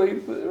don't really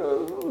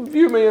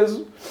view me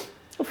as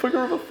a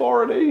figure of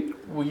authority.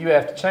 Well, you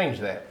have to change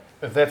that.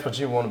 If that's what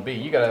you want to be,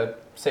 you gotta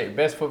set your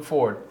best foot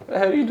forward.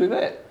 How do you do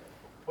that?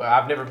 Well,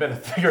 I've never been a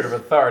figure of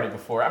authority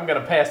before. I'm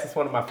gonna pass this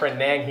one to my friend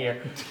Nang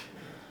here.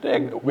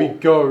 We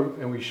go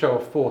and we show a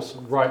force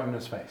right in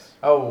his face.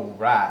 Oh,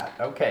 right.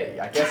 Okay.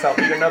 I guess I'll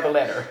eat another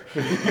letter.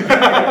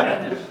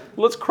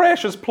 Let's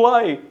crash his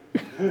play.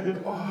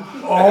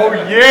 Oh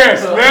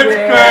yes, let's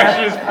crash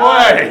his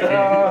play.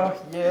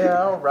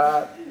 Yeah, all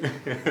right.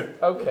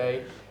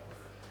 Okay.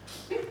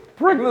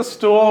 Bring the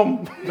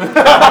storm.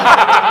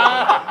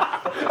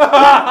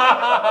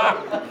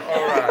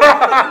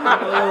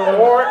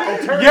 Or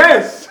alternative.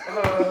 Yes.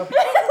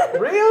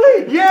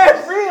 Really?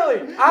 Yes.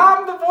 Really?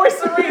 I'm the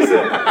voice of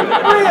reason.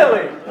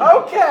 Really?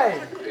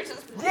 Okay.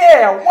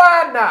 Yeah,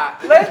 why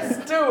not? Let's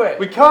do it.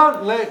 We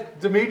can't let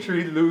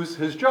Dimitri lose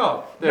his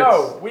job.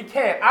 No, we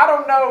can't. I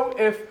don't know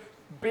if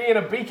being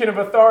a beacon of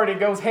authority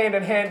goes hand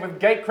in hand with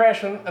Gate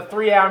Crashing, a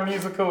 3-hour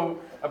musical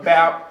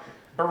about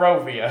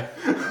Barovia.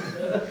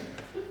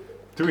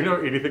 Do we know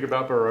anything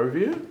about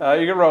Barovia?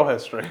 You can roll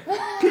history.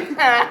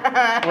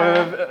 Yeah.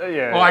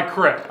 Oh, I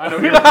crit. I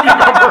don't know anything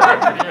about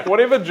Barovia.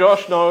 Whatever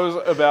Josh knows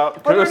about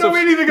I don't Curse of... know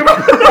anything about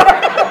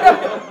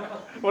Barovia.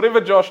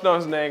 Whatever Josh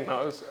knows, Nang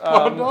knows.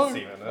 Seven.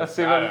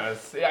 I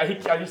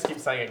just keep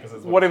saying it because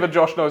it's Whatever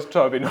Josh knows,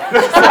 Toby knows.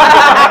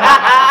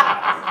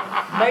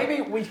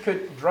 Maybe we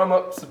could drum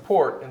up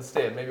support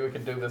instead. Maybe we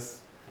could do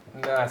this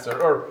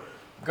nicer. Or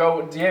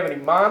go, do you have any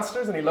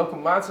monsters, any local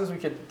monsters we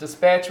could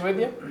dispatch with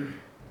you?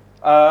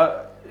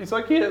 He's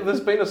like, yeah, there's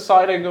been a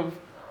sighting of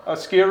a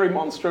scary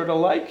monster at a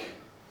lake,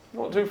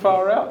 not too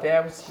far out.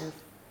 That was your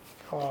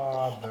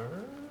father?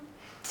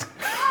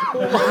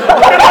 And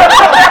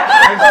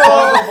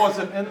father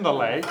wasn't in the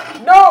lake.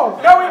 No,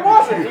 he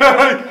wasn't.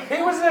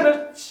 He was in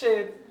a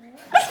shed.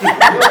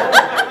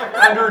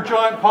 Under a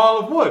giant pile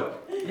of wood.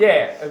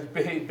 Yeah,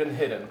 he'd been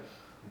hidden,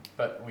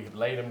 but we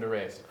laid him to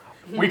rest.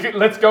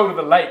 Let's go to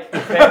the lake.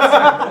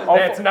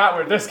 That's not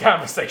where this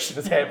conversation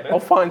is happening. I'll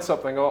find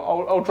something.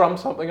 I'll drum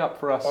something up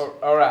for us.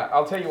 All right,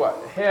 I'll tell you what.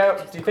 Do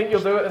you think you'll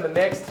do it in the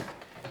next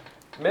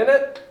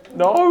minute?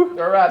 No?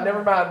 All right,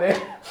 never mind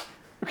then.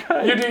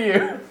 Okay. You do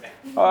you.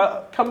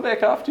 Come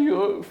back after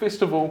your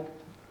festival.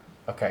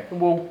 Okay.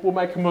 And we'll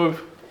make a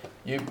move.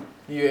 You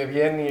have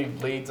you had any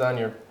leads on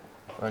your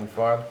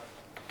farm?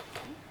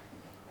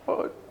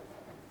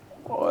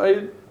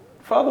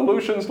 Father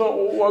Lucian's not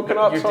woken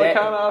up, Your so I dad-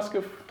 can't ask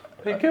if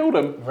he killed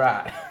him.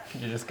 Right.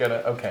 You're just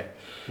gonna okay.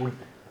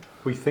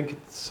 We think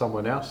it's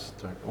someone else,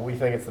 don't we? We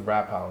think it's the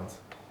Bright Pollens.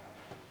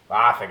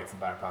 I think it's the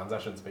Bright Pollens. I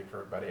shouldn't speak for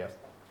everybody else.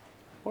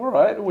 All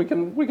right, we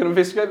can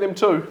investigate them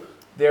too.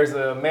 There's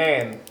a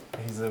man.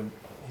 He's a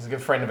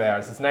good friend of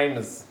ours. His name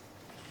is,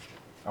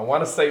 I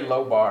want to say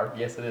Lobar.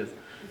 Yes, it is.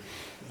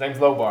 His name's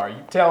Lobar.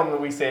 You tell him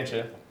that we sent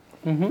you,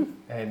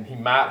 and he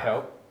might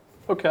help.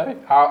 Okay,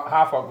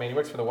 Half-orc man. He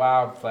works for the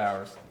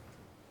Wildflowers.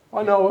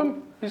 I know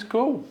him. He's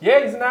cool.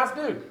 Yeah, he's a nice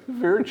dude.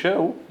 Very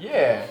chill.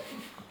 Yeah,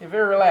 he's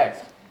very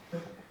relaxed.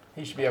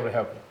 He should be able to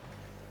help you.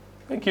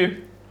 Thank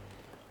you.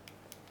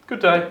 Good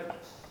day.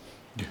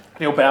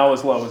 He'll bow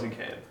as low as he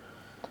can.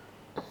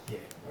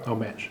 No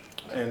match.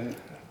 And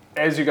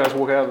as you guys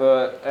walk out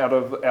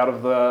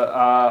of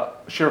the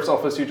sheriff's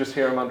office, you just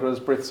hear him under his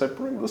breath say,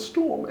 "Bring the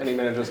storm," and he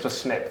manages to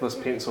snap this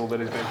pencil that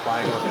he's been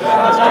playing with for the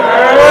last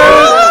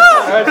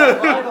 2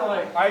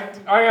 days.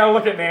 I'm gonna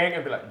look at Nang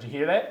and be like, "Did you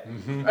hear that?"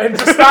 And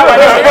just start like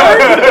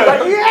cheering,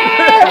 like,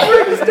 "Yeah,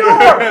 bring the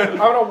storm!" I'm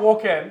gonna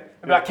walk in and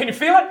be like, "Can you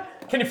feel it?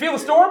 Can you feel the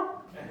storm?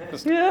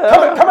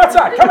 Yeah. Come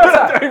outside! Come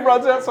outside!" He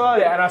runs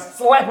outside. Yeah, and I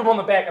slap him on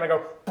the back and I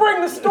go,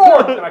 "Bring the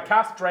storm!" And I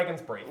cast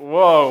Dragon's Breath.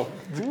 Whoa.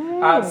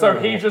 So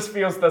he just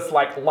feels this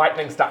like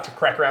lightning start to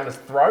crack around his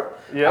throat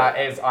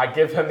as I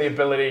give him the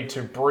ability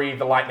to breathe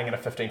the lightning in a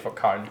 15-foot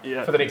cone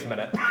for the next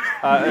minute.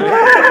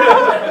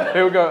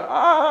 He'll go,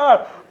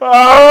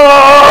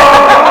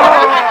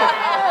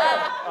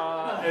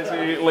 as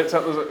he lets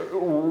out this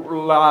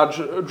large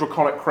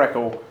draconic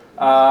crackle.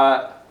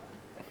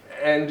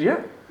 And yeah,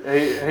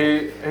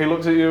 he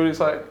looks at you and he's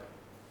like,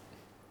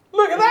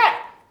 Look at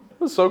that!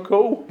 "That's so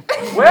cool."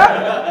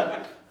 Well,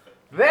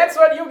 that's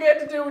what you get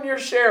to do when you're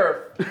sheriff.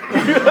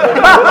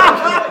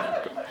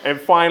 And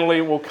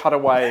finally, we'll cut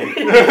away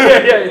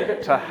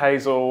to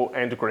Hazel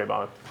and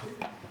Gremo.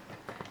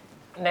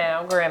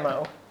 Now,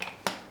 Grandma,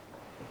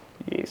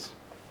 Yes.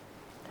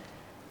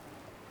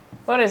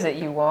 what is it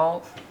you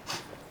want?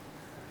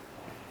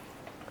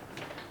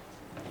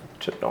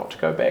 To not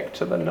go back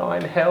to the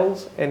 9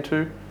 hells and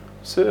to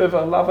serve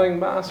a loving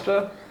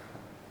master.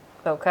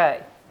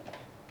 Okay.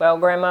 Well,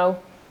 Grandma,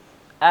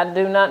 I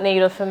do not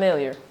need a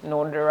familiar,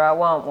 nor do I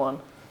want one.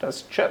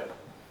 Does Chip?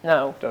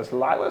 No. Does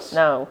Lilas?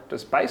 No.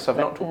 Does Base? I've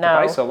not talked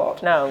No. to Base a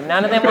lot. No,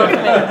 none of them want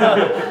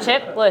familiar.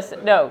 Chip,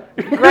 listen, no.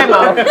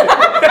 Grandma,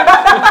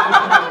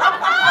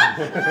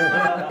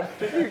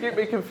 You get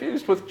me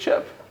confused with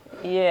Chip.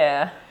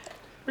 yeah.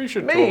 We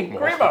should Me, talk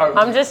more. Gremo.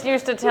 I'm just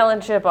used to telling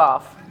Chip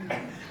off.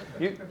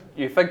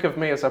 You think of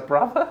me as a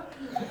brother?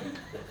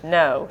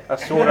 No. A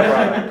sort of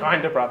brother,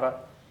 kind of brother.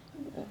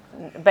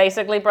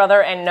 Basically,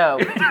 brother, and no.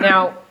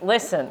 Now,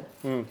 listen.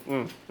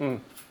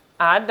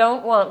 I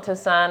don't want to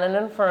sign an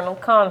infernal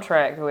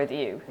contract with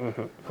you.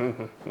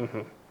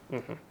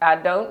 I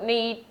don't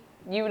need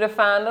you to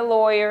find a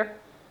lawyer.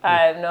 I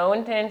have no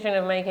intention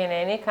of making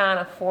any kind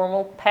of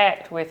formal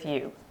pact with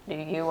you. Do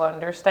you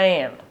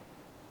understand?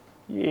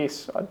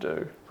 Yes, I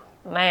do.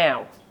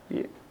 Now,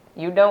 Yeah.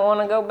 you don't want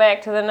to go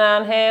back to the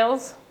 9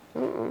 hells?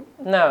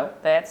 No,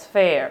 that's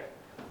fair.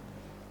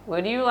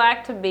 Would you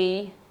like to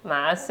be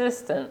my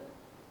assistant?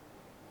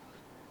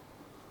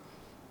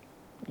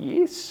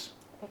 Yes.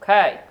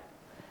 Okay.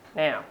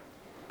 Now,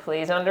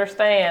 please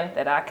understand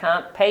that I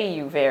can't pay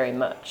you very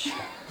much.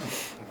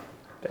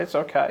 That's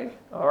okay.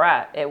 All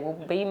right. It will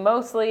be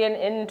mostly an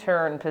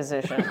intern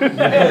position.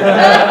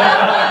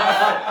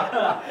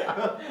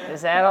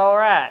 Is that all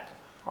right?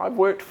 I've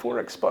worked for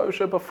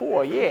Exposure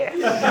before, yeah.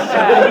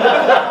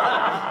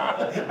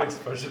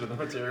 Exposure to the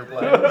material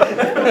plane.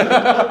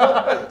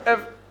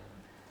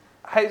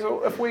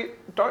 Hazel, if we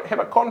don't have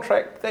a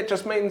contract, that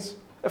just means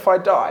if I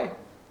die,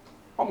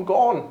 I'm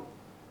gone.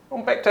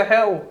 I'm back to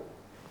hell.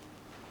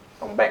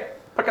 I'm back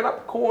picking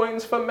up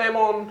coins for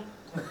Mammon.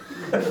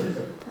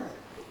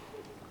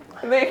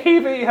 And they're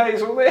heavy,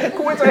 Hazel. Their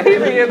coins are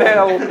heavy in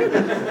hell.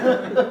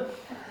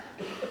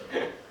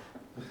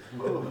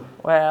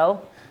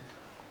 Well,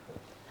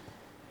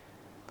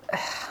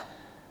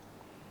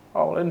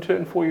 I'll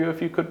intern for you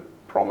if you could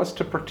promise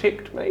to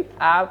protect me.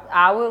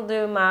 I will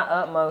do my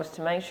utmost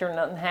to make sure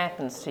nothing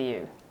happens to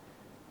you.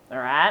 All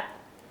right?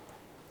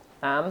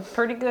 I'm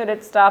pretty good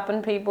at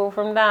stopping people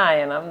from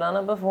dying. I've done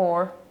it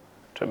before.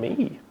 To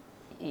me.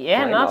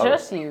 Yeah, I not know.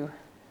 just you.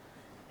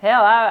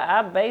 Hell,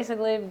 I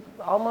basically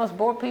almost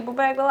brought people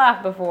back to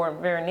life before,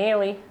 very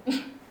nearly.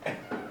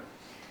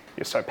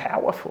 You're so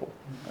powerful.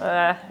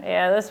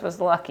 Yeah, this was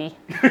lucky.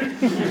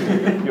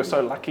 You're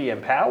so lucky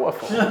and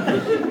powerful.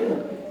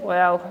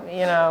 Well,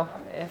 you know,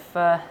 if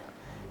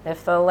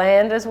the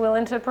land is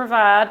willing to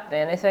provide,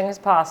 anything is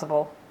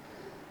possible.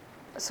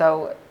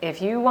 So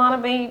if you want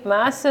to be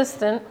my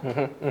assistant,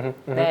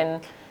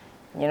 then,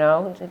 you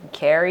know,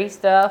 carry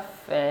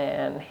stuff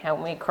and help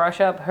me crush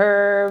up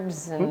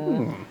herbs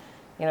and,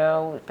 you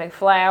know, pick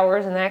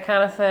flowers and that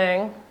kind of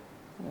thing,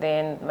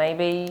 then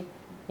maybe,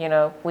 you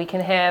know, we can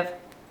have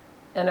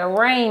an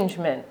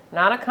arrangement,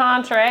 not a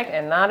contract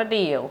and not a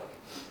deal,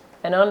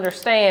 an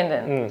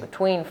understanding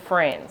between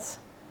friends.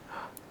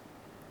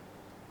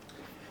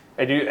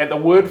 And you, at the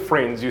word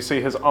friends, you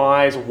see his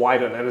eyes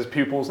widen and his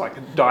pupils like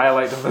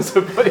dilate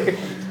visibly.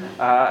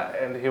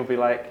 And he'll be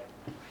like,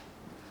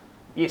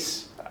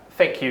 yes,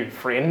 thank you,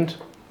 friend.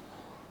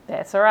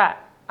 That's all right.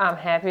 I'm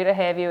happy to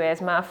have you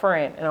as my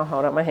friend. And I'll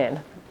hold out my hand.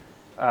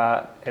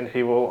 And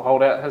he will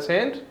hold out his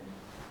hand.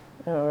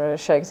 And I'll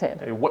shake his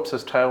hand. And he whips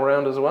his tail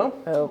around as well.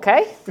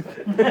 Okay.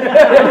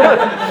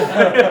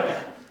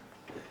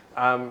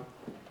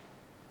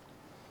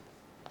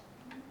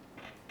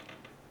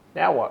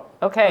 Now what?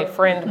 Okay,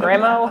 friend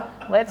Grandma,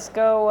 let's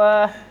go.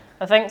 I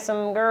think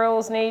some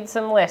girls need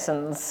some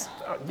lessons.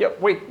 I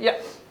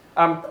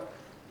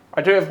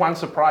do have one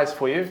surprise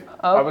for you.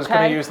 I was going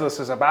Okay. to use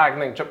this as a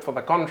bargaining chip for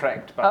the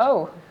contract, but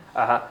Oh,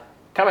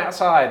 come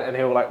outside, and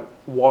he'll like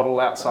waddle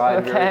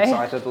outside very Okay.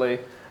 excitedly,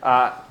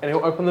 and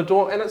he'll open the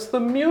door, and it's the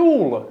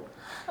mule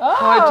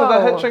tied to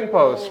the hitching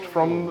post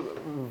from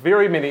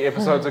very many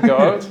episodes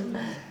ago.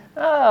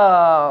 Oh,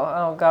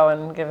 I'll go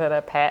and give it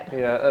a pat.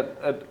 Yeah,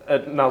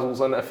 it nuzzles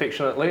in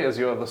affectionately as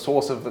you're the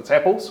source of its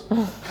apples.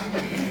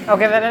 I'll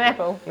give it an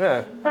apple.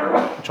 Yeah,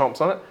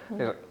 chomps on it.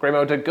 He's like,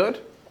 Grandma did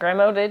good.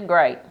 Grandma did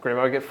great.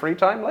 Grandma get free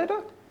time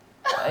later.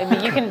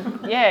 But you can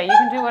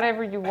do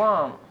whatever you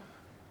want.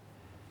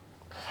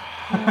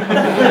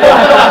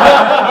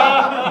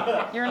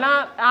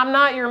 I'm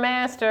not your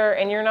master,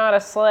 and you're not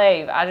a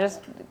slave.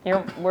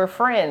 We're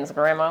friends,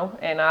 Grandma,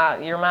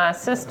 and you're my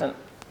assistant.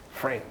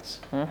 Friends.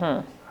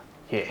 Mm-hmm.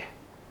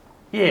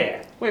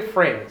 Yeah, we're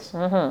friends.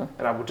 Mm-hmm.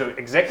 And I will do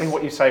exactly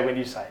what you say when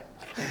you say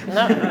it.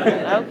 No.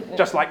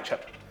 Just like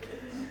Chip.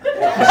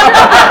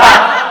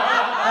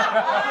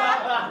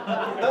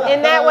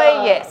 In that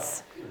way,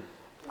 yes.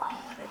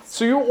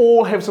 So you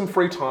all have some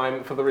free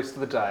time for the rest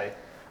of the day.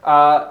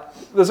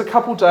 There's a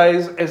couple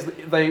days as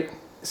they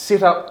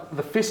set up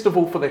the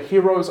festival for the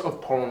Heroes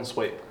of Pollen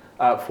Sweep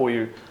for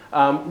you.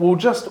 We'll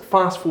just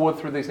fast forward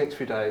through these next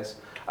few days.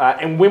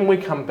 And when we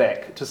come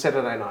back to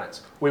Saturday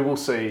nights, we will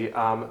see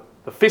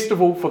the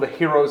festival for the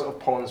Heroes of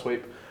Pollen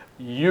Sweep.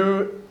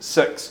 You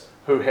 6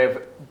 who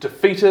have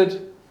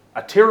defeated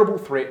a terrible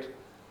threat,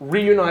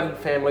 reunited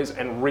families,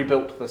 and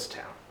rebuilt this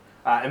town.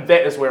 And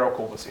that is where I'll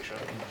call the session.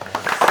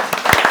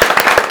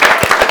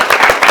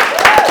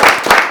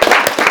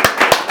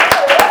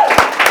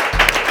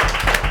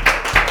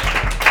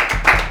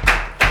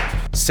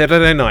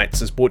 Saturday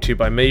Nights is brought to you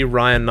by me,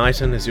 Ryan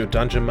Knighton, as your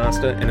Dungeon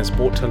Master, and is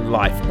brought to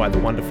life by the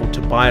wonderful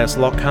Tobias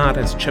Lockhart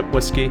as Chip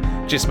Whiskey,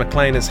 Jess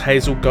McLean as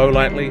Hazel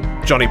Golightly,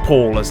 Johnny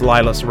Paul as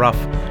Lilas Ruff,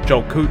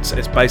 Joel Coots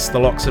as Base the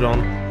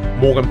Loxodon,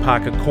 Morgan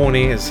Parker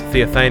Corney as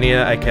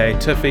Theophania, aka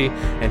Tiffy,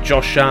 and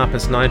Josh Sharp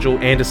as Nigel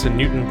Anderson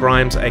Newton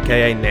Grimes,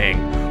 aka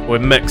Nang. We're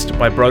mixed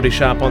by Brody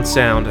Sharp on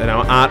sound, and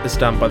our art is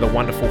done by the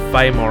wonderful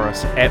Faye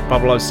Morris at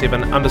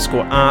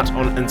Bubble07_art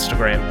on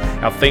Instagram.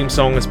 Our theme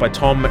song is by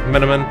Tom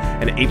McMiniman,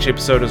 and each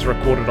episode is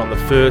recorded on the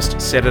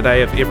first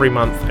Saturday of every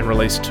month and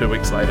released 2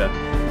 weeks later.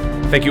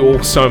 Thank you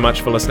all so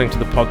much for listening to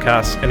the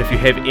podcast, and if you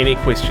have any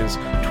questions,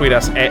 tweet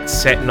us at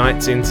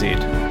SatNightsNZ.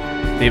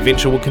 The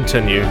adventure will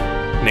continue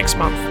next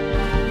month.